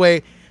 who, by the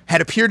way, had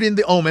appeared in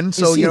The Omen.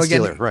 So, again,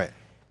 Stealer, right.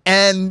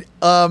 And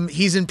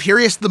he's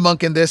Imperius the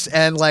Monk in this,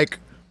 and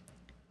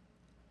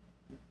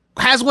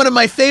has one of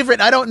my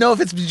favorite. I don't know if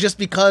it's just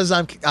because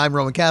I'm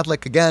Roman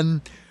Catholic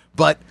again,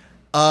 but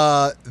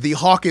the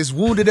Hawk is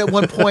wounded at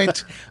one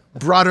point.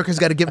 Broderick has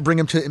got to bring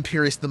him to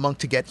Imperius the monk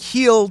to get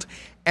healed.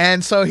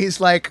 And so he's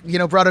like,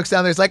 Broderick's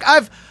down there. He's like,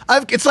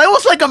 it's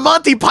almost like a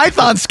Monty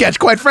Python sketch,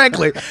 quite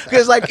frankly.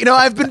 Because like,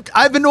 I've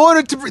been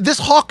ordered to, this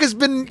hawk has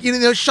been,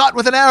 shot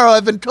with an arrow.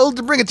 I've been told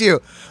to bring it to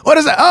you. What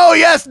is it? Oh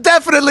yes,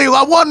 definitely.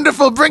 Well,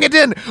 wonderful. Bring it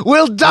in.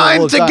 We'll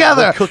dine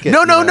together. We'll cook it,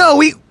 No.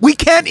 We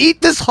can't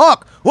eat this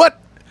hawk. What?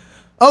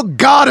 Oh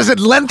God, is it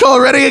Lent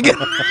already again?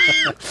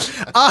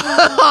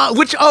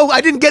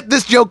 I didn't get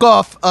this joke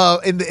off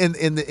in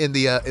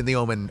the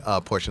Omen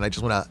portion. I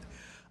just want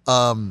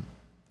to.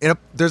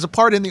 There's a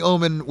part in the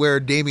Omen where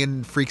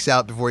Damien freaks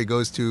out before he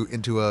goes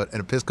into an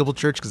Episcopal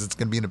church because it's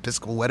going to be an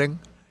Episcopal wedding.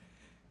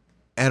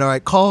 And all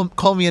right,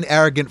 call me an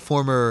arrogant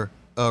former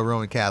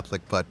Roman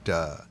Catholic, but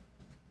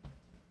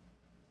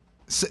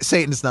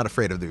Satan is not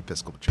afraid of the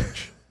Episcopal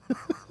church.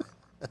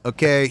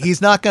 Okay,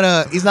 he's not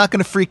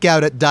gonna freak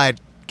out at Diet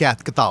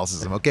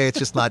Catholicism. Okay, it's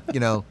just not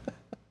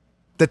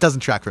that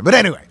doesn't track for him. But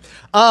anyway,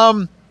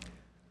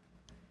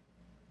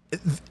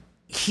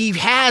 he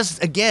has,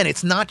 again,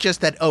 it's not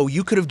just that,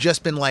 you could have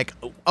just been like,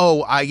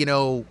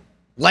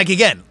 like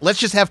again, let's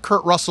just have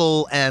Kurt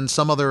Russell and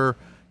some other,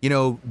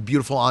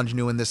 beautiful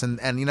ingenue in this,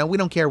 and we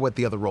don't care what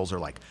the other roles are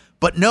like.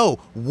 But no,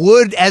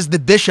 Wood as the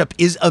bishop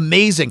is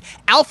amazing.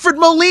 Alfred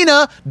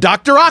Molina,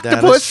 Dr.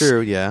 Octopus, that is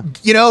true, yeah.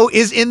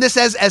 Is in this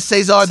as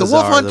Cesar the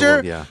Wolf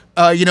Hunter.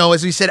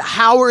 As we said,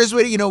 Howard is,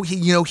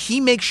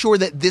 he makes sure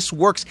that this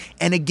works.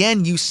 And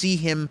again, you see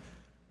him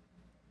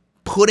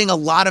putting a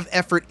lot of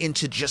effort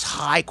into just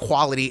high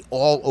quality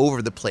all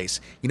over the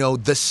place.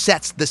 The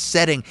sets, the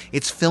setting,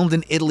 it's filmed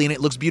in Italy and it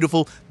looks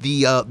beautiful.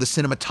 The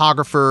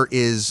cinematographer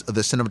is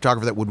the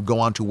cinematographer that would go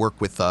on to work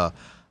with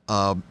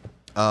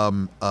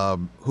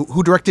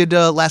who directed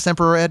Last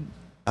Emperor, Ed?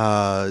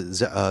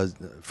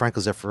 Franco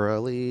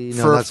Zeffirelli.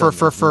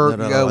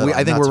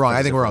 I think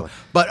we're wrong.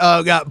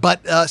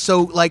 But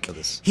so like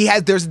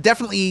there's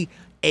definitely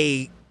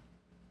a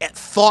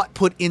thought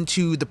put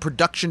into the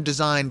production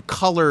design,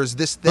 colors,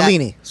 this, that.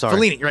 Fellini, sorry.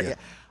 Fellini, right? Yeah.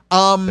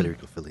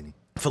 Federico Fellini.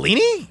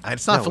 Fellini?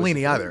 It's not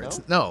Fellini either. No? It's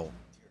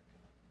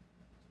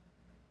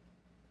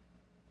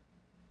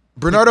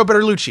Bernardo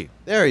Bertolucci.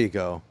 There you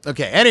go.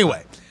 Okay.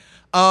 Anyway,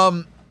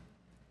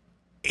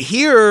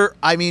 here,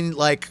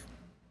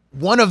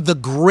 one of the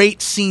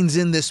great scenes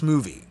in this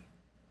movie,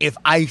 that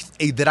I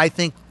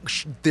think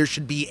there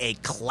should be a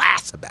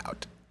class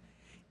about,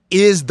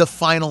 is the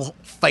final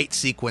fight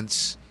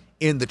sequence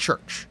in the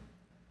church.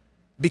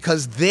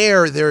 Because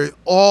there are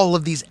all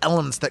of these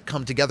elements that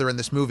come together in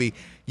this movie.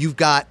 You've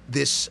got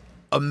this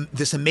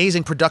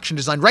amazing production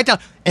design right down.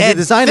 And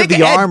the design of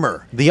the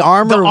armor. The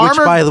armor, which,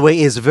 by the way,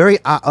 is very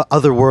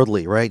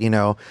otherworldly, right?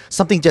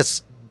 Something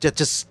just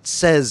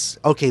says,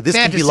 okay, this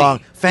fantasy. Can belong.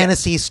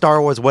 Fantasy,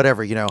 Star Wars,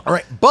 whatever, All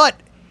right, but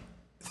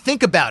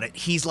think about it.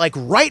 He's like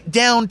right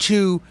down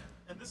to...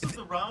 And this is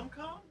the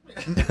rom-com?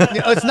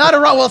 It's not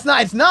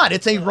a it's not.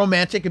 It's a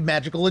romantic and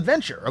magical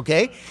adventure,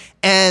 okay?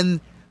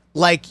 And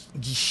like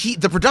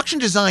the production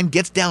design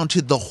gets down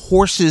to the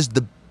horses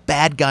the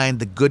bad guy and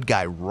the good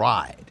guy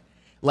ride.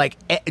 Like,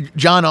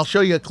 John, I'll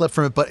show you a clip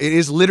from it, but it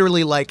is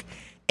literally like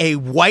a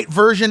white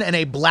version and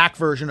a black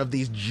version of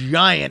these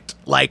giant,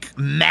 like,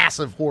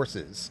 massive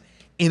horses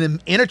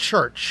in a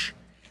church.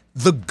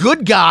 The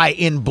good guy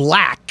in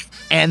black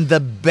and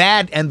the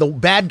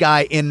bad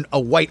guy in a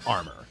white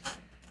armor.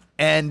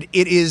 And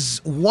it is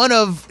one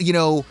of,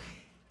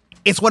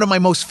 it's one of my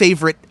most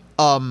favorite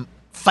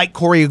fight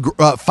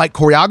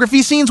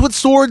choreography scenes with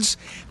swords,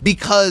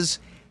 because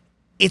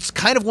it's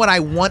kind of what I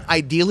want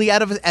ideally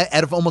out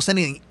of almost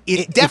anything.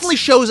 It definitely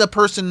shows a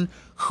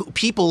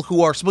people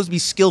who are supposed to be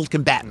skilled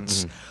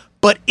combatants. Mm-hmm.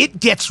 But it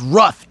gets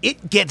rough.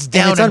 It gets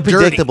down and it's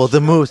unpredictable. Dirty.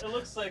 The moves. It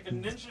looks like a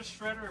Ninja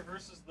Shredder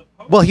versus the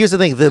Pope. Well, here's the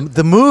thing: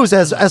 the moves,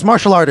 as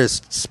martial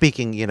artists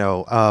speaking,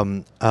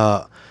 the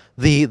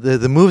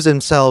moves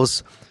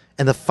themselves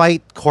and the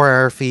fight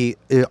choreography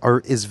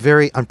is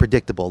very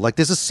unpredictable. Like,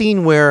 there's a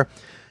scene where,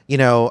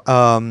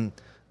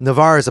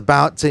 Navarre is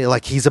about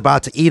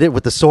to eat it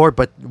with the sword,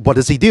 but what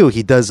does he do?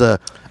 He does a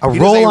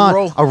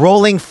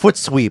rolling foot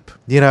sweep.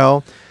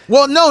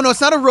 Well, no, it's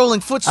not a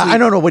rolling foot sweep. I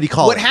don't know what you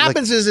call it. What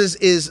happens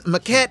is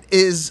Maquette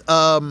is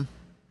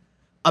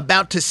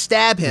about to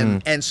stab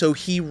him, and so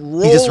he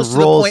rolls to the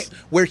point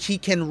where he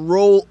can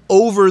roll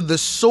over the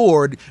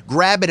sword,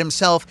 grab it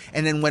himself,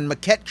 and then when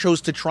Maquette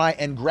chose to try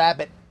and grab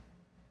it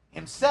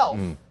himself,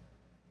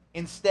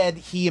 instead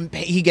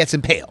he gets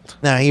impaled.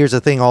 Now, here's the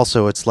thing.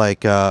 Also, it's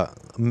like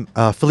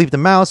Philippe the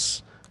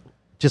Mouse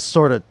just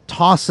sort of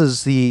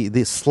tosses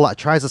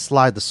tries to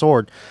slide the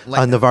sword,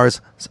 Navarre's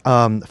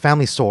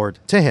family sword,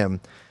 to him.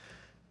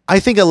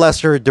 I think a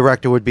lesser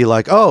director would be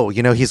like,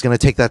 he's going to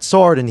take that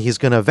sword and he's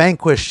going to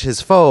vanquish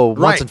his foe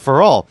once and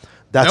for all.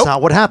 That's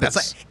not what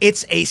happens.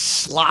 It's a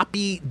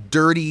sloppy,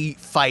 dirty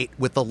fight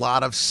with a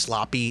lot of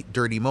sloppy,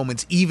 dirty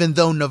moments, even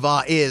though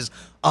Navarre is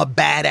a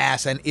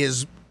badass and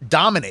is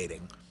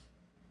dominating.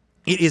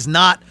 It is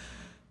not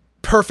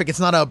perfect. It's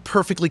not a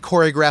perfectly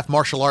choreographed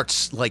martial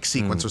arts like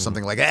sequence or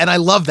something like that. And I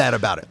love that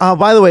about it.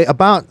 By the way,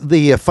 about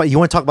the fight, you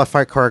want to talk about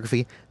fight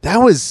choreography? That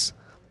was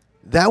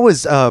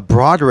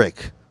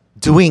Broderick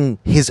doing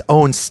his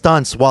own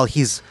stunts while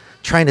he's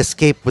trying to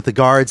escape with the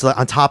guards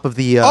on top of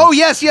the.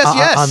 Yes.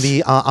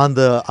 On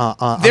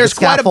the There's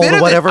quite a bit or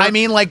of whatever. it. I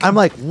mean, like, I'm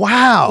like,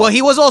 wow. Well,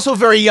 he was also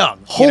very young.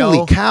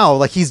 Holy cow!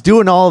 Like he's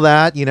doing all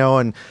that,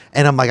 and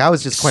I'm like, I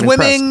was just quite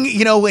swimming.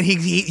 impressed.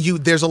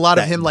 When there's a lot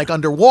of him like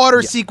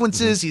underwater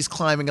sequences. He's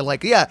climbing and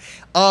like, it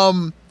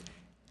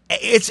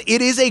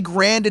is a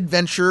grand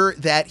adventure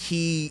that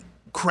he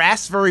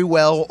crafts very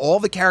well. All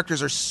the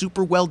characters are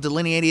super well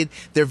delineated.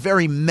 They're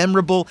very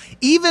memorable.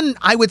 Even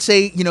I would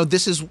say,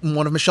 this is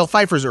one of Michelle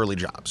Pfeiffer's early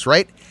jobs,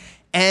 right?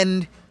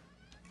 And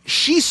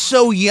she's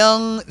so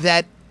young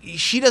that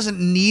she doesn't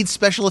need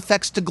special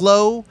effects to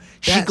glow.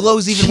 She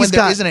glows even when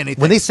there isn't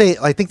anything. When they say,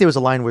 I think there was a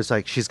line where it's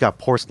like she's got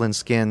porcelain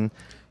skin.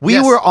 We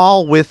Yes. were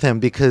all with him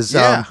because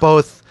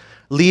both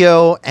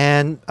Leo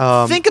and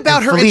think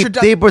about her Philippe,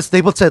 introduction.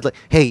 they both said, like,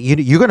 "Hey,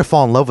 you're going to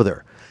fall in love with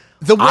her."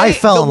 I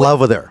fell in love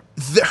with her.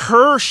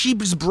 She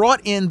was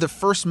brought in the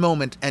first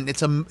moment, and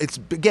it's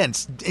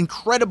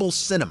incredible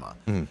cinema,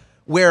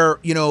 where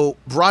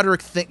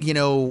Broderick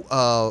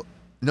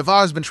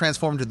Navarro's been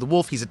transformed into the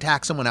wolf. He's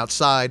attacked someone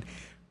outside.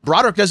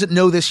 Broderick doesn't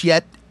know this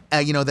yet,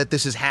 that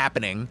this is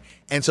happening,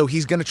 and so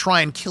he's going to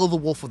try and kill the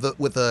wolf with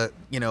a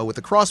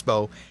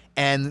crossbow.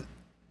 And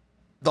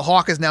the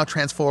hawk is now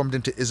transformed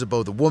into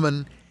Isabeau the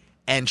woman.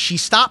 And she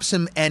stops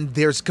him, and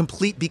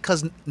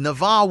because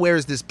Navarre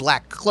wears this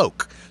black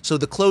cloak. So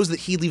the clothes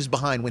that he leaves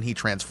behind when he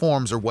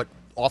transforms are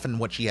often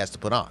what she has to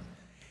put on.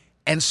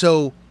 And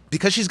so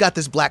because she's got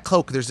this black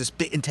cloak, there's this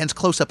big intense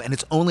close-up, and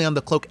it's only on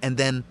the cloak. And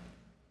then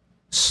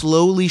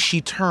slowly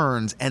she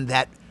turns, and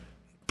that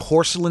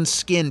porcelain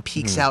skin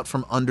peeks out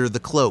from under the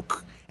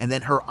cloak. And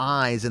then her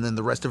eyes, and then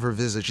the rest of her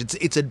visage.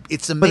 It's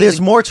amazing. But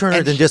there's more to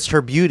her than just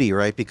her beauty,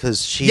 right?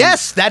 Because she.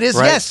 Yes, that is,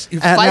 right? yes.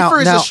 Pfeiffer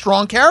is a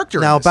strong character.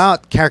 Now, in this.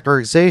 about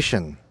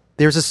characterization,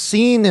 there's a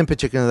scene in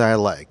particular that I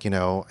like,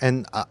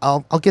 and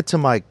I'll get to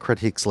my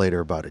critiques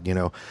later about it,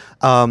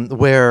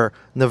 where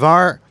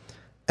Navarre,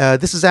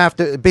 this is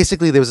after,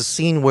 basically there was a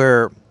scene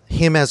where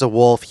him as a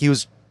wolf, he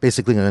was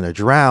basically going to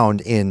drown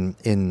in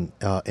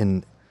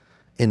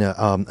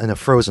a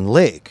frozen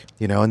lake,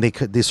 and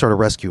they sort of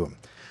rescue him.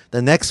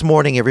 The next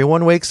morning,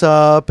 everyone wakes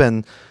up,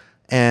 and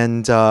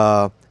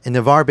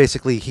Navarre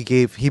basically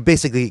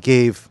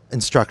gave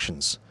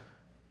instructions.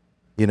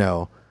 Let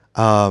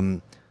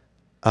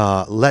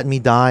me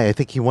die. I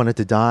think he wanted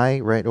to die,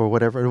 right, or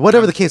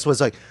whatever the case was.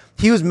 Like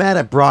he was mad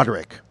at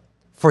Broderick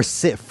for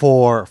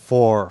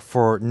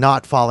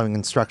not following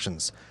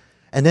instructions,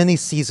 and then he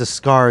sees the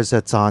scars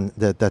that's on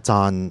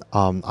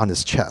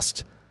his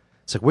chest.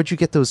 It's like, where'd you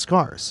get those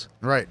scars?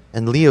 Right.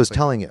 And Leo's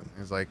telling him.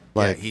 He's like,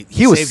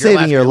 he was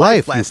saving your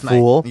life, you last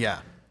fool. night. Yeah.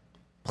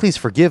 Please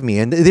forgive me.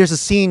 And there's a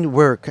scene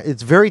where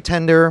it's very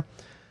tender.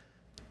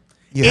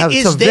 You have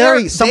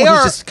someone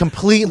who's just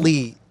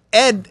completely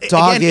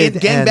dogged.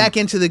 Getting back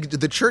into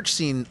the church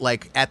scene,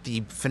 like at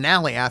the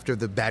finale after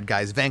the bad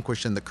guys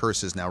vanquished and the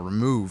curse is now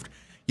removed.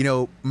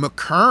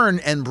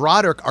 McKern and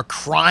Broderick are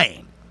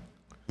crying.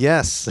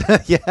 Yes.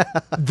 Yeah.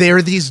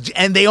 They're these,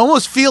 and they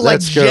almost feel like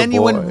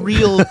genuine,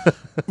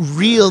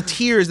 real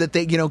tears that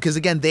they, because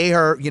again, they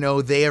are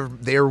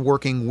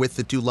working with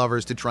the two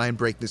lovers to try and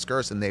break this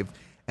curse, and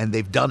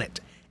they've done it.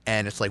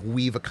 And it's like,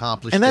 we've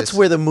accomplished and that's this.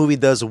 where the movie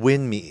does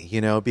win me,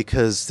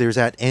 because there's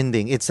that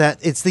ending. It's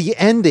the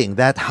ending,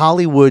 that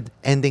Hollywood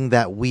ending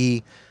that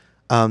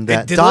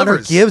that Donner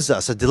gives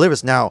us. It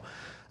delivers. Now,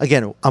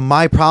 again,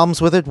 my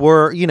problems with it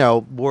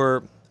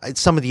were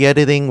some of the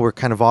editing were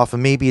kind of off,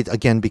 and maybe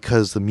again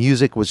because the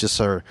music was just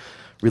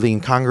really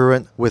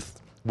incongruent with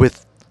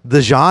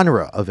the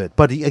genre of it.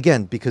 But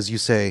again, because you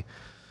say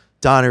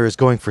Donner is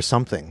going for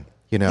something,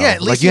 Yeah,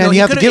 at least you have to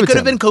give it to him. He could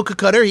have been cookie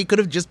cutter. He could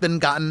have just been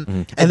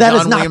gotten. And that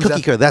is not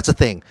cookie cutter. That's the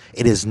thing.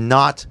 It is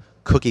not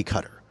cookie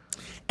cutter.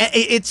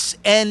 It's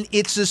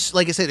just,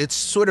 like I said, it's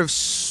sort of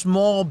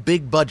small,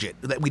 big budget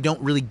that we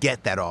don't really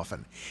get that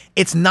often.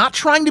 It's not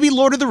trying to be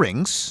Lord of the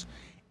Rings.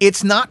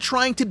 It's not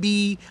trying to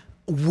be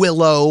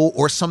Willow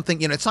or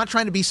something. It's not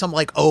trying to be some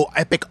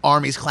epic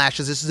armies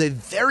clashes. This is a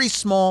very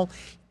small,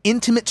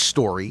 intimate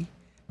story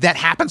that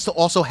happens to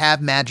also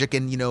have magic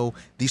and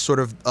these sort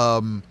of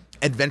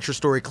adventure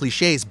story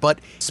cliches. But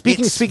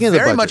speaking it's of the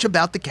very budget, much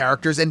about the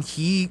characters, and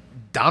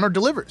Donner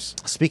delivers.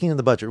 Speaking of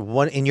the budget,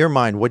 what in your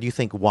mind? What do you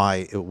think?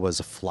 Why it was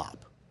a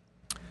flop?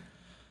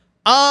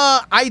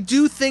 I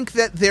do think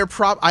that they're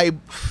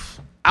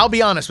I'll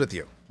be honest with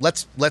you.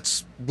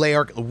 Let's lay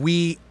our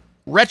we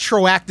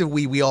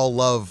all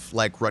love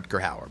like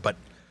Rutger Hauer, but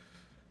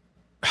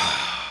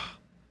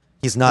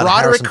he's not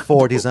Harrison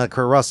Ford. He's not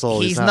Kurt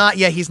Russell. He's not.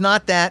 Yeah, he's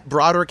not that.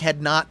 Broderick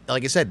had not.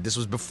 Like I said, this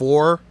was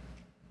before.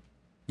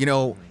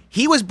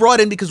 He was brought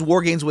in because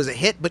War Games was a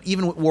hit, but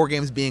even with War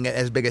Games being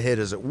as big a hit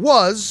as it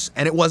was,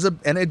 and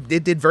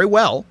it did very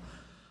well.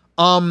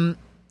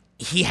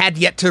 He had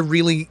yet to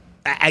really,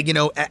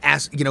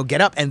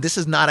 get up. And this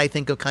is not, I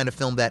think, a kind of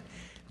film that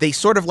they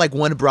sort of like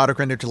wanted Broderick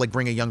in there to like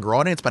bring a younger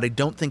audience, but I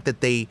don't think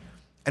a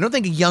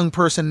young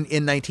person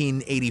in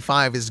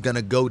 1985 is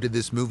gonna go to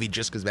this movie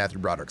just because Matthew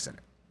Broderick's in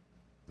it.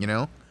 You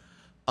know?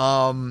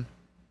 And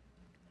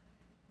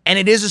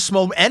it is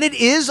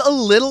a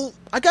little,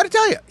 I gotta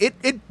tell you,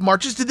 it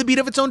marches to the beat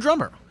of its own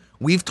drummer.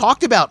 We've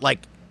talked about,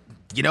 like,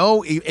 you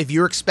know, if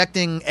you're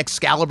expecting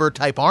Excalibur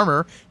type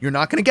armor, you're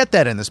not going to get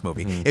that in this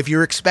movie. If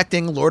you're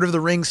expecting Lord of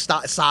the Rings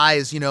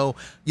size,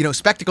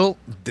 spectacle,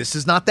 this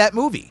is not that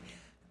movie.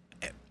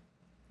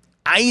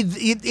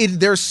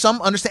 There's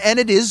some understand, and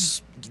it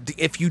is,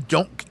 if you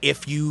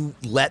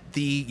let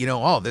the,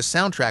 this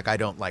soundtrack I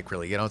don't like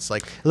really, it's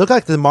like, Look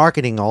like the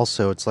marketing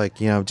also. It's like,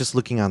 just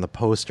looking on the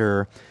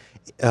poster.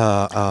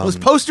 this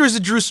poster is a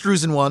Drew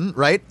Struzan one,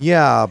 right?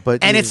 Yeah,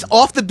 but And it's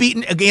off the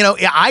beaten.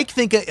 I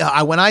think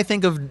when I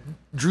think of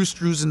Drew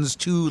Struzan's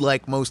two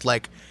most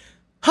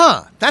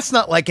that's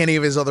not like any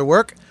of his other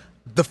work.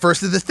 The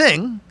first is The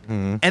Thing,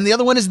 and the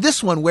other one is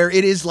this one, where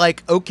it is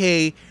like,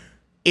 okay,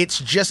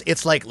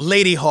 it's like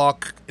Lady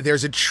Hawk.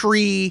 There's a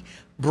tree.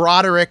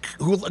 Broderick,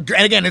 and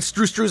again, it's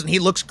Drew Struzan. He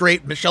looks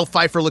great. Michelle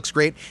Pfeiffer looks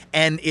great,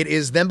 and it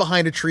is them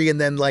behind a tree, and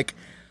then like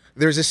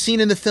there's a scene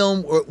in the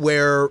film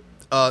where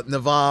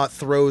Nava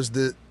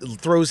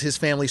throws his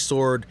family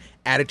sword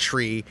at a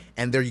tree,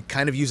 and they're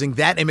kind of using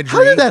that imagery.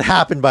 How did that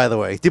happen, by the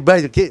way?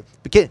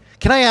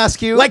 Can I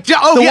ask you? Like, the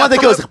one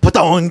that goes,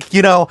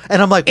 "Patong,"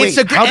 and I'm like, wait,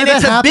 how did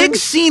that happen? It's a big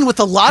scene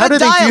with a lot of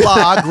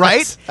dialogue,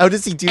 right? How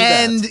does he do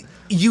that? And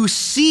you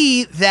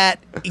see that,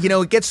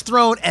 it gets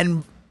thrown,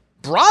 and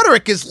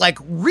Broderick is like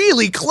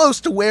really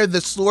close to where the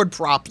sword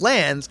prop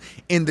lands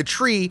in the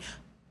tree.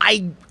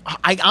 I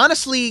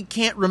honestly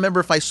can't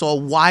remember if I saw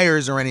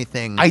wires or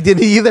anything. I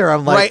didn't either.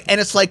 I'm like, right,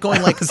 and it's like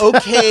going like,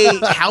 okay,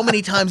 how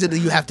many times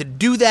did you have to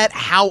do that?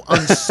 How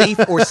unsafe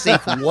or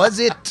safe was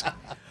it?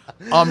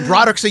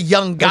 Broderick's a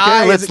young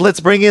guy. Okay, let's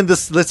bring in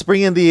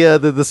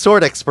the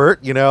sword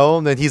expert,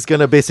 and then he's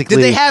gonna basically.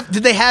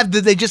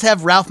 Did they just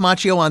have Ralph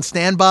Macchio on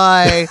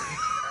standby,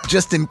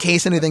 just in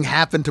case anything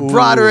happened to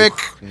Broderick?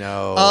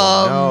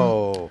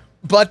 No.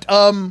 But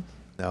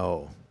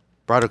no.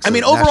 Broderick's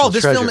overall,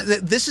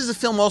 treasure. this is a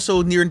film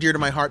also near and dear to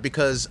my heart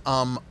because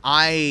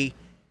I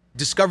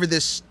discovered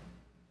this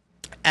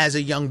as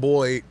a young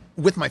boy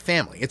with my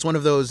family. It's one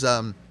of those.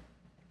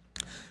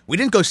 We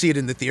didn't go see it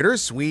in the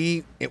theaters.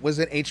 It was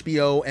at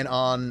HBO and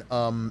on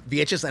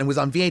VHS, and it was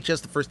on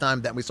VHS the first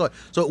time that we saw it.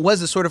 So it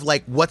was a sort of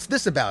like, what's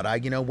this about?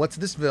 What's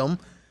this film?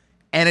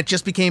 And it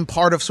just became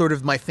part of sort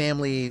of my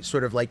family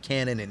sort of like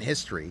canon and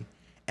history.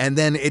 And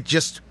then it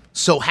just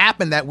so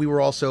happened that we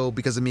were also,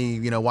 because of me,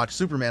 watched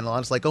Superman a lot.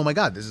 It's like, oh my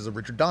God, this is a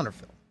Richard Donner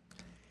film.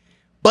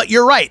 But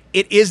you're right.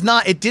 It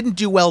didn't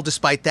do well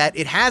despite that.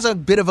 It has a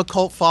bit of a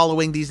cult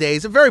following these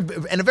days, a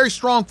very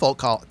strong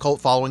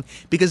cult following,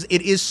 because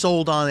it is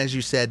sold on, as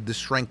you said, the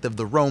strength of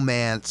the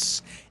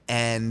romance,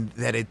 and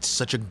that it's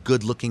such a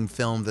good-looking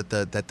film that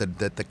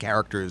the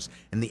characters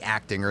and the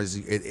acting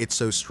it's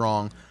so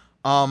strong.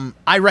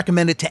 I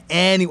recommend it to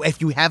anyone.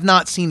 If you have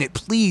not seen it,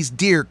 please,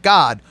 dear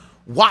God,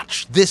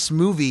 watch this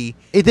movie.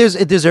 It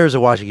deserves a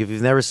watching. If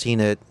you've never seen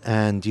it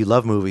and you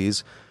love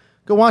movies,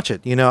 go watch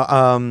it.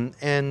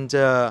 And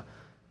I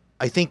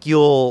think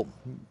you'll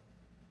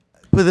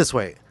put it this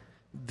way: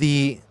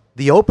 the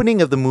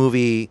opening of the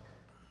movie,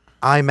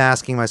 I'm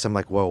asking myself,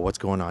 like, whoa, what's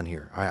going on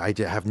here? I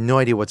have no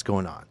idea what's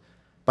going on.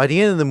 By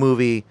the end of the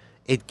movie,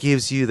 it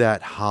gives you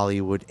that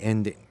Hollywood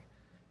ending.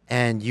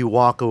 And you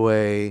walk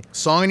away.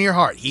 Song in your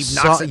heart. He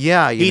knocks it.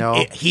 Yeah,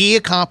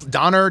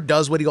 Donner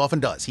does what he often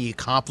does. He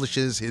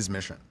accomplishes his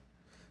mission.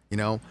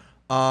 And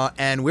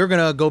we're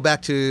going to go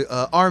back to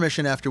our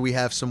mission after we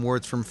have some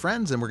words from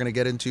friends, and we're going to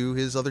get into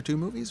his other two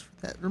movies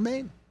that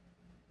remain.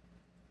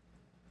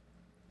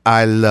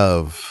 I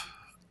love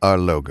our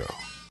logo.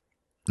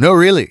 No,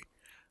 really.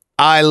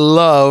 I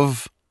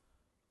love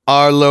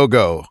our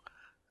logo.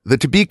 The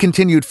To Be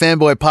Continued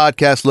Fanboy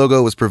Podcast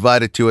logo was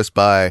provided to us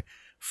by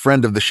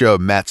friend of the show,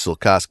 Matt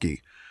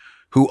Silkowski,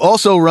 who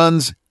also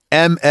runs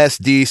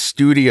MSD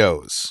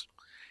Studios.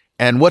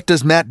 And what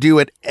does Matt do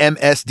at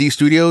MSD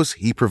Studios?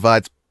 He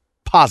provides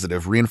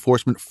positive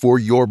reinforcement for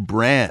your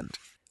brand.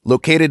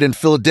 Located in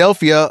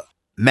Philadelphia,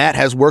 Matt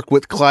has worked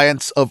with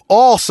clients of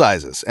all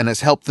sizes and has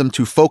helped them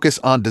to focus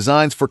on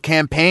designs for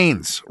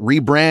campaigns,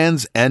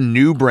 rebrands, and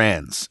new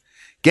brands.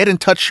 Get in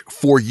touch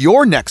for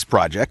your next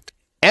project.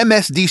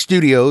 MSD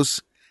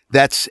Studios,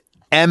 that's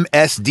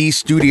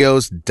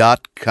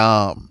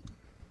msdstudios.com.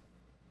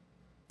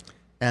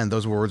 And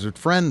those words with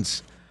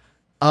friends.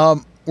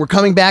 We're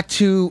coming back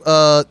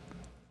to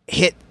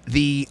hit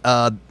the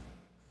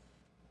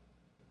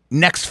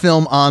next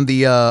film on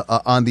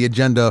the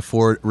agenda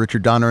for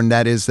Richard Donner, and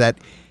that is that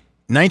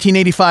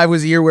 1985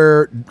 was the year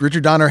where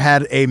Richard Donner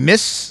had a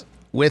miss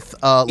with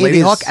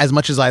Lady Hawk, as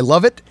much as I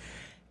love it.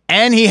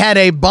 And he had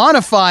a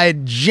bona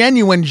fide,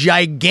 genuine,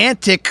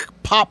 gigantic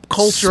pop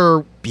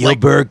culture.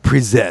 Spielberg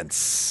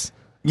presents.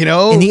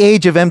 In the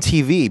age of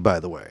MTV, by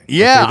the way.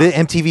 Yeah. Okay,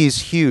 MTV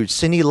is huge.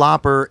 Cyndi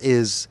Lauper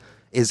is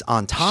is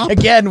on top.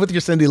 Again with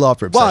your Cyndi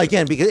Lauper Well, obsession.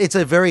 again, because it's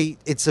a very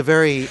It's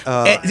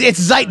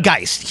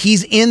zeitgeist.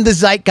 He's in the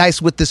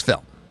zeitgeist with this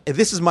film.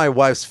 this is my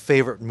wife's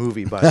favorite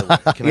movie, by the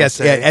way. Can Yes,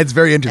 I say? yeah, Ed's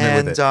very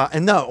intimate with it.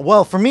 And no,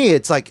 well, for me,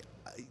 it's like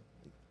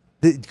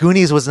the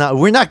Goonies was not.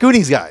 We're not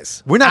Goonies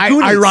guys. We're not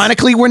Goonies.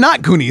 Ironically, we're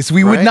not Goonies.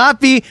 We would Right? not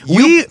be.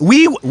 We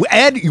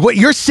Ed. What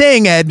you're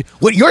saying, Ed?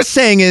 What you're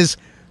saying is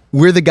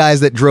we're the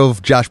guys that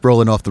drove Josh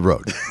Brolin off the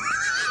road.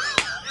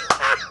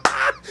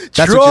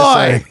 That's what you're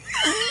saying.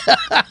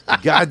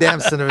 Goddamn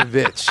son of a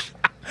bitch.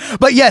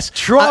 But yes,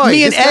 Troy,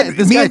 me and Ed,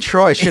 this me guy and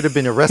Troy should have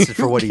been arrested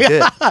for what he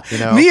did. You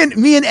know,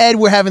 me and Ed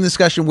were having a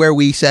discussion where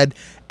we said,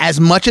 as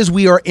much as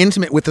we are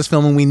intimate with this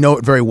film and we know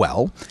it very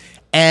well,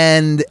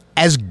 and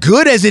as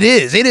good as it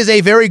is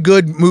a very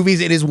good movie.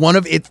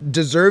 It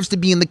deserves to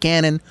be in the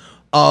canon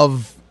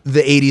of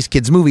the 80s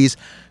kids movies.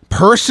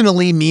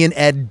 Personally, me and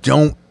Ed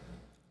don't.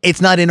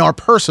 It's not in our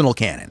personal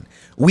canon.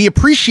 We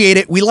appreciate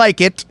it, we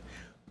like it,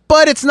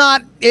 but it's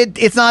not.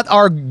 It's not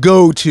our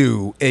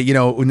go-to,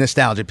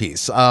 nostalgia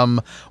piece.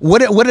 What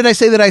did I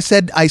say that I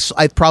said? I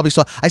probably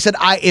saw. I said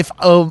if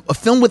a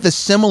film with a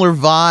similar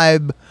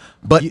vibe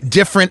but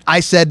different. I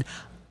said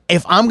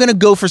if I'm gonna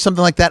go for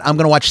something like that, I'm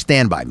gonna watch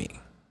Stand By Me.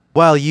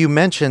 well, you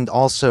mentioned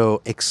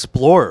also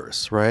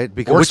Explorers, right?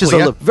 Because which is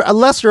Forcefully, a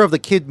lesser of the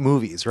kid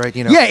movies, right?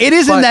 You know, Yeah, it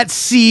is in that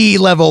C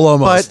level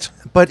almost.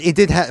 But it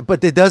did have.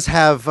 But it does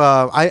have.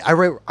 I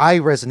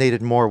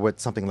resonated more with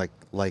something like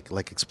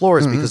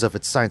Explorers because of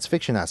its science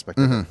fiction aspect.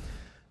 Of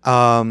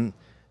it.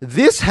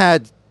 This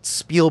had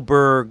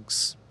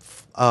Spielberg's.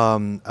 His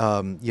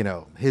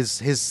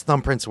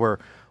thumbprints were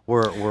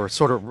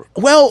sort of.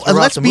 Well, throughout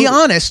let's the be movie.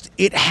 honest.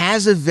 It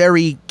has a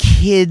very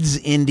kids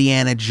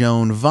Indiana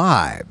Jones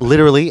vibe.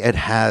 Literally, it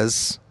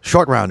has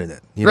Short Round in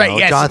it. Right,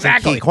 yes, Jonathan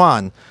exactly. Ke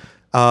Quan,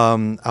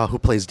 who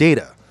plays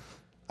Data.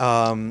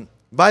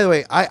 By the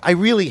way, I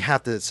really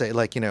have to say,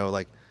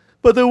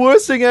 but the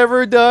worst thing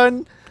ever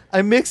done.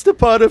 I mixed a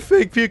pot of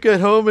fake puke at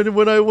home, and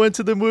when I went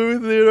to the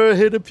movie theater, I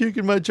hid a puke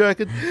in my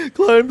jacket,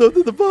 climbed up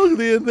to the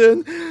balcony, and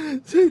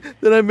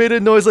then I made a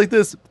noise like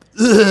this.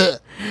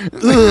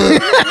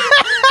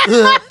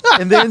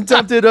 And then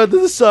dumped it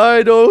onto the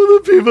side. Oh, the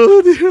people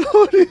in the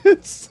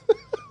audience.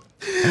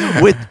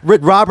 with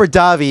Robert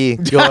Davi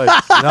going,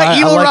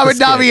 Evil Robert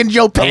Davi and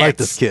Joe Pants. I like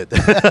this kid.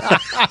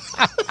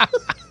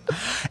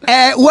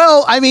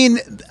 Well, I mean,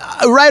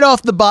 right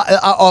off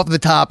the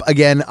top,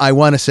 again, I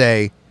want to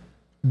say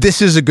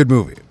this is a good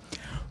movie.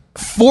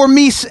 For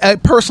me,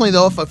 personally,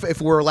 though,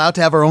 if we're allowed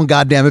to have our own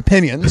goddamn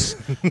opinions,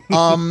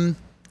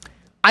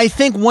 I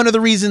think one of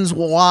the reasons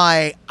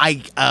why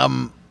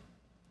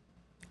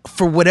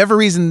for whatever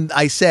reason,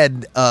 I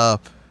said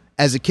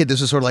as a kid,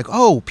 this was sort of like,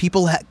 oh,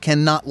 people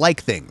cannot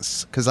like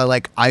things because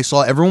I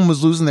saw everyone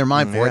was losing their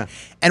mind for it,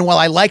 and while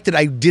I liked it,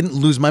 I didn't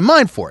lose my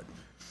mind for it.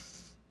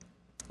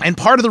 And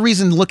part of the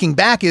reason, looking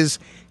back, is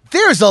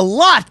there's a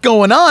lot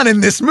going on in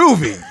this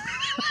movie.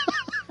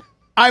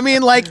 I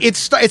mean,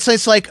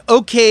 it's like,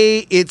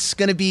 okay, it's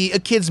going to be a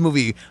kids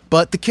movie,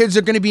 but the kids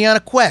are going to be on a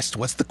quest.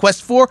 What's the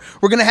quest for?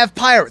 We're going to have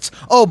pirates.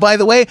 Oh, by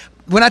the way,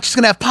 we're not just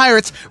going to have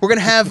pirates. We're going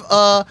to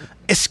have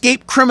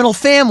escaped criminal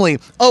family.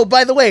 Oh,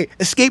 by the way,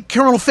 escaped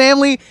criminal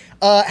family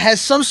has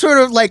some sort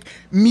of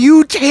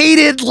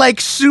mutated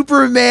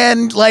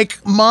Superman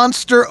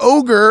monster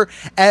ogre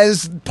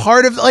as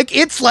part of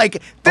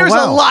there's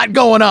a lot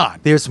going on.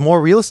 There's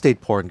more real estate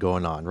porn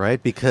going on,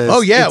 right? Because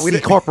it's we the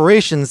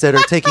corporations that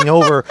are taking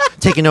over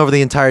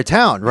the entire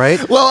town,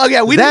 right? Well,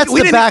 yeah, That's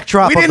the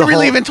backdrop. We of didn't the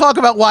really whole- even talk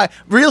about why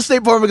real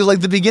estate porn, because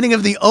the beginning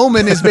of The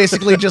Omen is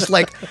basically just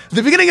the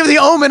beginning of The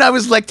Omen. I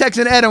was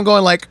texting Ed, I'm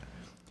going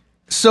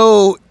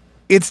so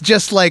it's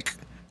just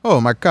oh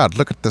my God,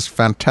 look at this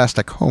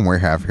fantastic home we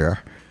have here.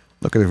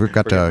 Look at it, we've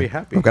got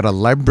a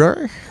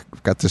library,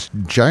 we've got this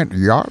giant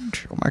yard.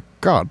 Oh my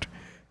God.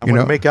 I'm going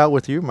to make out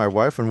with you, my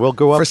wife, and we'll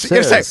go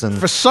upstairs.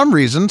 For some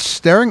reason,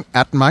 staring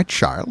at my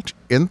child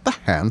in the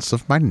hands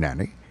of my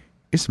nanny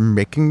is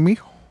making me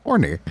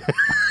horny.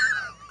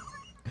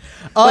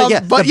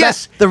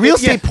 The real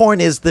estate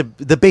porn is the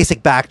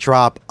basic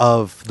backdrop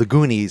of the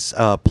Goonies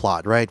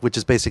plot, right? Which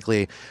is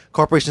basically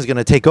corporation is going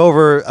to take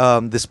over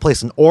this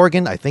place in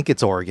Oregon. I think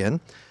it's Oregon,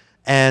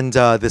 and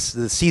the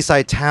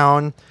seaside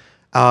town.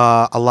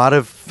 A lot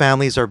of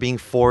families are being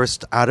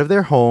forced out of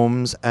their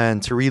homes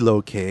and to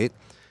relocate.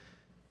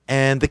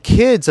 And the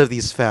kids of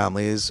these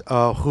families,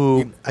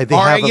 who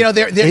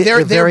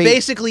they're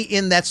basically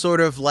in that sort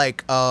of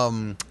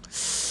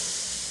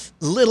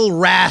Little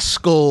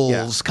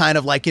Rascals, kind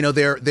of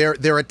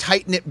they're a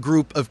tight knit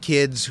group of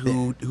kids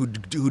who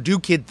do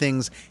kid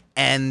things,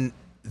 and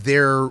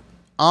they're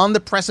on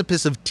the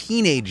precipice of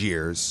teenage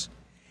years,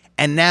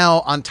 and now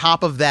on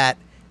top of that,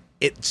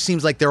 it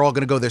seems like they're all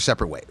going to go their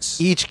separate ways.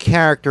 Each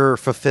character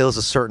fulfills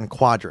a certain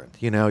quadrant.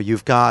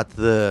 You've got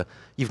the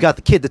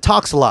kid that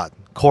talks a lot,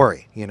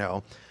 Corey.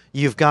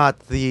 You've got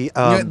the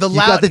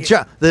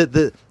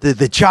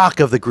jock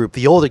of the group,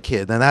 the older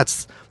kid, and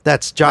that's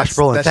Josh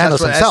Brolin,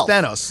 Thanos himself.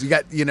 That's Thanos. You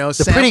got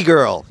the pretty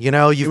girl. We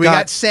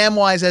got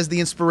Samwise as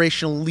the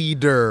inspirational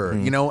leader.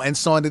 And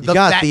so on. You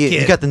got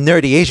the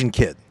nerdy Asian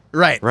kid.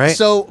 Right. Right.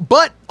 So,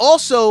 but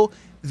also,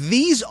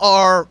 these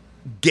are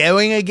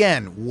going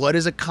again. What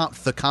is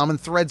the common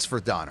threads for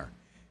Donner?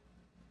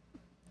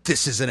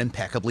 This is an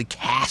impeccably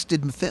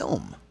casted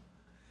film.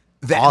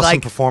 Awesome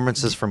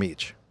performances from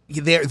each.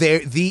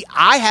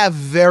 I have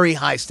very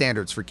high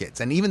standards for kids,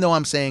 and even though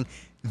I'm saying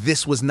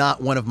this was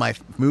not one of my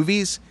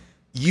movies,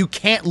 you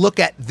can't look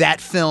at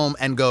that film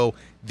and go,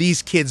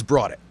 "These kids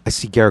brought it." I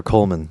see Garrett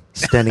Coleman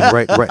standing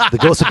right. The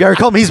ghost of Garrett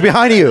Coleman. He's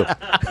behind you.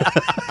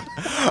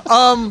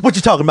 What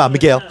you talking about,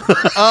 Miguel?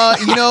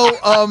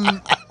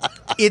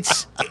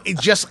 It's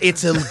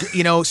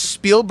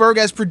Spielberg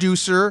as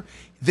producer.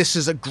 This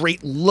is a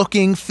great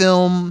looking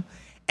film.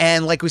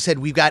 And like we said,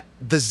 we've got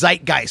the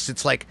zeitgeist.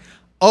 It's like,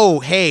 oh,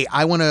 hey,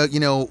 I want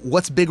to,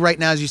 what's big right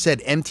now, as you said,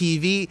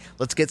 MTV.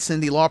 Let's get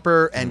Cyndi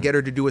Lauper and get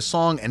her to do a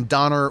song, and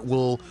Donner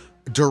will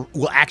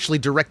actually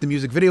direct the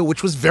music video,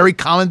 which was very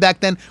common back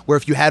then, where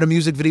if you had a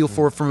music video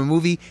from a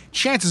movie,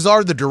 chances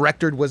are the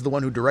director was the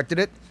one who directed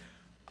it.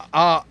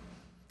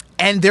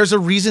 And there's a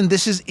reason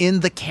this is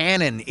in the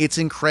canon. It's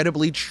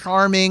incredibly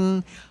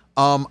charming.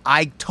 Even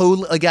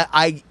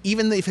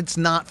if it's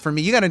not for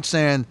me, you got to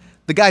understand,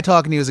 the guy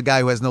talking to you is a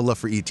guy who has no love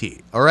for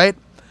E.T., all right?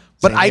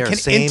 But I can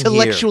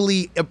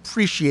intellectually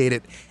appreciate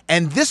it.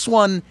 And this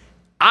one,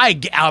 I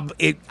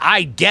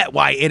get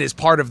why it is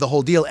part of the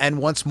whole deal. And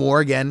once more,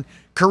 again,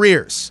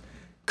 careers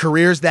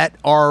that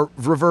are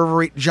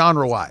reverberate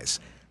genre-wise.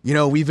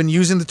 We've been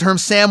using the term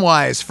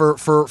Samwise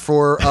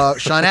for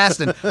Sean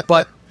Astin,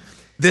 but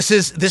this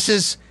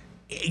is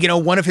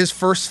one of his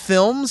first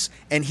films,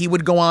 and he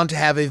would go on to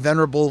have a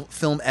venerable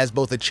film as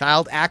both a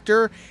child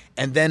actor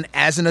and then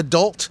as an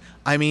adult.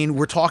 I mean,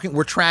 we're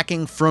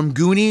tracking from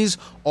Goonies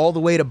all the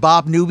way to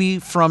Bob Newby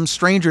from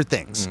Stranger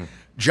Things.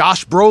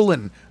 Josh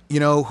Brolin,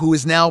 who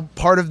is now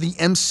part of the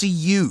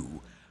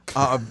MCU.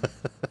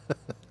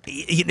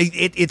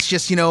 It's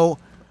just,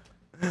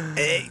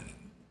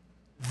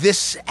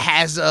 this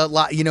has a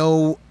lot,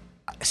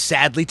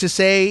 sadly to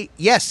say,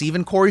 yes,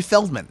 even Corey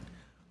Feldman,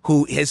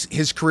 who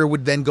his career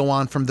would then go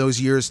on from those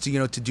years to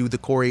do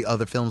the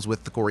other films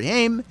with the Corey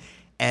Haim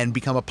and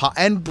become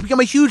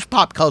a huge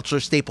pop culture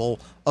staple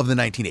of the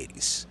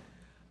 1980s.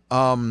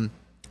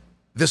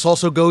 This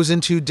also goes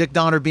into Dick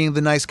Donner being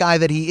the nice guy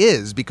that he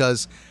is,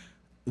 because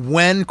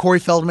when Corey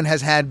Feldman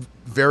has had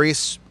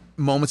various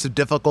moments of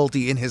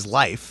difficulty in his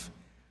life,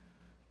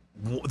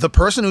 the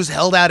person who's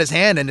held out his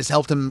hand and has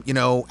helped him,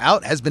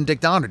 out has been Dick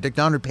Donner. Dick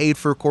Donner paid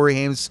for Corey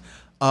Haim's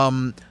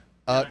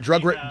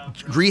drug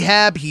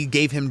rehab. He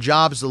gave him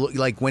jobs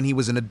like when he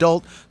was an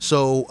adult.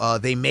 So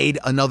they made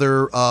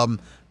another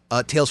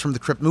Tales from the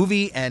Crypt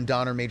movie, and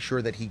Donner made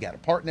sure that he got a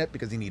part in it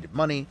because he needed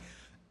money.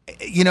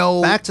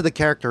 Back to the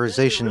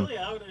characterization. Really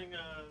outing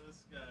this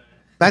guy.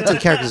 Back to the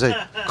characterization.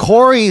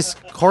 Corey's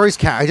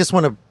character. I just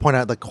want to point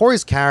out that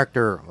Corey's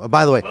character.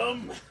 By the way,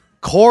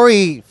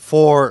 Corey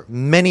for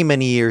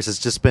many years has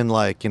just been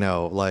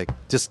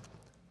just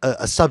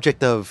a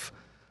subject of.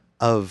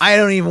 I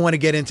don't even want to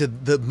get into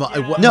the.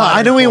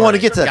 I don't even want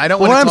to get to that. I don't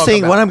what want to I'm talk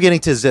saying, about what I'm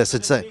getting to is this.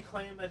 It's Didn't he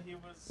claim that he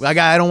was...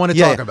 I don't want to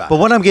talk about. But it.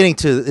 what I'm getting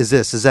to is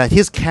this: is that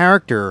his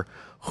character,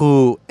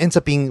 who ends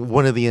up being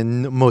one of the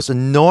most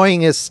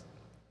annoyingest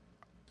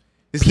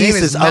His name is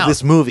pieces of Mouth.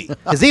 this movie.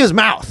 His name is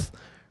Mouth,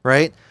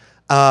 right?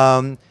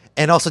 And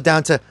also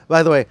down to,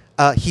 by the way,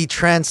 he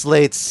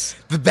translates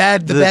The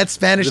bad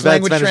Spanish the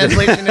bad language Spanish-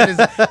 translation. It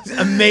is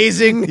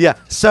amazing. Yeah.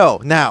 So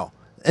now,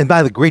 and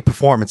by the great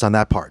performance on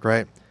that part,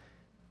 right?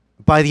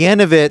 By the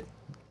end of it,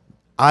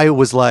 I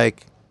was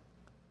like,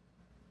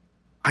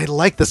 I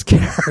like this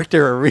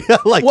character.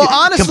 Well,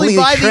 honestly, completely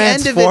by the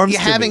end of it, transforms to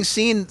having me.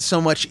 seen so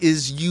much,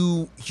 is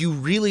you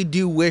really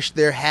do wish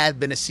there had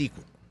been a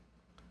sequel.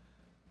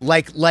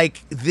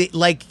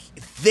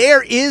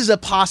 There is a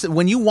possibility.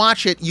 When you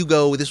watch it, you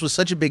go, "This was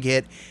such a big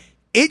hit.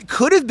 It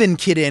could have been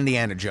Kid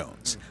Indiana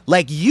Jones.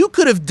 Like, you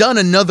could have done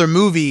another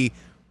movie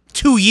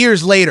 2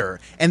 years later,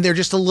 and they're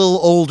just a little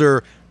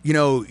older.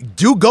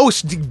 Do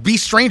Ghost, be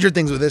Stranger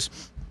Things with this."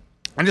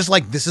 I'm just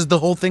like, this is the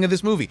whole thing of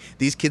this movie.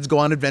 These kids go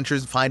on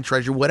adventures, find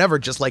treasure, whatever,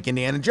 just like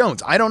Indiana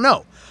Jones. I don't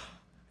know.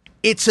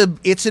 It's a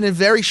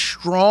very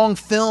strong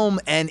film,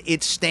 and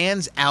it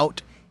stands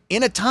out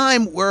in a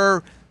time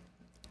where,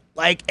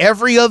 like,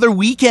 every other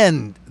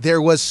weekend,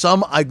 there was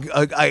some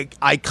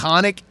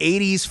iconic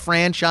 80s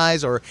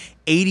franchise or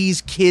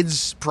 80s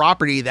kids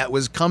property that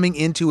was coming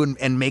into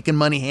and making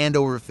money hand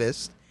over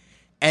fist.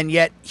 And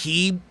yet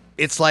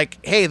it's like,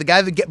 hey, the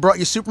guy that brought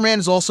you Superman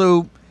is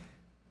also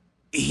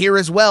here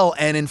as well,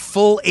 and in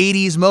full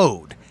 80s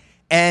mode.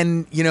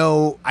 And,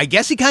 I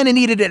guess he kind of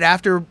needed it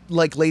after,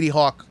 like, Lady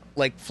Hawk,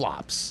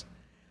 flops.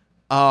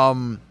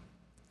 And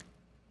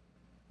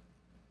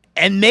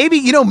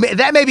maybe,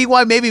 that may be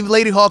why maybe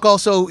Lady Hawk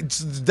also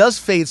does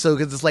fade so,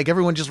 because it's like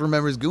everyone just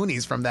remembers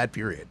Goonies from that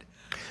period.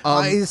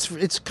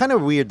 It's kind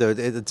of weird, though.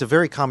 It's a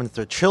very common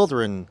thread.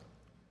 Children,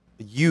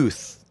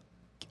 youth,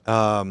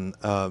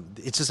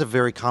 it's just a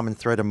very common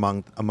thread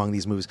among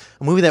these movies.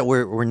 A movie that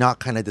we're not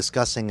kind of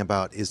discussing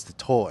about is The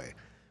Toy,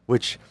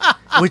 which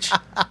which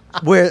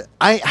where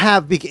I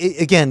have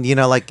again, you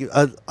know, like a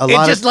It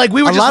lot just of like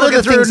we were a just lot of looking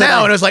the through things that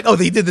now, I- and it was like, oh,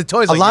 they did the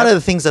toys. a like, lot yep. of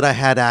the things that I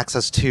had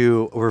access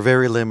to were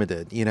very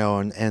limited, you know,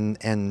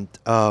 and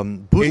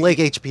bootleg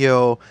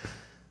HBO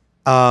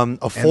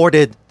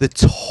afforded the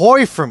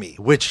toy for me,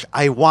 which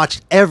I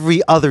watched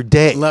every other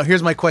day. Now,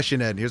 here's my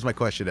question, Ed.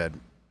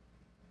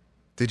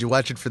 Did you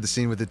watch it for the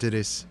scene with the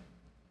titties?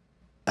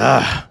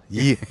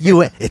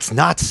 It's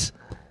not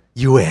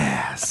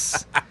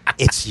U.S.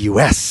 It's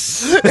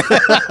U.S.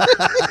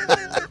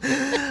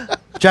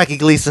 Jackie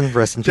Gleason,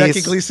 rest in peace.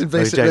 Jackie Gleason,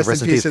 rest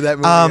in peace in that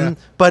movie, yeah.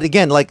 But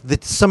again, like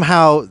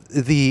somehow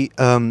the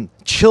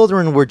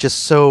children were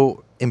just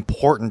so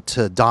important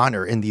to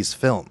Donner in these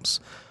films,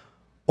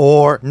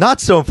 or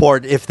not so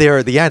important if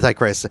they're the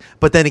Antichrist.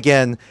 But then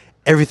again,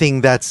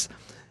 everything that's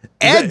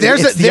And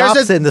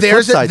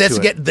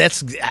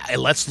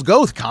let's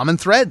go with common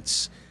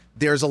threads.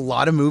 There's a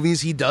lot of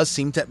movies he does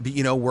seem to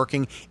be,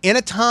 working in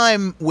a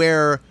time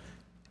where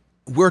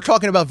we're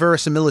talking about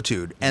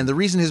verisimilitude, and the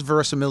reason his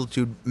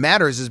verisimilitude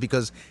matters is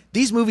because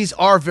these movies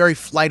are very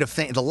flight of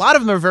fancy. A lot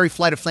of them are very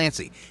flight of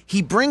fancy.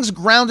 He brings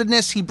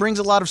groundedness, he brings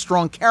a lot of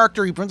strong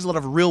character, he brings a lot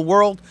of real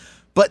world,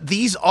 but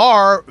these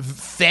are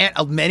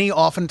many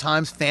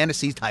oftentimes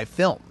fantasy type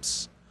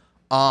films.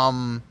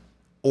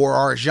 Or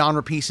are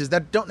genre pieces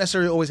that don't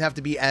necessarily always have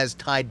to be as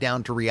tied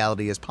down to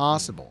reality as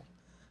possible.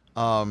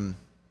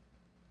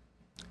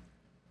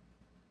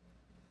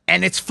 And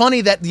it's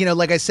funny that,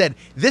 like I said,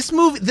 this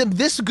movie,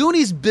 this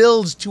Goonies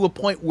builds to a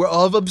point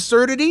of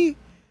absurdity.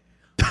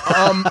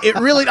 It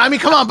really, I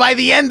mean, come on, by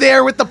the end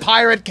there with the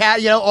pirate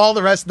cat, all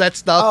the rest of that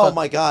stuff. Oh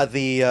my God!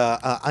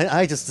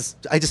 I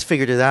just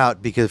figured it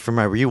out because from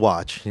my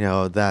rewatch,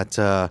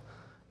 that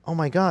oh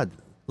my God,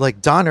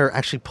 like Donner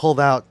actually pulled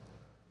out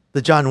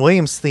the John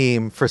Williams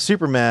theme for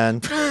Superman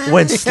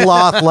when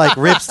Sloth like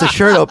rips the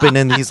shirt open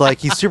and he's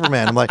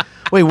Superman. I'm like,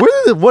 wait,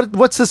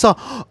 what's this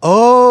song?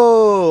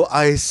 Oh,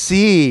 I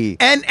see.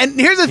 And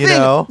here's the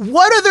thing: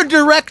 what other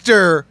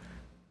director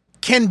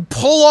can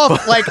pull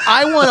off like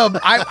I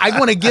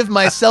want to give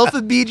myself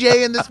a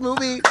BJ in this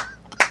movie?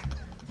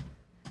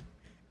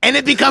 And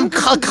it become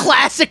a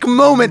classic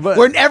moment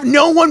where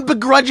no one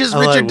begrudges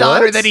Richard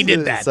Donner that he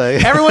did that.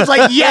 Everyone's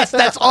like, yes,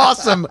 that's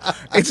awesome.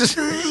 It's just,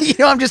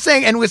 I'm just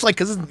saying. And it's like,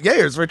 because,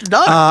 it's Richard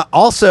Donner.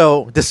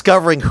 Also,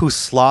 discovering who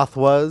Sloth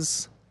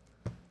was,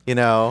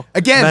 again,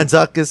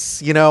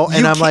 Manzukis,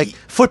 and I'm like,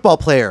 football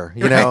player,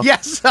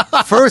 Yes.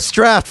 First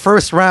draft,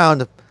 first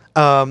round,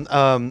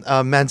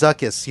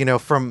 Manzukis,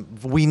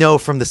 we know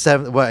from the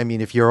seventh. Well, I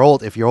mean, if you're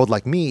old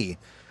like me.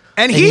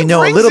 And he brings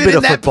a little it bit in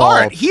of that football.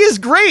 part. He is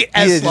great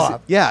as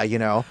Sloth. Yeah,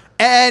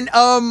 And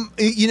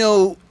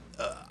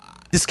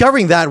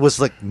discovering that was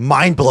like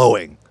mind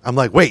blowing. I'm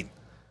like, wait,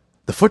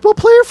 the football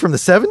player from the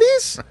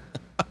 70s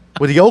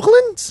with the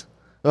Oaklands,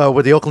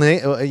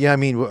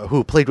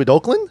 who played with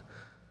Oakland?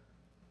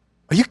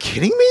 Are you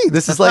kidding me?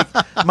 This is like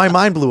my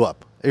mind blew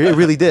up. It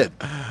really did.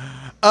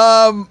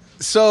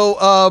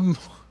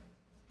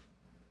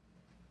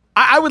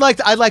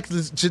 I'd like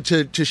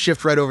to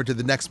shift right over to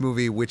the next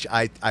movie, which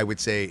I would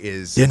say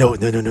is no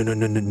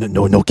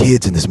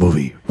kids in this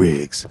movie,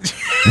 Riggs.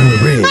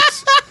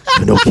 Riggs.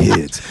 No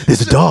kids.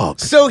 There's a dog.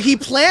 So he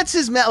plants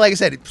his like I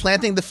said,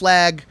 planting the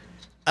flag,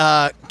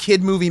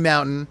 kid movie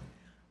mountain.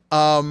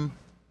 But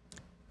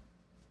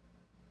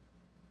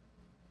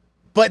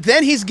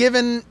then he's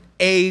given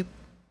the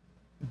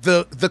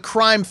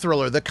crime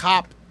thriller, the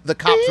cop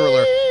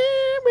thriller.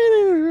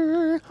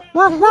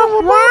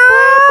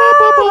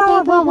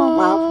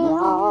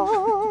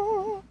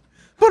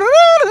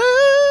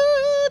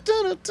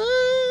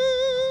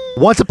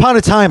 Once upon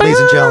a time, ladies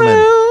and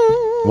gentlemen.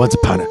 Once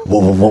upon a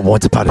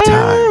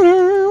time,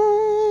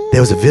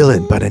 there was a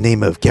villain by the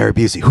name of Gary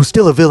Busey, who's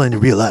still a villain in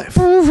real life,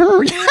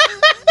 who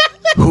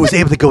was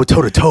able to go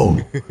toe to toe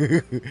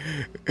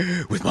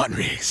with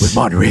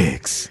Martin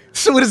Riggs.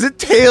 So what is it?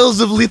 Tales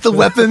of Lethal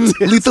Weapon?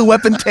 Lethal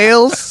Weapon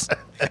Tales,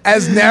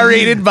 as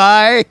narrated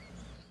by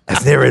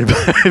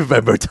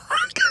Murtaugh.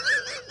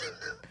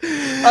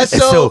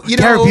 So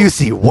Gary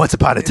Busey, once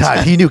upon a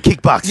time, he knew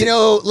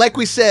kickboxing. Like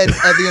we said,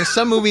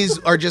 some movies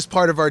are just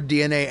part of our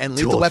DNA, and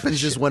Lethal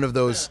Weapons is one of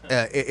those.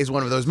 Is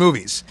one of those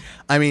movies.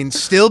 I mean,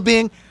 still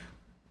being,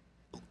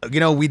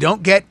 we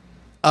don't get.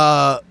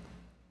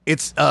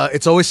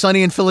 It's Always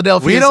Sunny in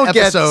Philadelphia. We don't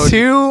get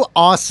two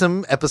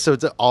awesome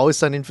episodes of Always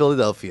Sunny in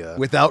Philadelphia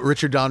without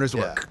Richard Donner's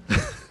work.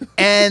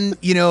 And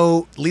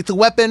Lethal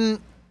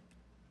Weapon.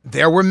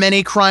 There were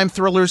many crime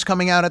thrillers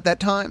coming out at that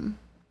time.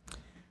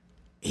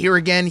 Here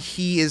again,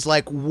 he is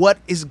like, what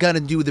is going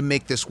to do to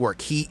make this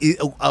work? He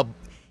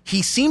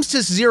seems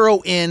to zero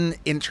in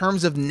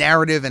terms of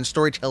narrative and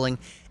storytelling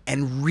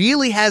and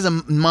really has a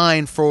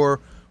mind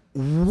for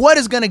what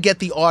is going to get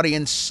the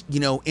audience,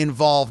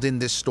 involved in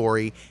this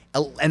story.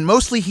 And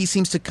mostly he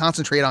seems to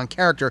concentrate on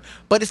character,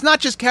 but it's not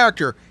just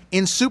character.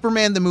 In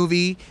Superman, the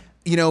movie,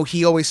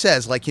 he always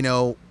says,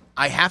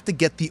 I have to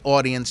get the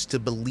audience to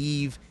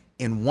believe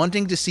in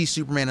wanting to see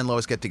Superman and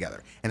Lois get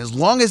together. And as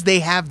long as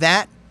they have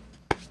that,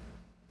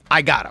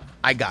 I got him.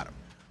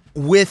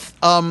 With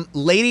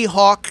Lady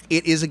Hawk,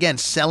 it is again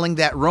selling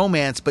that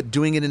romance, but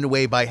doing it in a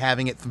way by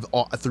having it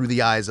through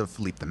the eyes of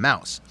Philippe the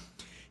Mouse.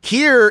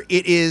 Here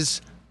it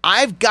is,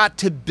 I've got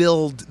to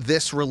build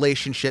this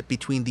relationship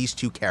between these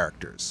two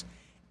characters.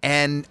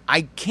 And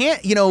I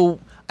can't,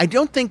 I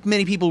don't think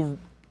many people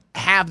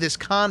have this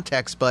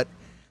context, but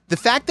the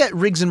fact that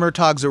Riggs and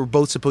Murtaugh are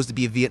both supposed to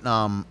be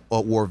Vietnam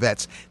War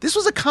vets, this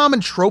was a common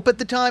trope at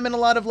the time in a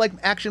lot of like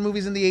action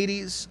movies in the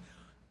 80s.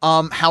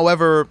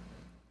 However,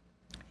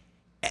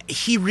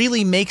 he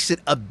really makes it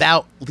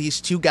about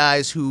these two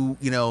guys who,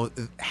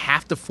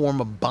 have to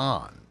form a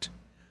bond.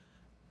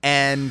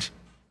 And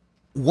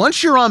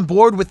once you're on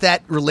board with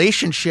that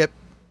relationship,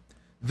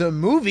 the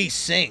movie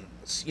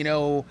sings,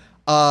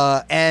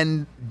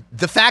 and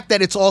the fact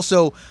that it's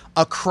also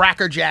a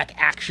crackerjack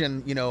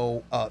action,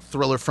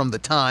 thriller from the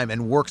time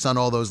and works on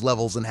all those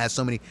levels and has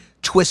so many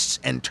twists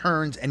and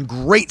turns and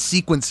great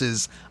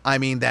sequences. I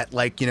mean, that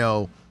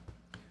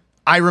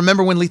I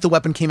remember when Lethal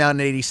Weapon came out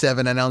in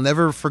 '87, and I'll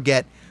never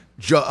forget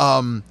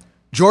George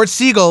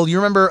Siegel. You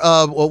remember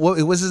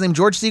what was his name?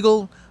 George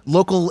Siegel,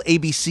 local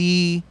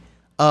ABC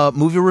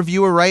movie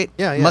reviewer, right?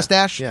 Yeah.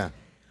 Mustache. Yeah.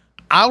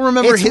 I'll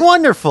remember. It's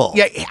wonderful.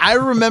 Yeah, I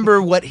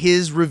remember what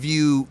his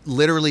review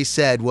literally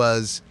said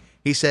was,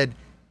 he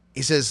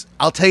says,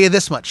 "I'll tell you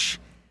this much.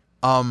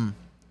 I'm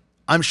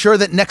sure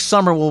that next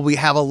summer we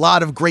have a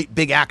lot of great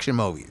big action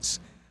movies,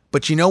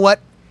 but you know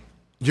what?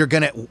 You're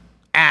gonna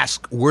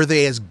ask, were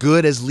they as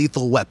good as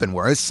Lethal Weapon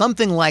were?" It's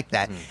something like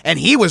that. And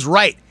he was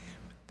right.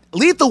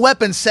 Lethal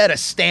Weapon set a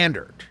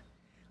standard.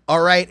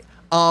 All right.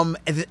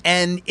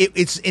 And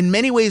it's in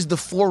many ways the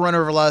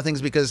forerunner of a lot of things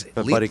because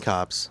Buddy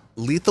Cops.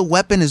 Lethal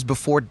Weapon is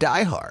before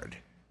Die Hard.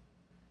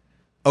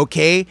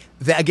 Okay?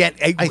 Again,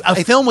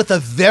 a film with a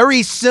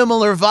very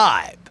similar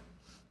vibe,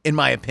 in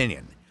my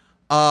opinion.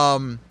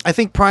 I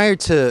think prior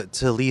to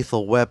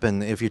Lethal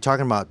Weapon, if you're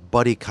talking about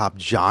buddy cop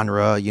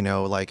genre,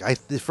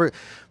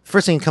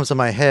 first thing that comes to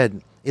my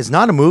head is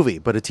not a movie,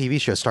 but a TV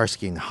show,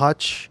 Starsky and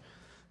Hutch.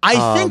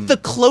 I think the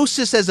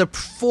closest as a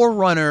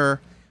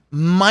forerunner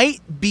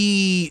might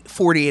be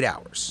 48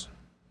 Hours.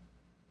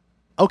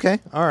 Okay,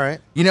 all right.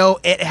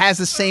 It has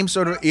the same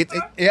sort of it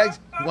has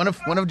one of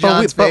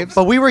John's faves.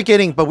 But we were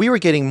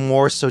getting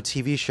more so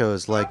TV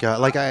shows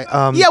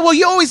yeah, well,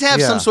 you always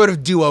have some sort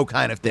of duo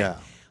kind of thing.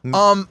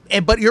 Yeah.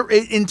 But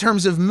in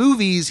terms of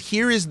movies,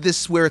 here is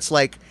this where it's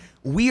like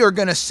we are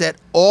going to set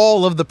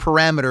all of the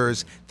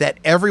parameters that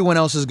everyone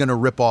else is going to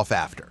rip off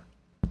after.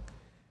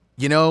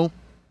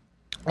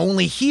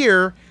 Only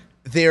here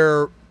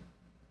they're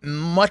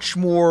much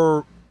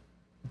more.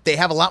 They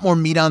have a lot more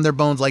meat on their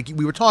bones, like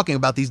we were talking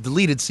about these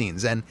deleted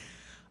scenes, and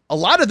a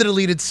lot of the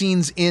deleted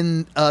scenes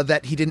in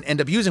that he didn't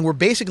end up using were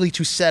basically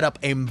to set up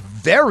a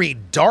very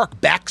dark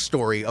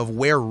backstory of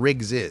where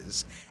Riggs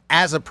is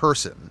as a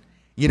person.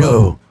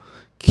 Whoa,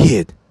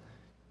 kid,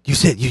 you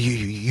said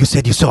you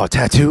said you saw a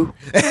tattoo?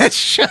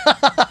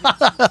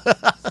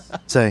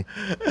 Say,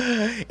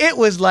 it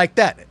was like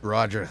that.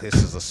 Roger, this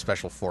is a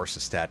Special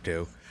Forces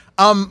tattoo.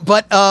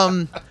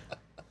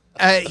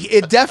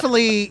 It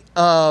definitely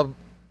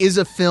is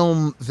a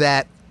film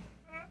that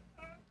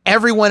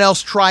everyone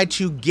else tried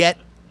to get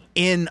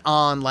in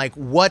on, like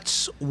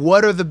what's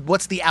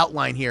the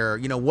outline here?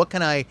 What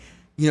can I,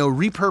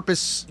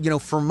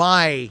 repurpose, for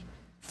my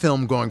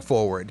film going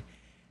forward?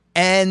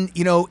 And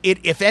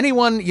if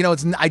anyone,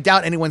 I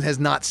doubt anyone has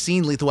not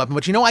seen Lethal Weapon,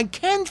 but I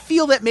can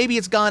feel that maybe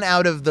it's gone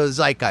out of the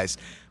zeitgeist.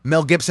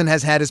 Mel Gibson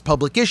has had his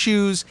public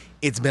issues.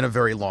 It's been a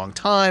very long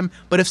time.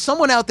 But if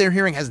someone out there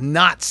hearing has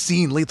not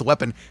seen Lethal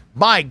Weapon,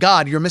 by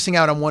God, you're missing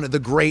out on one of the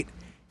great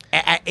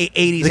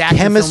 80s the action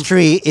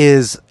chemistry films.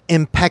 is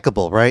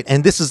impeccable, right?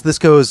 And this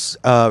goes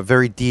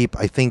very deep.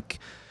 I think.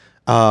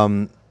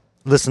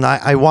 Listen,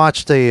 I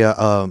watched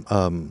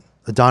a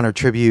Donner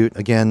tribute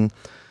again.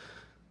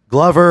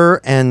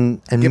 Glover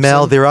and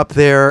Mel, they're up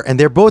there, and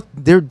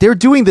they're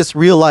doing this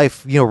real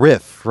life,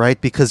 riff,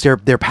 right? Because they're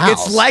pals.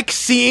 It's like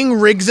seeing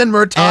Riggs and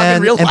Murtaugh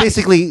in real life. And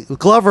basically,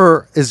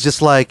 Glover is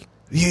just like,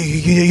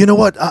 you know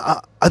what?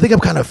 I think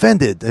I'm kind of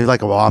offended. They're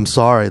like, well, I'm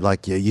sorry.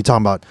 Like you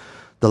talking about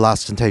the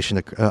Last Temptation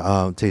of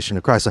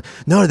Christ? Like,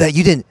 no, that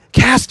you didn't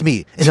cast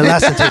me in the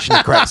Last Temptation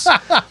of Christ.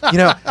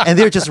 And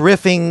they're just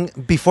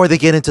riffing before they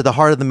get into the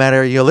heart of the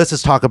matter. Let's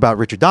just talk about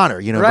Richard Donner.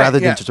 Right,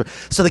 rather than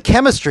so the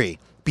chemistry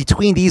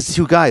between these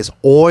two guys,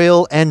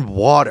 oil and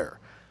water.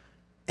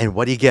 And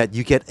what do you get?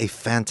 You get a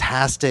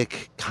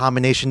fantastic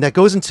combination that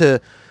goes into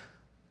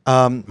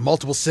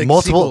multiple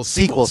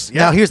sequels.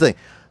 Yeah. Now, here's the thing.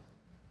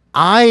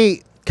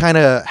 I kind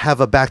of have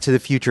a Back to the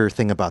Future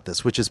thing about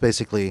this, which is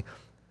basically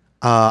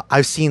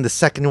I've seen the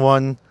second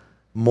one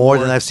more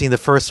than I've seen the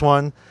first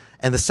one.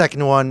 And the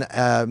second one,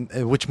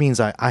 which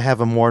means I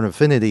have a more an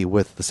affinity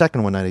with the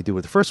second one than I do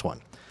with the first one.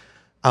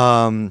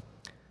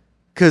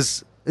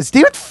 Because... Is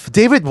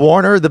David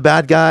Warner the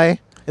bad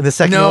guy in the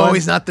second one? No,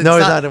 he's not. He's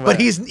not.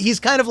 But he's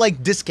kind of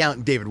like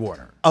discount David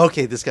Warner.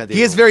 Okay, this guy.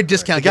 He is very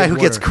discount. The guy who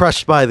gets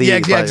crushed by the. Yeah,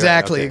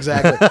 exactly, okay.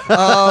 exactly.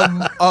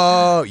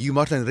 You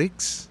Martin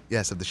Riggs?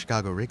 Yes, of the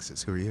Chicago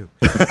Riggses. Who are you?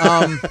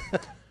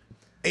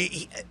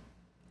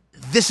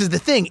 this is the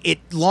thing. It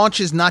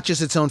launches not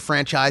just its own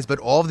franchise, but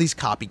all of these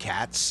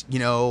copycats,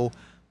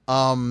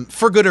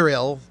 for good or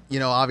ill,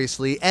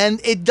 obviously. And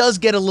it does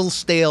get a little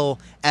stale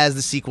as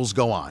the sequels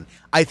go on.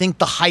 I think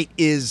the height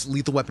is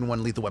Lethal Weapon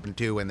 1, Lethal Weapon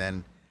 2, and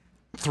then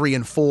 3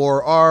 and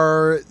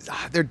 4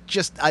 they're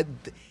just,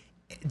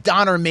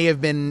 Donner may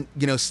have been,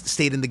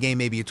 stayed in the game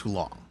maybe too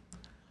long.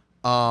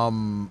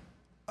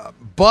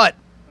 But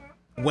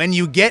when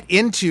you get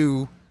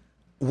into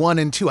 1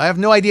 and 2, I have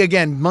no idea,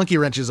 again, monkey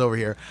wrenches over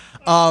here.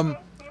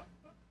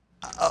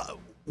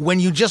 When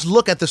you just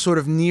look at the sort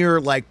of near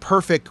like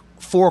perfect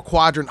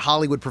 4-quadrant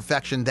Hollywood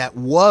perfection that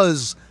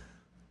was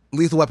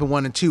Lethal Weapon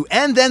 1 and 2,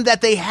 and then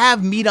that they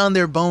have meat on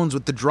their bones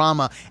with the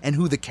drama and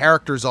who the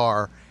characters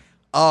are,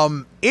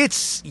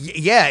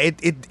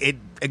 it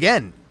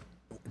again,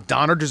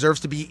 Donner deserves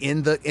to be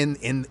in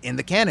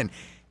the canon.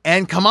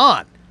 And come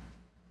on,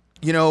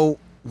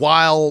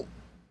 while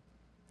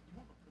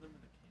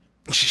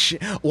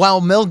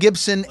Mel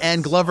Gibson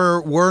and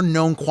Glover were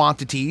known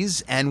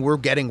quantities and were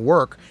getting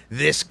work,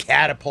 this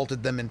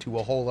catapulted them into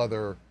a whole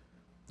other,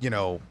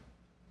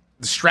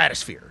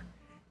 stratosphere.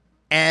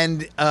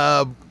 And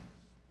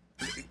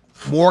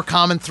more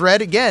common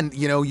thread, again,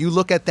 you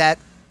look at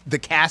the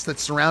cast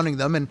that's surrounding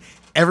them, and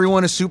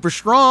everyone is super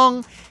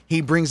strong.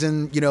 He brings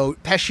in,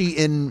 Pesci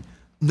in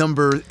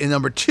number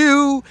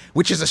 2,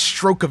 which is a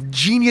stroke of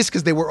genius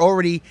because they were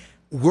already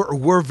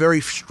were very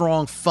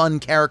strong, fun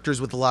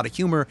characters with a lot of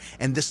humor,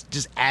 and this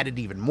just added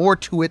even more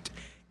to it.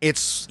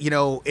 It's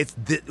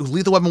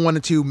Lethal Weapon 1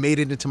 and 2 made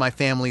it into my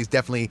family's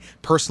definitely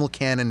personal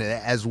canon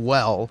as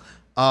well.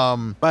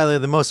 By the way,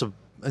 the most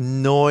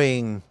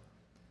annoying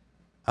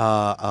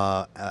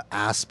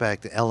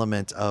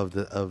element of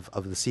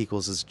the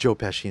sequels is Joe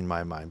Pesci in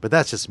my mind, but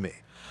that's just me.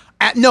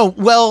 No,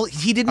 well,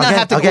 he did not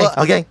have to. I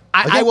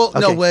will. Okay.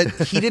 No,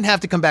 but he didn't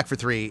have to come back for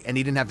 3, and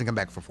he didn't have to come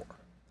back for 4.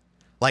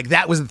 Like,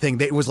 that was the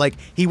thing. It was like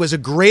he was a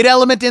great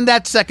element in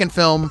that second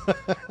film.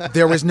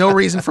 There was no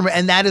reason for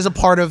and that is a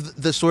part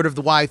of the sort of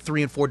the why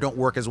 3 and 4 don't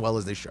work as well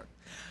as they should.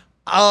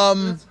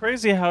 It's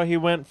crazy how he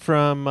went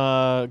from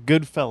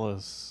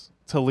Goodfellas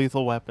to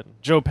Lethal Weapon.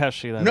 Joe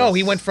Pesci.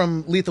 He went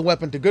from Lethal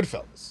Weapon to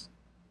Goodfellas.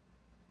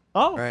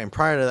 Oh, All right, and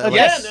prior to that, again,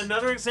 Yes.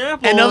 another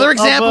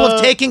example.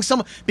 of taking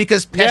some,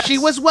 because Pesci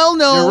Yes. was well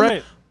known. You're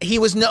right. He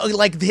was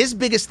his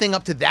biggest thing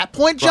up to that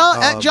point, John,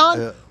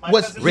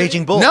 was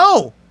Raging Bull.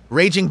 No,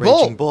 Raging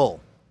Bull. Raging Bull.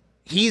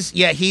 He's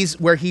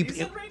where he. He's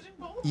in Raging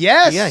Bull?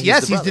 Yes, Yeah, he's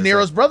yes, the he's De brother,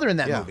 Niro's so- brother in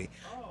that yeah. movie.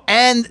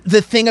 And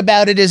the thing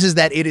about it is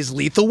that it is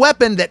Lethal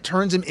Weapon that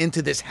turns him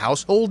into this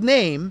household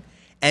name,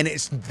 and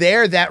it's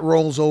there that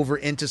rolls over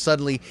into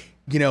suddenly,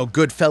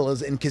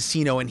 Goodfellas and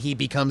Casino, and he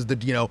becomes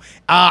the,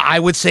 I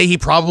would say he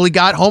probably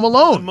got Home The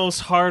Alone.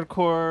 most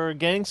hardcore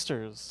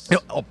gangsters.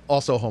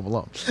 Also Home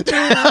Alone. And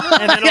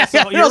then also,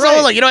 Yeah, you're also right. Home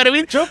Alone, you know what I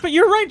mean? But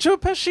you're right. Joe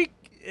Pesci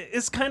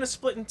is kind of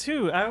split in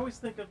two. I always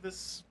think of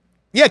this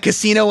Yeah,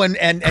 Casino and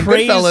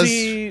crazy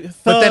Goodfellas.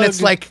 But then it's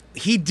thug. like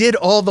he did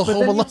all the But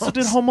Home then he also Alone.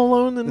 did Home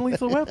Alone and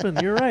Lethal Weapon.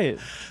 You're right.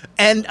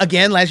 And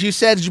again, as you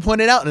said, as you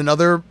pointed out,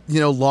 another,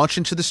 launch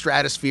into the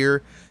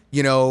stratosphere,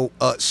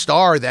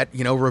 star that,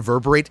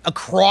 reverberate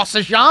across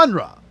a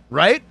genre,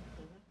 right?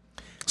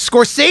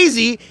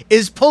 Scorsese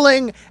is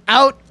pulling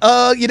out,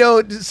 though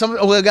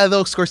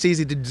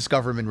Scorsese did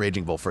discover him in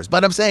Raging Bull first.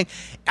 But I'm saying,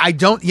 I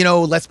don't,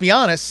 let's be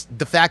honest,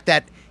 the fact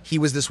that he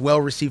was this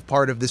well-received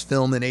part of this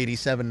film in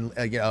 87,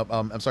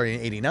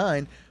 in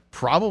 89,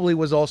 probably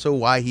was also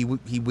why he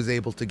was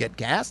able to get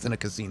cast in a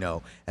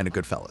Casino and a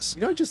Goodfellas.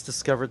 You know, I just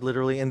discovered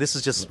literally, and this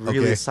is just really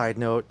Okay. a side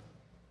note.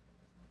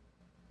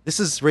 This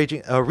is a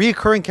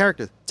reoccurring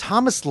character,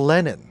 Thomas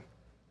Lennon.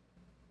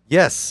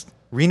 Yes,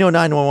 Reno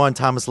 911,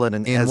 Thomas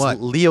Lennon In as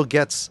what? Leo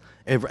Getz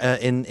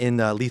in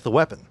Lethal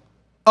Weapon.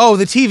 Oh,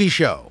 the TV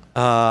show.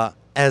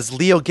 As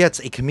Leo Getz,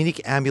 a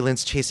comedic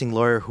ambulance chasing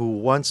lawyer who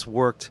once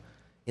worked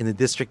in the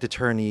district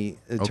attorney's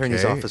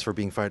Okay. office for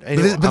being fired. But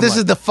Anyway, this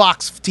is the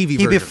Fox TV he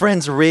version.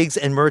 befriends Riggs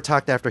and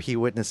Murtaugh after he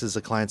witnesses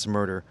a client's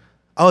murder.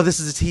 Oh, this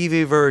is a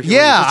TV version.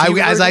 Yeah, It's a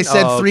TV as I version?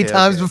 said Oh, 3 okay,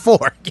 times okay.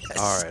 before. Yes.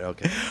 All right,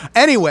 okay.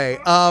 Anyway,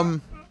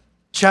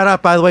 Shout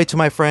out, by the way, to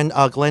my friend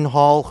Glenn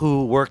Hall,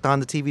 who worked on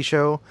the TV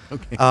show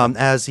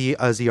as the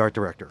art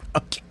director.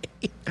 okay.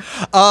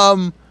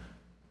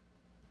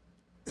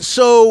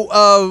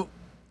 So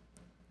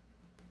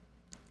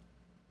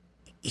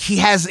he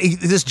has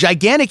this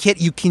gigantic hit.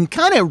 You can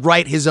kind of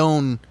write his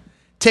own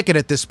ticket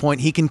at this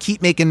point. He can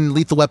keep making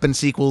Lethal Weapon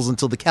sequels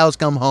until the cows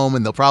come home,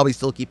 and they'll probably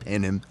still keep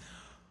paying him.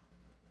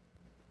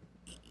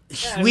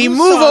 We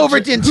move over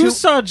into Who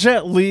saw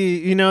Jet Li?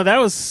 You know, that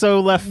was so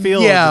left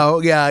field. yeah.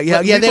 But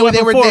They Lethal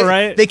were Weapon 4,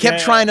 right? They kept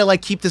Yeah. trying to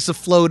like keep this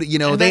afloat. And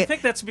They I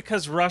think that's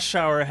because Rush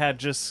Hour had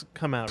just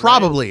come out.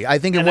 probably. I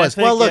think it And I was.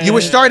 think, Well, look, yeah, you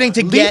were yeah. starting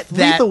to get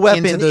that Lethal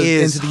Weapon into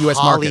the U.S.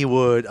 market.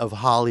 Hollywood of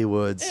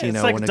Hollywoods. Yeah, You it's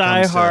know, like when it Die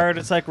comes to- Hard.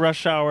 It's like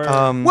Rush Hour.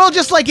 Well,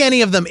 just like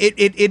any of them,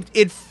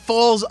 it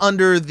falls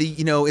under the,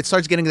 it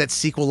starts getting that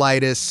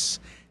sequelitis.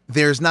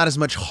 There's not as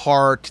much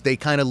heart. They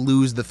kind of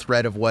lose the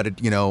thread of what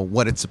it,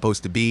 what it's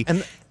supposed to be.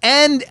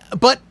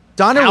 But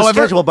Donner was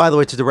However- scheduled, by the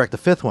way, to direct the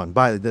fifth one.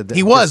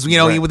 He was, you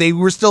know,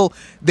 right.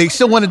 they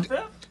still wanted.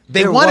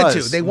 They There wanted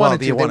was. to. They Well,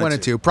 wanted they to. They wanted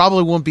wanted to. to.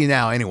 Probably won't be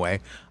now anyway.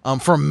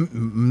 For a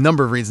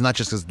number of reasons, not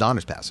just because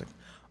Donner's passing.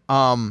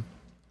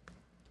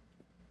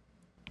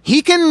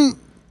 He can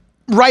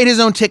write his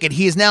own ticket.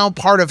 He is now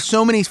part of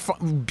so many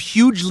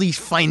hugely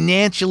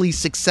financially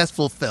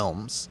successful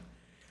films.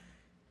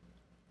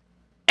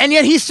 And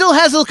yet he still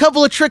has a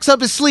couple of tricks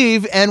up his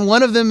sleeve, and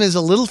one of them is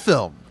a little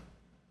film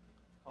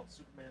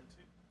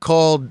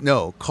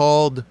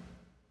called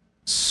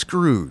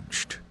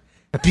Scrooged.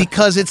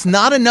 Because it's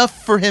not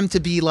enough for him to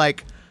be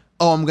like,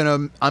 oh, I'm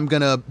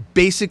gonna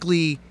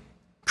basically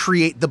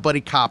create the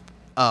buddy cop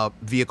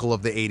vehicle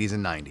of the 80s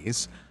and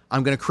 90s.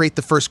 I'm gonna create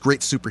the first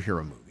great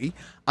superhero movie.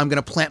 I'm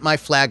gonna plant my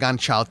flag on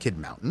Child Kid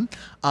Mountain.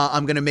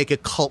 I'm gonna make a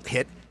cult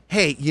hit.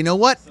 Hey, you know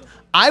what?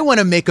 I want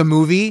to make a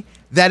movie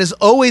that is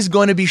always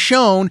going to be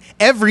shown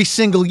every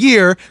single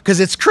year because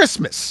it's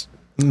Christmas.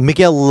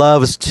 Miguel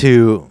loves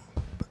to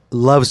he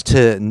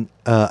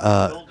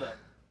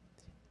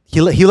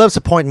loves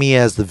to point me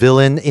as the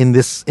villain in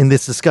this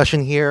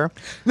discussion here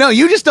No,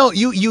 you just don't.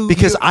 You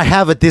because you, I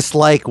have a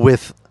dislike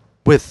with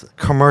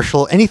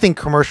anything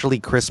commercially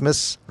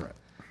Christmas.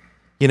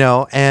 You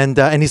know, and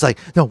he's like,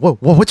 no, whoa,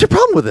 what's your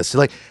problem with this?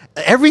 Like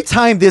every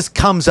time this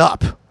comes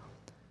up,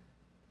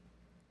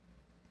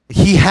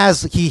 he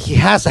has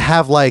to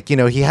have like, you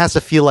know, he has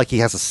to feel like he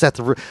has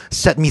to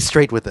set me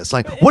straight with this.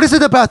 Like, what is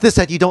it about this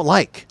that you don't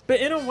like?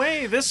 But in a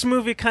way, this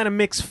movie kind of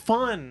makes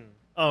fun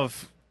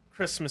of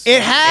Christmas. it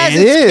movies. has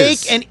It its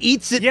is. cake and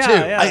eats it Yeah, too.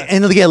 yeah.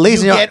 And again,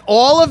 ladies You and get gentlemen,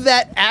 all of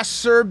that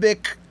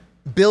acerbic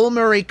Bill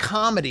Murray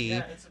comedy,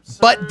 it's absurd.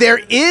 but there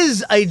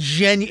is a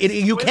genuine.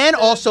 You can twisted.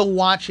 also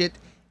watch it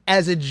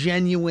as a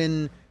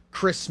genuine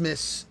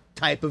Christmas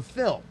type of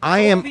film, I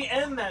It's am. the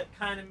end that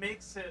kind of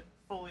makes it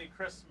fully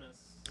Christmas.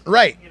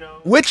 right? You know,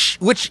 Which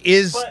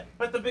is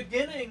but the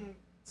beginning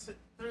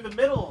through the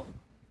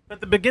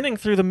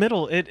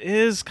middle, it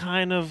is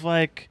kind of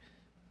like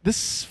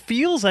this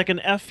feels like an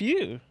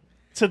FU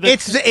to the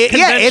It's the- it-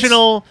 yeah, it's-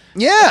 conventional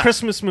yeah.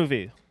 Christmas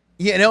movie.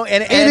 you know,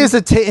 and It is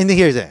a and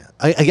here's it.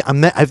 I'm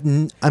not.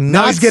 I'm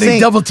now not he's getting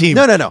saying, double teamed.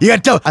 No. You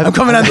got double. I'm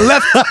coming on the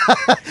left.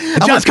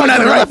 John's coming on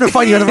the right. left and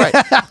fighting on the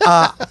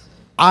right.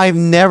 I've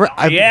never.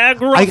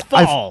 Niagara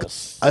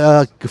Falls.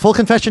 Full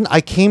confession,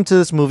 I came to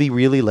this movie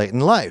really late in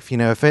life. You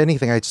know, if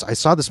anything, I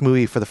saw this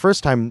movie for the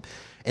first time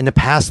in the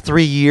past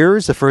 3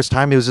 years. The first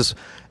time it was just,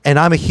 and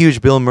I'm a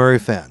huge Bill Murray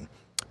fan,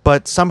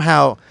 but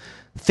somehow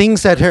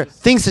things that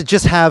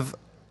just have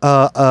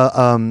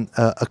a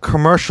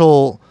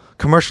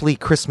commercially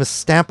Christmas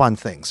stamp on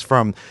things,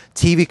 from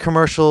TV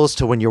commercials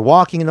to when you're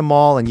walking in the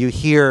mall and you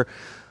hear,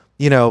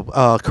 you know,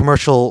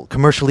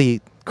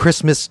 commercially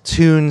Christmas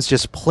tunes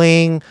just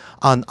playing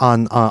on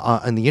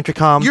the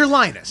intercom. You're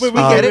Linus. Wait, we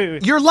get it.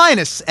 wait. You're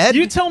Linus, Ed.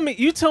 You tell me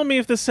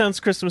if this sounds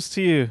Christmas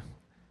to you.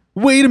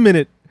 Wait a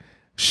minute.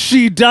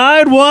 She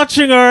died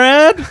watching our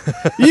ad?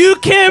 You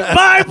can't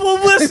buy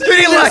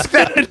publicity like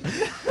that.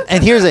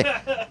 And here's it.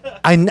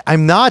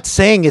 I'm not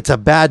saying it's a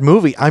bad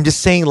movie. I'm just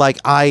saying like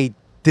I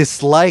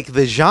dislike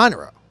the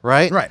genre,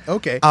 right? Right.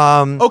 Okay.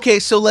 Um, okay.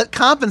 So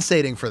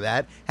compensating for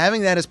that,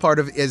 having that as part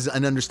of is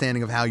an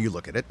understanding of how you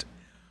look at it.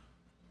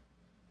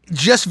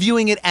 Just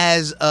viewing it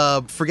as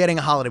forgetting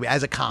a holiday,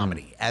 as a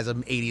comedy, as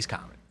an '80s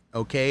comedy.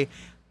 Okay,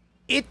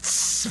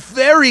 it's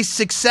very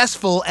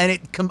successful, and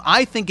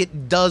I think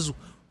it does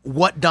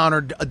what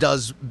Donner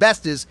does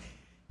best. Is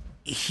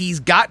he's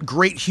got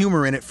great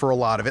humor in it for a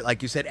lot of it,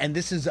 like you said, and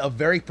this is a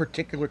very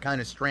particular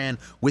kind of strand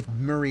with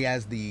Murray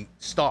as the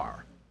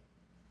star.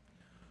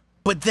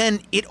 But then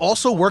it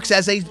also works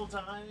as a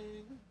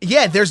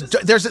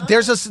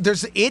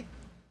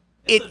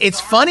It's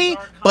funny,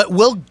 but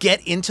we'll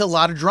get into a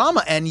lot of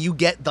drama, and you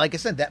get, like I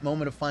said, that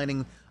moment of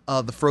finding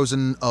the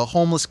frozen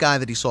homeless guy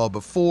that he saw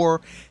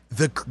before,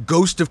 the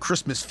Ghost of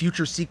Christmas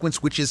Future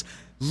sequence, which is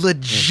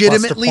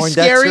legitimately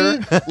Buster scary,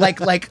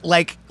 Poindexter.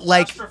 like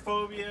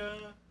Claustrophobia,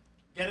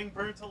 getting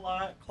burnt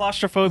alive.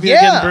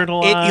 Claustrophobia, getting burnt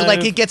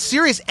alive. it gets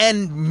serious,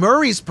 and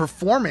Murray's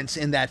performance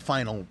in that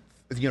final,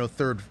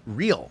 third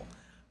reel,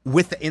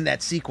 in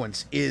that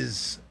sequence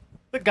is.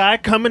 The guy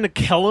coming to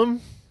kill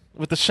him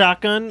with the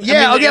shotgun.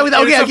 Yeah,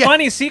 it's a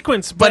funny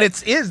sequence, But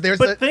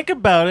But think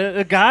about it.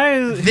 A guy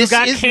who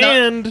got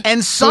canned and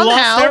who somehow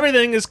lost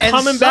everything is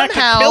coming back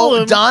to kill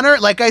him. Donner,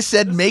 like I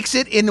said, makes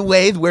it in a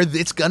way where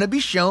it's going to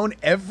be shown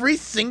every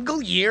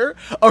single year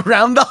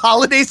around the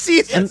holiday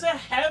season. It's a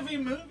heavy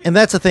movie. and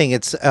that's the thing.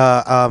 It's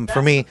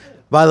for me.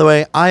 By the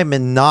way,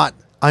 I'm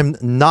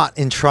not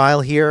in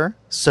trial here.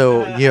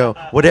 So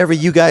whatever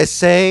you guys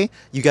say,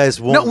 you guys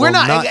won't. No, we're will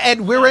not.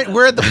 Ed,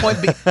 we're at the point.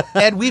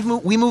 Ed,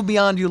 we moved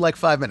beyond you like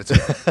 5 minutes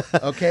ago.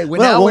 Okay.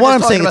 Well, what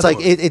I'm saying, it's like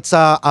it. it's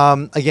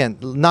again,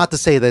 not to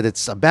say that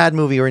it's a bad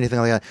movie or anything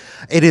like that.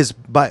 It is,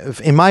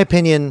 in my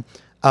opinion,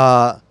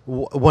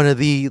 one of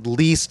the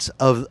least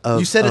of.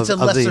 You said it's a of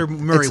lesser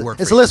Murray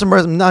work It's for a you. lesser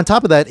Murray. On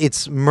top of that,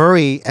 it's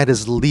Murray at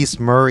his least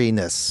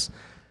Murrayness.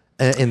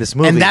 in this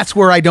movie. And that's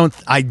where I don't.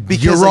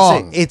 because you're I say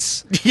wrong.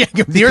 it's Yeah,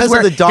 because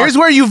of the dark. here's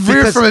where you veer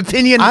because from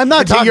opinion. I'm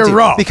not until talking you're to you,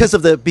 wrong because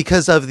of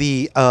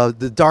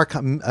the dark,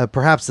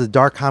 perhaps the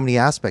dark comedy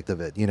aspect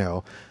of it. You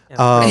know,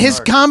 his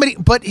comedy,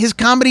 but his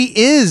comedy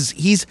is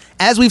he's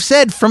as we've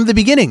said from the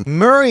beginning.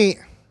 Murray,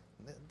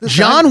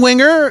 John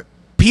Winger,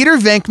 Peter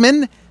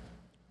Venkman.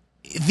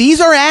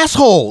 These are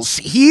assholes.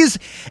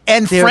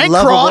 They're Frank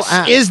lovable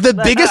Cross is the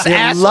biggest they're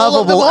asshole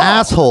of them lovable all.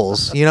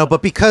 assholes, you know.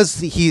 But because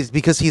he's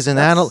an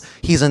analog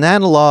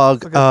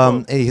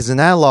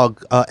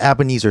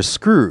Ebenezer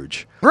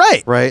Scrooge,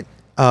 Right. right.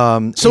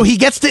 So he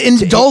gets to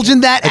indulge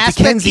in that a aspect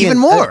Dickensian- even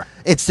more.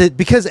 it's the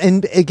because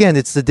and again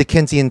it's the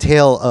Dickensian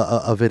tale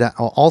of it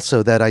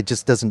also that I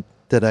just don't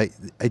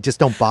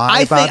buy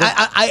I about think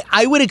it.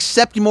 I would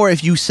accept more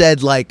if you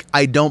said like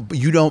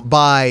you don't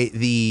buy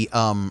the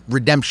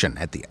redemption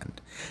at the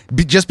end,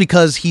 just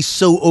because he's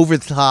so over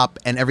the top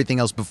and everything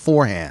else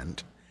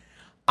beforehand.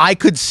 I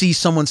could see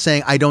someone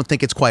saying I don't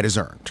think it's quite as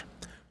earned.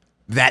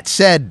 That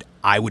said,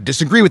 I would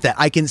disagree with that.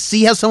 I can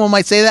see how someone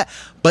might say that,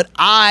 but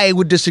I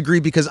would disagree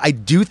because I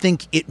do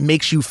think it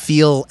makes you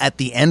feel at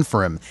the end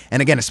for him.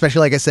 And again,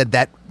 especially like I said,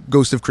 that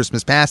Ghost of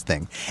Christmas Past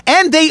thing.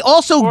 And they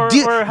also Or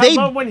how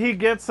about when he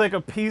gets like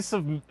a piece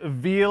of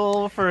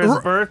veal for his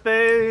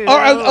birthday?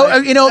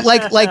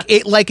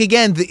 Like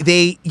again,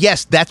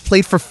 yes, that's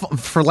played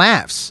for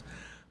laughs.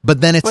 But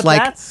then it's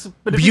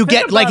but if you think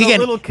get about like a again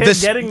little kid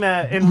this, getting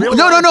that in real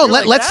no. life, you're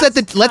like, Let's set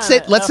that's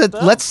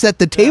let's set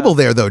the table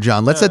there though,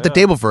 John. Let's set the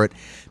table for it,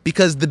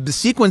 because the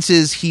sequence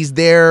is he's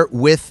there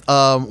with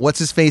what's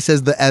his face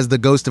as the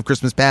Ghost of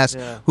Christmas Past,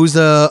 who's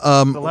the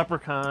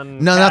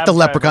leprechaun. no, not the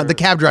leprechaun, driver. the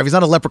cab driver. He's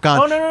not a leprechaun.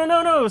 Oh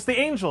no! It's the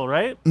angel,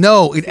 right?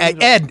 No,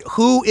 Ed,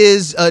 who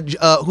is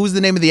who's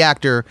the name of the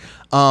actor?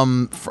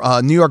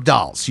 New York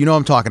Dolls. You know what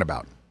I'm talking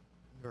about.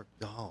 New York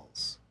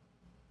Dolls.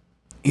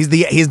 He's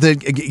the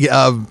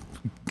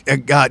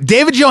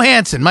David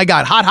Johansen. My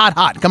God,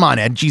 hot. Come on,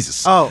 Ed.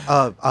 Jesus.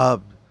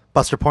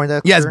 Buster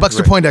Poindexter. Yes,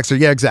 Buster Right. Poindexter.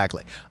 Yeah,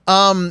 exactly.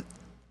 There's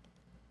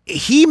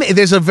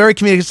a very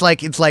comedic.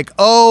 It's like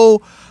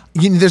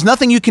there's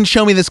nothing you can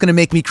show me that's going to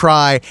make me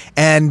cry.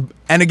 And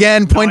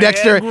again,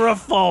 Poindexter. Niagara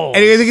Falls.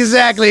 And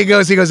exactly. He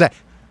goes.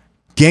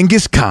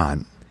 Genghis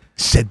Khan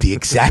said the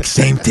exact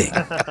same thing,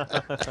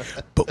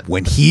 but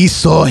when he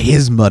saw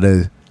his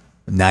mother,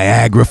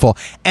 Niagara Falls,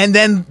 and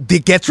then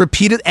it gets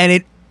repeated,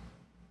 and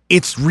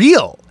it's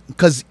real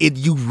because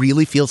you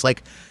really feels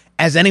like,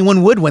 as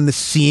anyone would when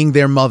seeing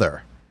their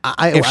mother,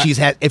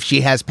 if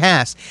she has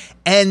passed,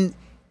 and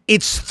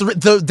it's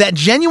that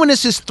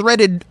genuineness is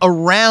threaded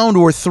around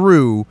or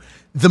through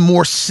the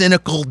more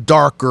cynical,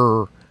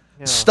 darker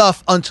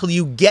stuff until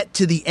you get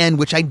to the end,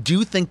 which I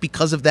do think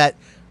because of that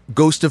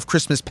Ghost of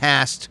Christmas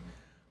Past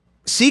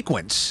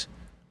sequence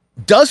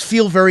does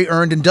feel very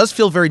earned and does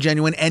feel very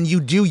genuine, and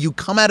you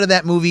come out of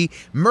that movie.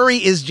 Murray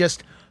is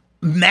just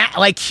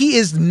he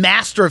is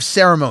master of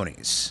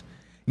ceremonies.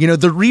 You know,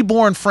 the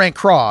reborn Frank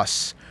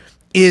Cross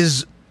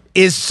is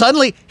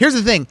suddenly, here's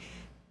the thing,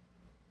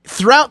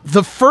 throughout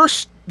the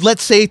first,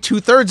 let's say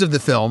 2/3 of the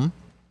film,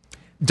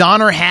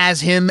 Donner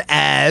has him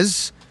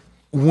as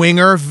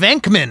Winger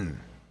Venkman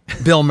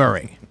Bill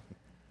Murray.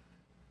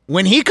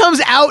 When he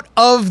comes out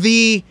of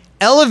the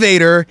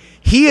elevator,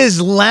 he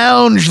is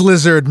Lounge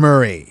Lizard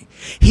Murray.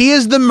 He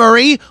is the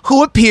Murray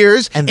who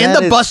appears in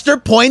the Buster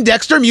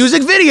Poindexter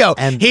music video.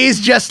 And he's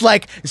just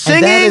like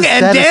singing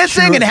and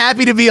dancing and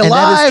happy to be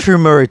alive. And that is true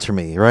Murray to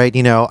me, right?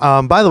 You know,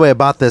 by the way,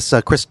 about this,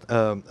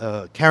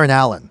 Karen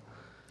Allen.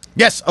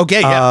 Yes.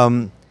 Okay.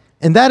 Yeah.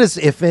 And that is,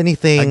 if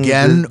anything,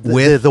 again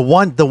with the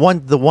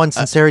one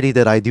sincerity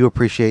that I do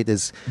appreciate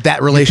is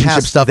that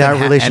relationship stuff.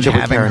 That relationship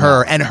and with having Karen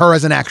her Allen. and her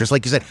as an actress,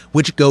 like you said,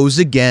 which goes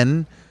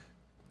again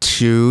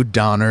to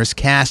Donner's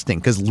casting,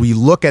 because we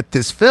look at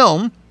this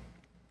film.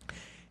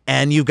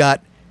 And you've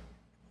got,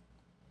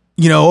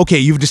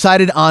 you've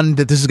decided on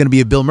that this is going to be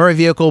a Bill Murray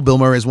vehicle. Bill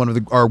Murray is one of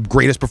our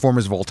greatest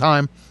performers of all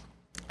time.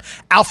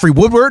 Alfre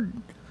Woodward,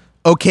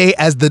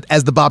 as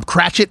the Bob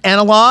Cratchit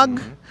analog.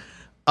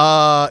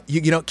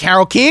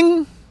 Carole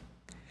King.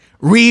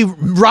 We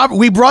brought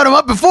him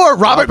up before.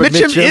 Robert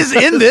Mitchum is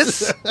in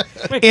this.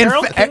 Wait,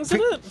 Carole King's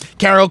in it?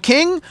 Carole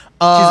King.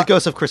 She's the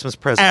Ghost of Christmas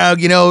Present.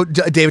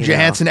 David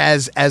Johansen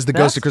as the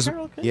Ghost of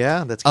Christmas.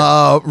 Yeah, that's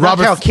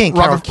Robert Carole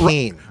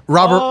King.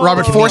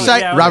 Robert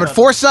Forsythe. yeah, Robert yeah.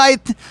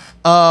 Forsythe.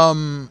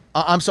 I'm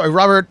sorry,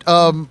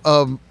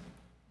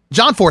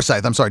 John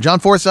Forsythe. I'm sorry, John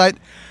Forsythe.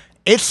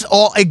 It's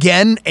all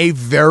again a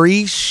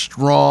very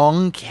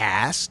strong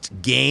cast,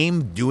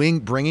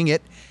 bringing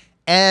it,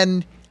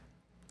 and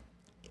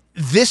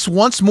this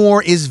once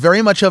more is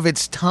very much of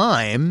its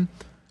time.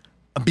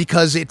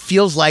 Because it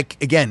feels like,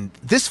 again,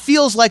 this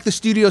feels like the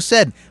studio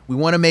said, we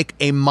want to make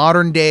a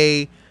modern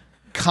day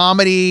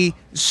comedy,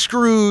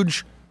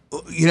 Scrooge,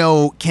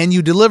 can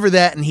you deliver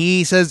that? And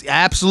he says,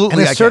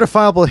 absolutely. And a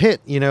certifiable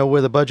hit,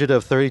 with a budget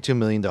of $32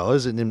 million,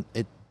 and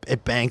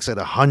it banks at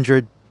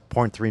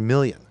 $100.3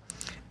 million.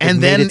 And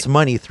made then its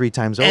money 3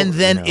 times over. and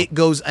then you know? it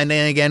goes, and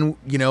then again,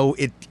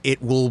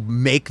 it will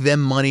make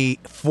them money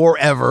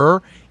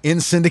forever in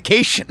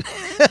syndication.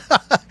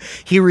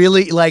 He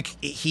really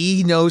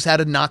he knows how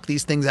to knock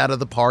these things out of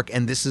the park,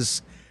 and this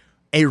is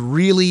a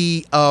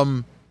really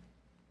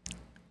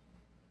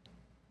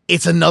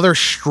it's another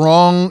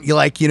strong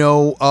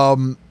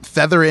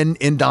feather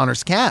in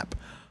Donner's cap.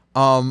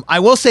 I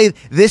will say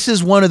this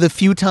is one of the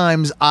few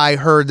times I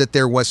heard that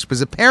there was,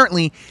 because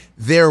apparently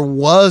there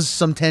was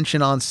some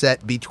tension on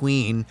set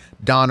between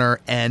Donner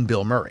and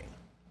Bill Murray.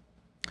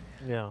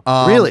 Yeah.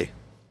 Really?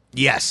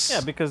 Yes.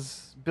 Yeah,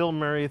 because Bill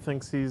Murray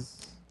thinks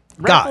he's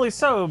God. rightfully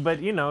so, but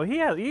he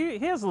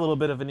has a little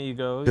bit of an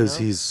ego. Because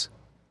he's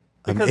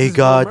Because a he's Bill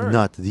god, Murray.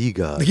 not the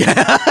god.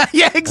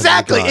 Yeah,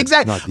 exactly, God,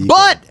 exactly. not the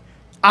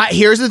But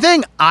here's the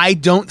thing: I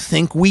don't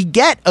think we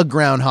get a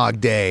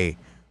Groundhog Day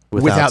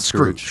without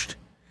Scrooged.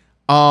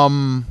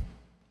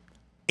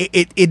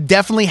 It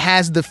definitely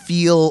has the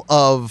feel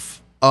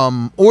of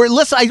or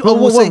let's I Well,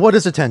 will say what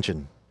is the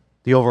tension?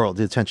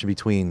 The tension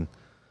between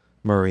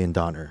Murray and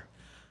Donner.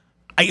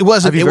 it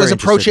wasn't. I'd be It was very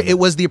approach. interested in It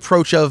was the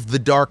approach of the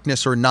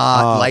darkness or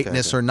not, Oh, okay,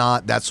 lightness okay. or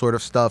not, that sort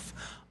of stuff.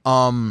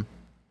 And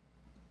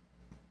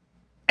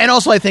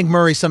also, I think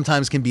Murray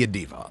sometimes can be a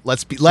diva.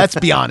 Let's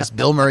be honest.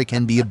 Bill Murray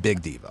can be a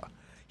big diva.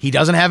 He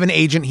doesn't have an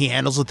agent. He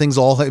handles the things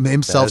all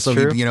himself. That's So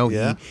true. he Yeah.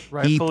 he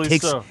Rightfully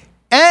takes. so.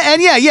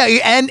 And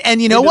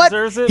you know He what?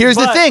 deserves it, Here's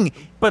the but- thing.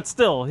 But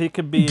still, he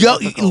could be. Go,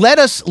 difficult. let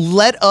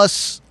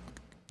us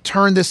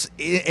turn this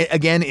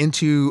again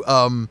into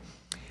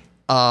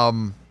a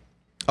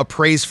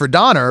praise for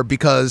Donner,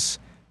 because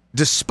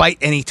despite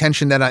any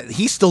tension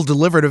he still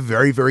delivered a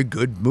very, very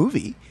good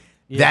movie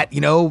that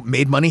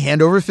made money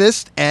hand over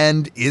fist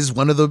and is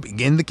one of the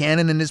in the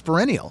canon and is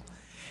perennial.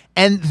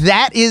 And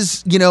that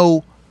is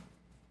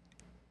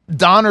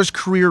Donner's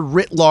career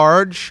writ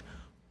large.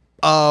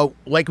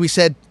 Like we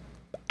said,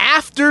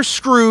 after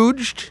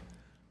Scrooged,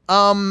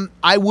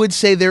 I would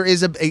say there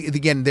is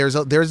there's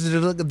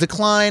a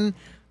decline.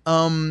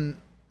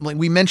 Like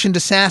we mentioned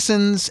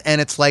Assassins, and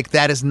it's like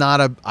that is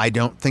not I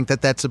don't think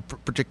that's a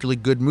particularly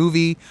good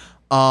movie.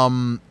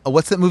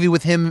 What's that movie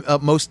with him,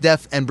 Most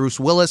Def and Bruce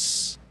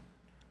Willis?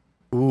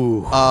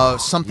 Ooh.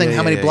 Something, Yeah,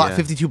 how many yeah, blocks? yeah.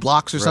 52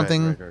 blocks or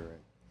something.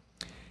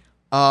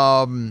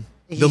 Right.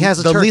 He has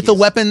a the turkeys.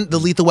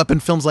 Lethal Weapon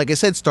films, like I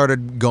said,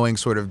 started going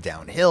sort of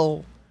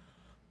downhill,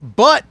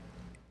 but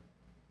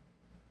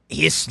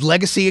his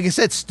legacy, like I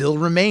said, still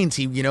remains.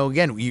 He,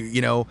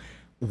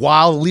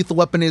 while Lethal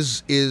Weapon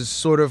is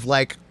sort of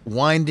like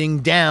winding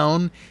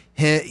down,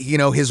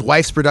 his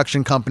wife's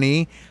production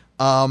company,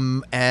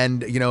 and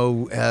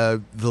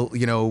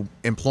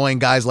employing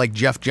guys like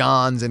Jeff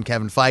Johns and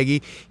Kevin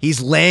Feige,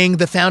 he's laying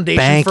the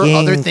foundation for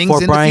other things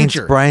for in Bryan, the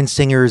future. Bryan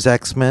Singer's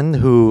X-Men,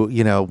 who,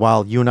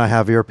 while you and I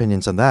have your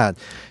opinions on that,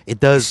 it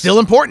does Still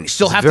important. You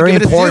still have very to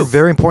give it important, its due.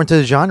 very important to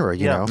the genre,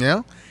 you Yeah.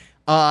 know.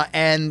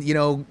 And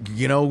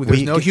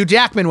there's no Hugh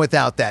Jackman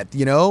without that.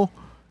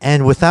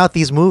 And without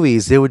these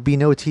movies, there would be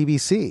no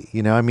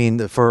TBC. I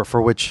mean, for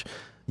which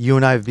you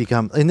and I have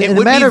become in It a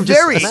would matter be of just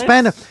very- a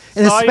span of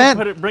in a Saw you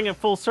span bring it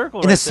full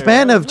circle. in right a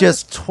span there. of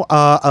just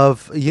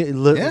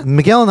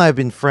Miguel and I have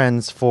been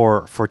friends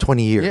for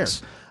 20 years.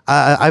 Years.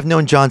 I've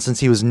known John since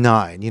he was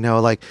 9.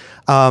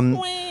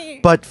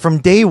 But from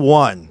day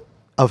one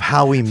of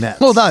how we met.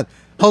 Hold on.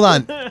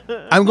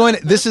 I'm going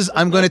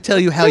to tell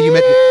you how you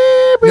met.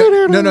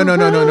 No.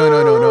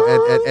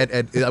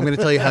 Ed. I'm going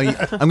to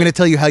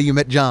tell you how you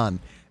met John.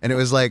 And it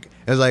was like,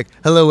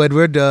 hello,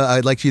 Edward.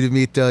 I'd like you to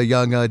meet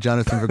young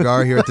Jonathan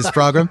Vergara here at this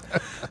program.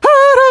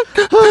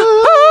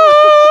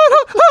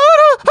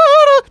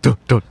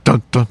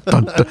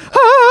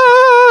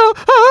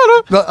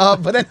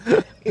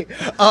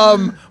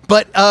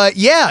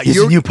 Yeah,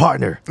 He's a new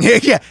partner.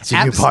 yeah, It's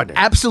a new partner.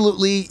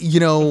 absolutely.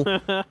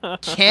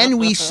 Can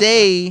we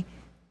say,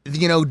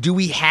 do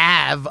we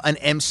have an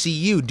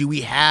MCU? Do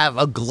we have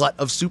a glut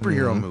of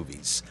superhero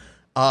movies?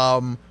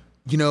 Even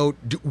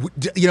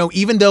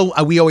though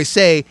we always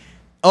say,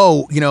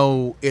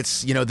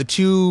 it's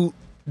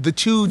the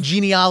two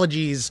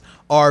genealogies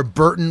are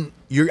Burton.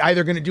 You're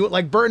either going to do it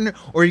like Burton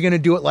or you're going to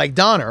do it like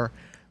Donner.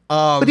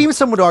 But even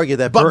some would argue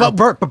that But-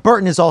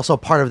 Burton is also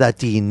part of that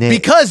DNA.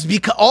 Because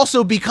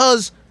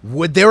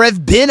would there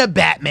have been a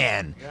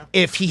Batman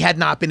if he had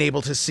not been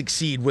able to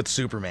succeed with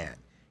Superman?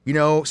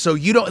 So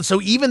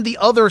even the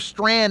other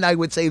strand, I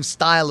would say, of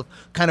style of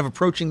kind of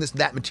approaching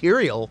that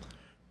material,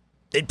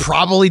 it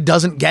probably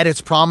doesn't get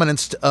its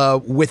prominence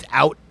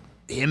without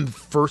him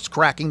first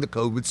cracking the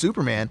code with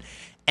Superman.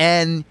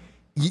 And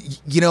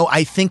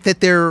I think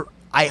that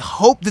I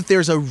hope that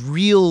there's a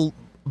real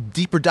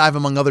deeper dive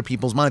among other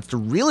people's minds to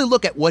really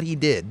look at what he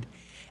did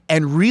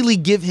and really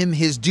give him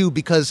his due,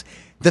 because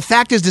the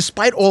fact is,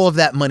 despite all of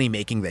that money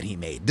making that he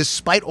made,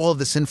 despite all of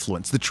this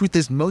influence, the truth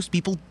is most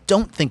people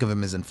don't think of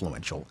him as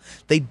influential.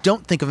 They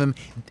don't think of him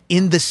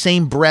in the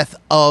same breath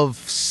of,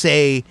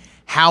 say,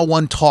 how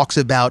one talks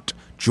about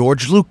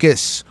George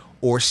Lucas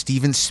or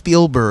Steven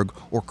Spielberg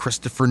or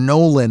Christopher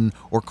Nolan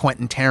or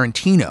Quentin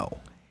Tarantino.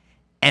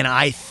 And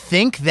I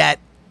think that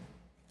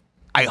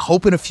I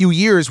hope in a few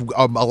years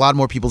a lot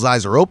more people's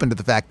eyes are open to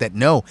the fact that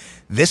no,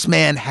 this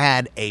man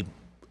had a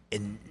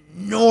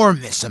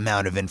enormous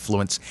amount of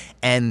influence,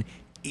 and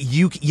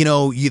you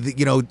know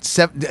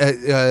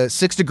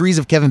 6 degrees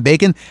of Kevin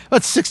Bacon,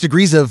 about 6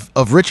 degrees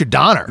of Richard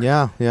Donner.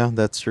 Yeah,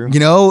 that's true.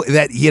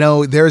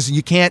 There's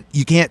you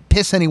can't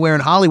piss anywhere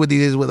in Hollywood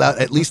these days without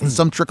at least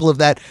some trickle of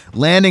that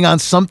landing on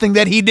something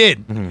that he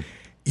did.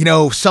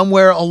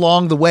 Somewhere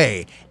along the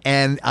way.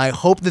 And I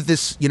hope that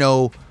this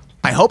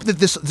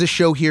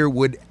show here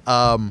would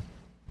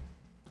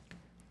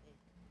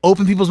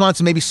open people's minds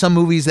to maybe some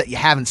movies that you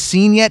haven't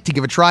seen yet to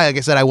give a try. Like I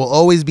said, I will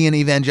always be an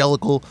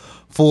evangelical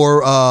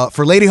for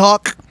Lady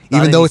Hawk,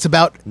 even though it's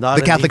about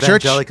the Catholic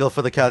Church. Evangelical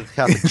for the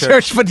Catholic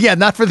Church, but yeah,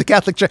 not for the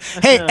Catholic Church.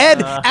 Hey,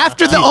 Ed,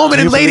 after The Omen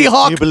and Lady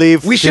Hawk, do you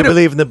believe in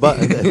the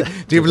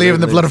do you believe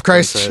in the blood of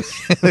Christ?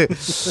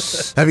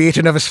 Have you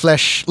eaten of his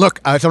flesh? Look,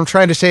 what I'm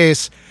trying to say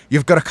is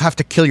you've got to have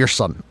to kill your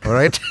son, all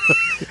right?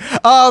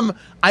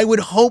 I would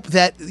hope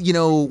that,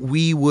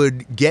 we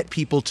would get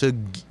people to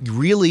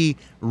really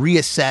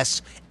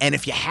reassess. And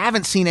if you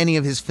haven't seen any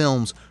of his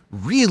films,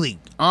 really,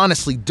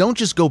 honestly, don't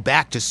just go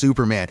back to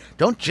Superman.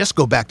 Don't just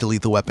go back to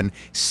Lethal Weapon.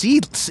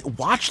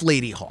 Watch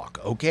Lady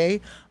Hawk,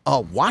 okay?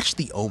 Watch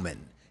The Omen.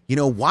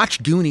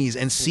 Watch Goonies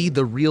and see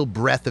the real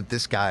breadth of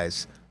this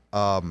guy's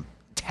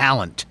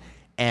talent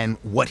and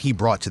what he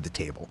brought to the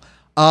table.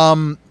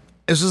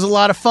 This was a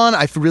lot of fun.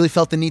 I really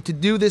felt the need to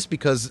do this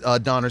because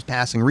Donner's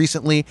passing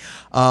recently.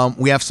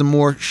 We have some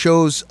more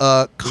shows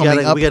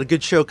coming up. We got a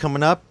good show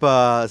coming up.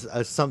 A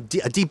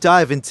deep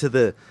dive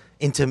into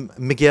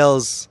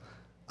Miguel's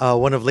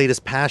one of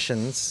latest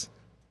passions.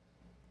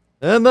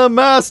 And the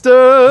Masters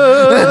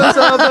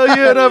of the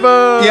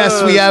Universe.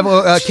 Yes, we have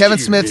Kevin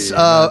Smith's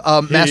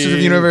Masters of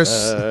the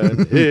Universe.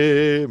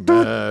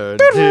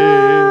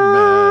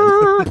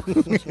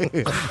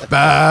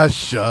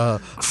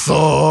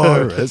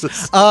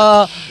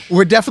 Bashasaurus.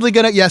 We're definitely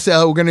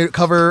we're gonna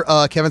cover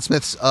Kevin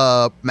Smith's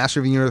Master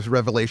of the Universe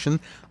Revelation.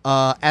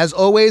 As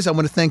always, I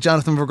want to thank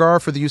Jonathan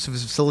Vergara for the use of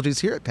his facilities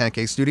here at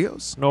Pancake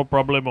Studios. No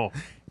problemo.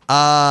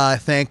 I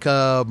thank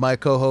my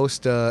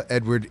co-host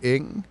Edward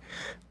Ng.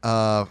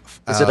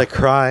 Is it a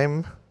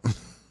crime?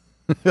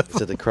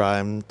 Is it a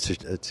crime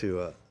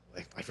to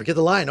I forget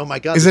the line. Oh my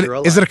God! Is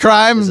it a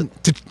crime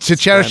to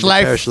cherish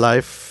life? Cherish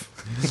life.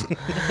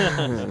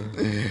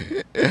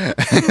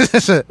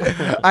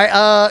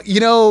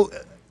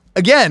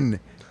 Again,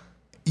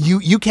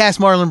 you cast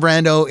Marlon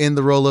Brando in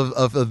the role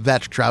of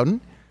Patrick Troughton.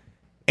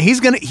 He's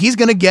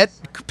gonna get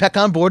Peck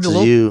on board a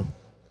little. Do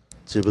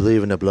you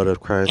believe in the blood of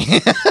Christ?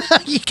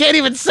 You can't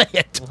even say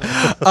it.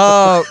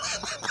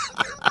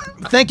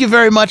 Thank you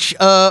very much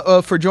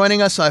for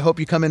joining us. I hope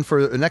you come in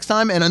for the next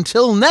time. And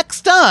until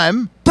next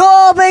time,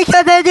 to be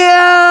continued!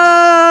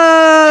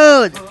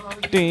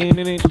 To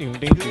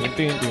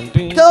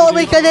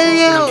be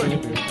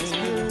continued!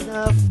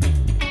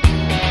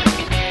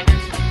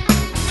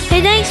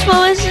 Hey, thanks for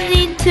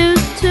listening to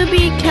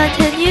Be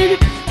Continued,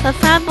 a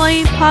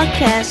Fanboy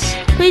podcast.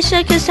 Please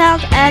check us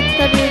out at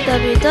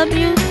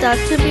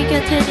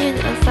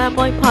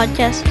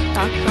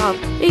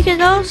www.tobecontinuedafanboypodcast.com. You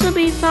can also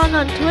be found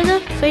on Twitter,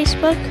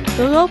 Facebook,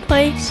 Google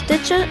Play,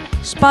 Stitcher,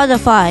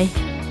 Spotify,